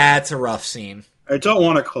 That's a rough scene. I don't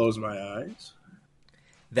want to close my eyes.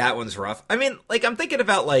 That one's rough. I mean, I'm thinking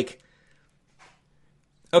about,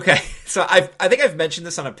 okay, so I think I've mentioned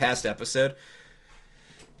this on a past episode.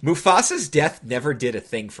 Mufasa's death never did a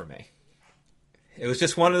thing for me. It was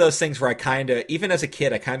just one of those things where even as a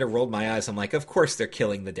kid, I kind of rolled my eyes. I'm like, of course they're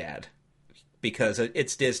killing the dad. Because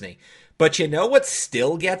it's Disney. But you know what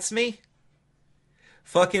still gets me?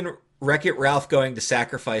 Fucking Wreck-It Ralph going to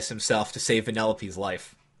sacrifice himself to save Vanellope's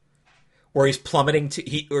life. Where he's plummeting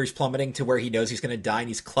to where he knows he's going to die, and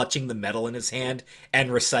he's clutching the medal in his hand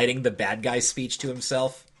and reciting the bad guy speech to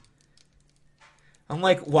himself. I'm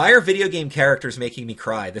like, why are video game characters making me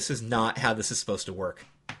cry? This is not how this is supposed to work.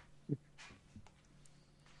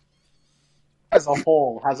 As a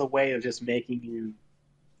whole, has a way of just making you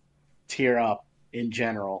tear up in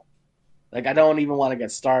general. I don't even want to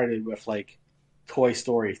get started with, Toy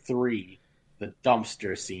Story 3, the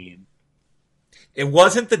dumpster scene. It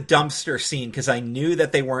wasn't the dumpster scene, because I knew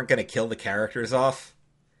that they weren't going to kill the characters off.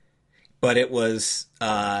 But it was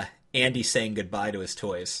Andy saying goodbye to his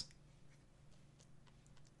toys.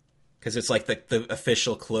 Because it's like the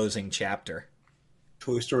official closing chapter.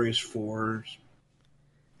 Toy Story 4's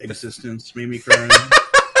existence made me cry.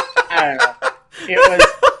 I don't know. It was...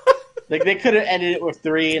 they could have ended it with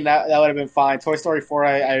 3, and that would have been fine. Toy Story 4,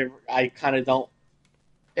 I kind of don't...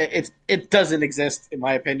 It doesn't exist, in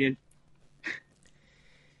my opinion.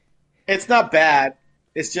 It's not bad.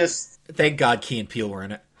 It's just... Thank God Key and Peele were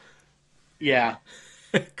in it. Yeah.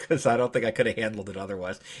 Because I don't think I could have handled it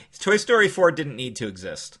otherwise. Toy Story 4 didn't need to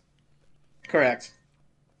exist. Correct.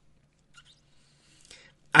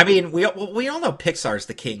 I mean, we all know Pixar's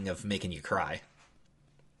the king of making you cry.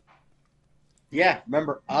 Yeah,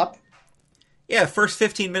 remember Up? Yeah, first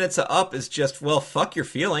 15 minutes of Up is just, well, fuck your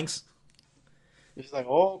feelings. It's like,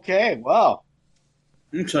 okay, well.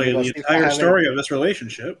 I'll tell you the entire story of this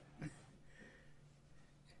relationship.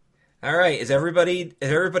 All right, is everybody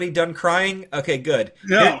done crying? Okay, good.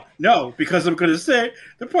 No, because I'm going to say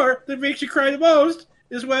the part that makes you cry the most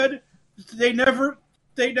is when they never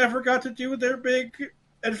got to do their big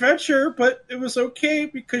adventure, but it was okay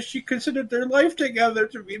because she considered their life together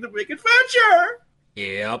to be the big adventure.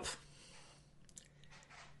 Yep.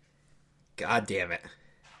 God damn it.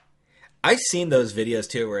 I've seen those videos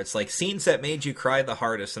too where it's like scenes that made you cry the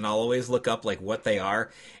hardest, and I'll always look up like what they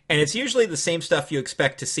are, and it's usually the same stuff you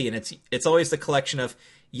expect to see, and it's always the collection of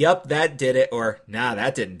yup, that did it, or nah,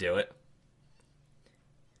 that didn't do it.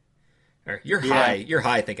 Or you're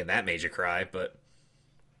high thinking that made you cry, but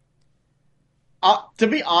to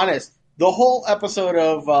be honest, the whole episode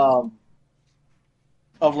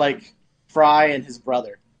of like Fry and his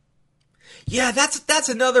brother. Yeah, that's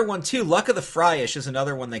another one too. Luck of the Fryish is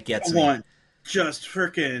another one that gets me. Just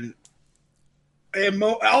freaking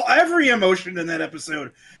every emotion in that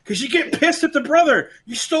episode, because you get pissed at the brother.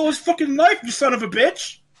 You stole his fucking life, you son of a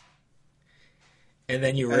bitch. And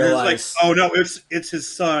then you realize, like, oh no, it's his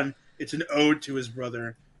son. It's an ode to his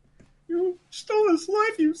brother. You stole his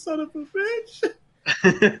life, you son of a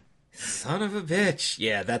bitch. Son of a bitch.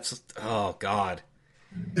 Yeah, that's, oh god.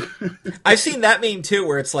 I've seen that meme too,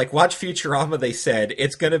 where it's like, watch Futurama, they said.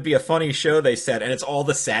 It's going to be a funny show, they said. And it's all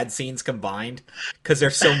the sad scenes combined, because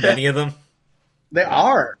there's so many of them. They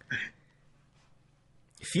are.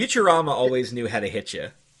 Futurama always knew how to hit you.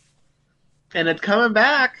 And it's coming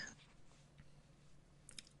back.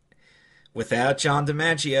 Without John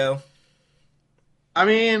DiMaggio. I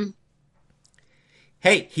mean...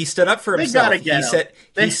 Hey, he stood up for himself.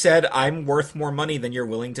 He said, I'm worth more money than you're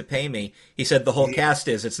willing to pay me. He said the whole cast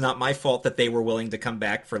is, it's not my fault that they were willing to come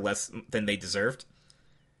back for less than they deserved.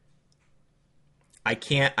 I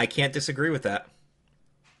can't disagree with that.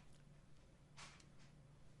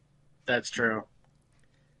 That's true.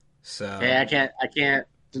 So hey, I can't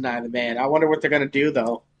deny the man. I wonder what they're gonna do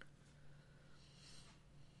though.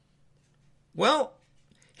 Well,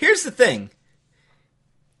 here's the thing.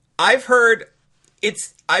 I've heard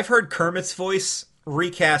Kermit's voice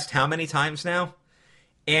recast how many times now?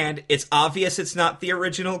 And it's obvious it's not the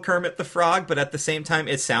original Kermit the Frog, but at the same time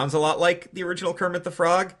it sounds a lot like the original Kermit the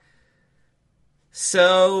Frog.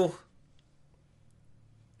 So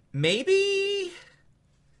maybe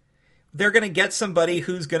they're going to get somebody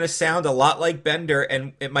who's going to sound a lot like Bender,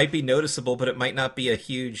 and it might be noticeable, but it might not be a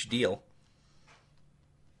huge deal.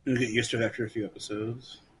 You'll get used to it after a few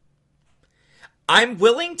episodes. I'm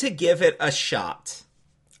willing to give it a shot.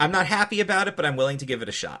 I'm not happy about it, but I'm willing to give it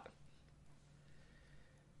a shot.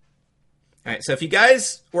 All right, so if you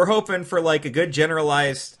guys were hoping for like a good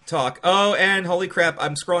generalized talk, oh, and holy crap,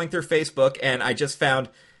 I'm scrolling through Facebook and I just found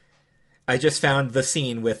the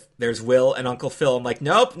scene with there's Will and Uncle Phil. I'm like,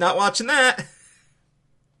 nope, not watching that.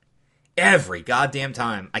 Every goddamn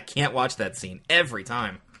time. I can't watch that scene every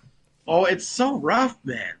time. Oh, it's so rough,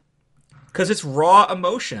 man. Because it's raw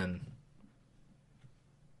emotion.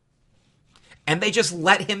 And they just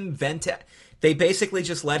let him vent it. They basically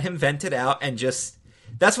just let him vent it out and just...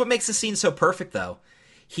 That's what makes the scene so perfect, though.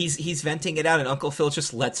 He's venting it out, and Uncle Phil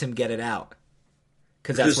just lets him get it out.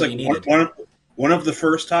 Because that's what he needed. One of the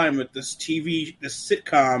first time with this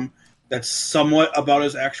sitcom that's somewhat about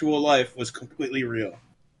his actual life was completely real.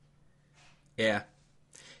 Yeah.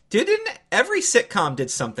 Didn't every sitcom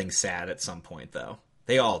did something sad at some point, though?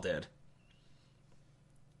 They all did.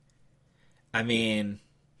 I mean...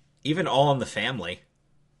 Even All in the Family,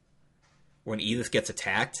 when Edith gets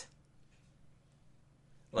attacked,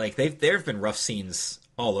 like there have been rough scenes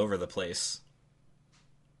all over the place.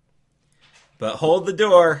 But Hold the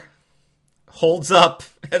Door holds up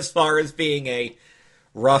as far as being a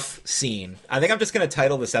rough scene. I think I'm just going to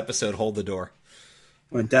title this episode "Hold the Door."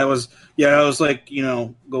 When that was, I was like,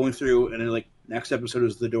 going through, and then like next episode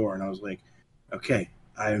was The Door, and I was like, okay,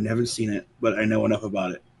 I haven't seen it, but I know enough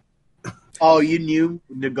about it. Oh, you knew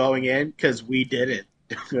going in? Because we didn't.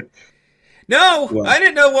 No, well, I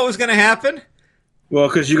didn't know what was going to happen. Well,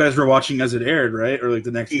 because you guys were watching as it aired, right? Or like the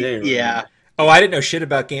next day. Right? Yeah. Oh, I didn't know shit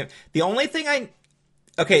about Game... The only thing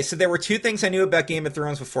Okay, so there were two things I knew about Game of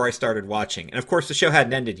Thrones before I started watching. And of course, the show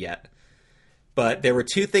hadn't ended yet. But there were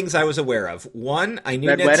two things I was aware of. One, I knew...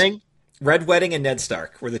 Red Wedding and Ned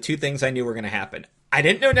Stark were the two things I knew were going to happen. I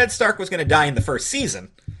didn't know Ned Stark was going to die in the first season.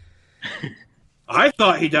 I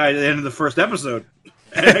thought he died at the end of the first episode.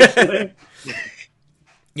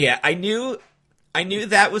 Yeah, I knew I knew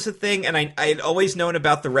that was a thing, and I had always known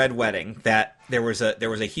about the red wedding, that there was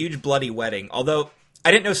a huge bloody wedding. Although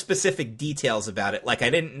I didn't know specific details about it. Like I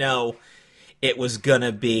didn't know it was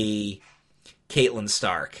gonna be Catelyn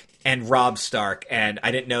Stark and Robb Stark, and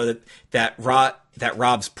I didn't know that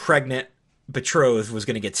Robb's pregnant betrothed was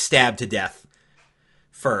gonna get stabbed to death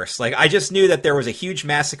first. Like I just knew that there was a huge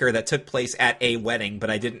massacre that took place at a wedding, but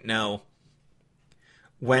I didn't know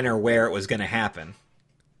when or where it was gonna happen.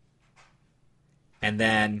 And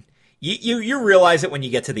then you realize it when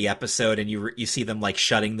you get to the episode and you see them like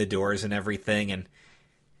shutting the doors and everything, and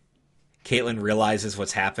Catelyn realizes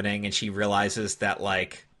what's happening, and she realizes that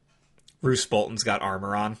like Roose Bolton's got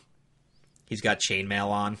armor on, he's got chainmail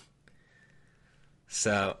on.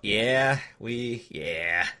 So yeah,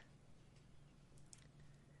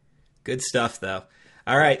 good stuff though.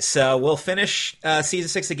 All right, so we'll finish Season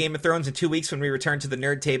 6 of Game of Thrones in 2 weeks when we return to the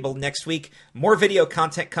Nerd Table next week. More video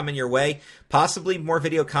content coming your way. Possibly more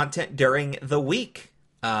video content during the week.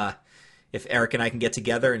 If Eric and I can get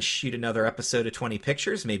together and shoot another episode of 20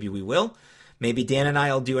 Pictures, maybe we will. Maybe Dan and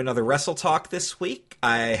I will do another Wrestle Talk this week.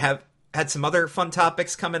 I have had some other fun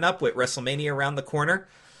topics coming up with WrestleMania around the corner.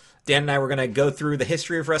 Dan and I were going to go through the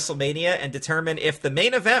history of WrestleMania and determine if the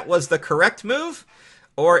main event was the correct move,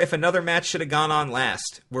 or if another match should have gone on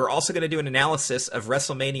last. We're also going to do an analysis of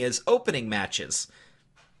WrestleMania's opening matches.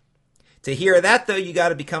 To hear that, though, you got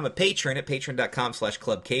to become a patron at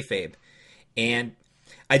patreon.com/clubkayfabe. And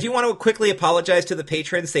I do want to quickly apologize to the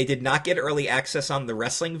patrons. They did not get early access on the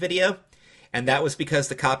wrestling video, and that was because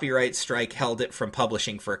the copyright strike held it from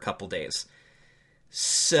publishing for a couple days.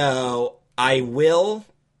 So I will...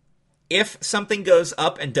 If something goes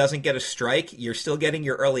up and doesn't get a strike, you're still getting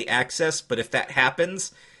your early access, but if that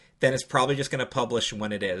happens, then it's probably just going to publish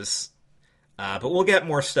when it is. But we'll get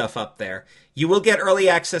more stuff up there. You will get early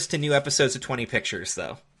access to new episodes of 20 Pictures,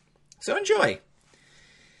 though. So enjoy.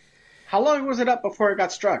 How long was it up before it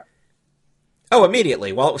got struck? Oh,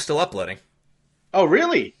 immediately, while it was still uploading. Oh,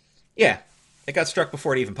 really? Yeah, it got struck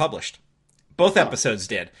before it even published. Both episodes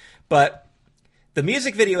did. But the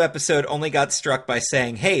music video episode only got struck by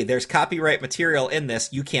saying, hey, there's copyright material in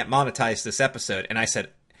this, you can't monetize this episode. And I said,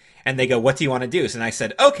 and they go, what do you want to do? And I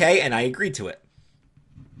said, okay, and I agreed to it.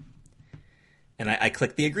 And I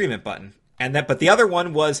clicked the agreement button. But the other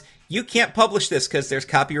one was, you can't publish this because there's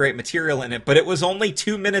copyright material in it, but it was only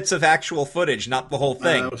 2 minutes of actual footage, not the whole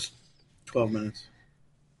thing. It was 12 minutes.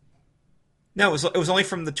 No, it was only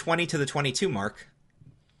from the 20 to the 22 mark,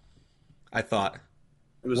 I thought.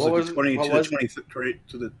 It was like the 20 to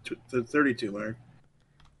the 32 mark.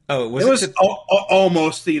 Oh, it was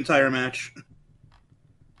almost the entire match.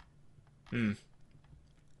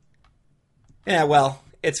 Yeah, well,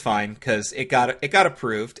 it's fine because it got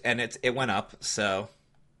approved and it went up. So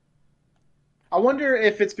I wonder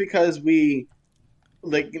if it's because we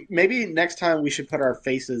maybe next time we should put our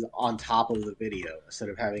faces on top of the video instead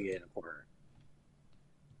of having it in a corner.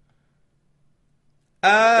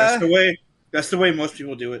 That's the way most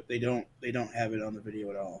people do it. They don't have it on the video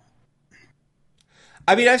at all.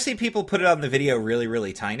 I mean, I've seen people put it on the video really,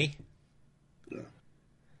 really tiny. Yeah.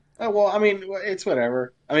 Oh, well, I mean, it's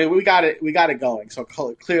whatever. I mean, we got it going, so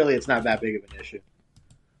clearly it's not that big of an issue.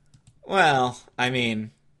 Well, I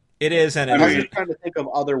mean, it is, and I'm just trying to think of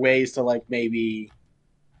other ways to maybe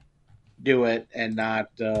do it and not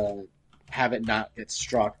have it not get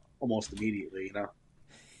struck almost immediately, you know.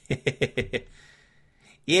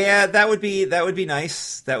 Yeah, that would be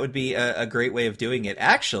nice. That would be a great way of doing it.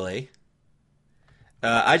 Actually,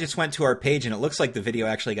 I just went to our page and it looks like the video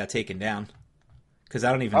actually got taken down because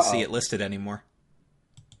I don't even see it listed anymore.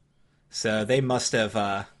 So they must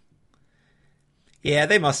have,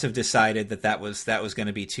 they must have decided that was going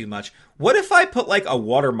to be too much. What if I put a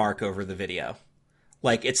watermark over the video?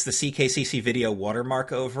 Like it's the CKCC video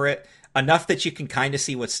watermark over it, enough that you can kind of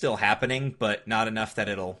see what's still happening, but not enough that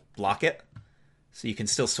it'll block it. So you can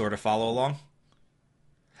still sort of follow along.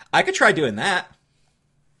 I could try doing that.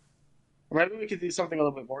 Or maybe we could do something a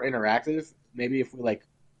little bit more interactive. Maybe if we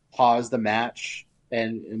pause the match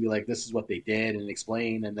and be like, this is what they did, and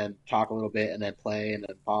explain, and then talk a little bit, and then play, and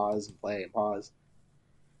then pause, and play, and pause.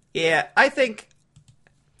 Yeah, I think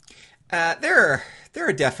there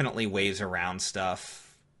are definitely ways around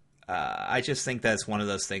stuff. I just think that's one of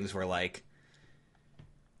those things where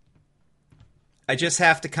I just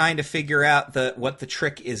have to kind of figure out what the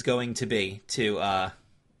trick is going to be to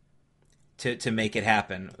make it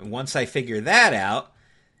happen. Once I figure that out,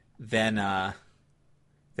 then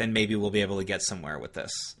maybe we'll be able to get somewhere with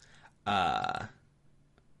this. I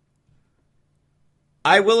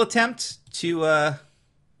will attempt to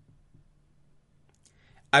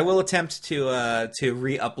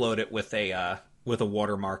re-upload it with a with a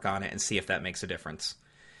watermark on it and see if that makes a difference.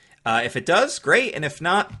 If it does, great. And if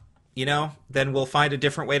not, then we'll find a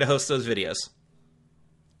different way to host those videos.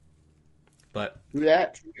 But Yeah.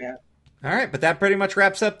 all right, but that pretty much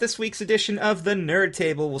wraps up this week's edition of the Nerd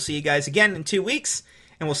Table. We'll see you guys again in 2 weeks,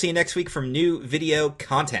 and we'll see you next week from new video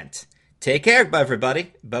content. Take care,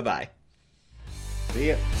 everybody. Bye-bye. See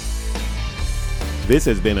ya. This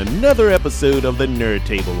has been another episode of the Nerd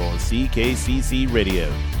Table on CKCC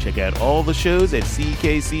Radio. Check out all the shows at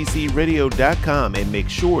ckccradio.com and make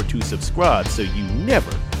sure to subscribe so you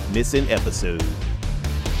never miss an episode.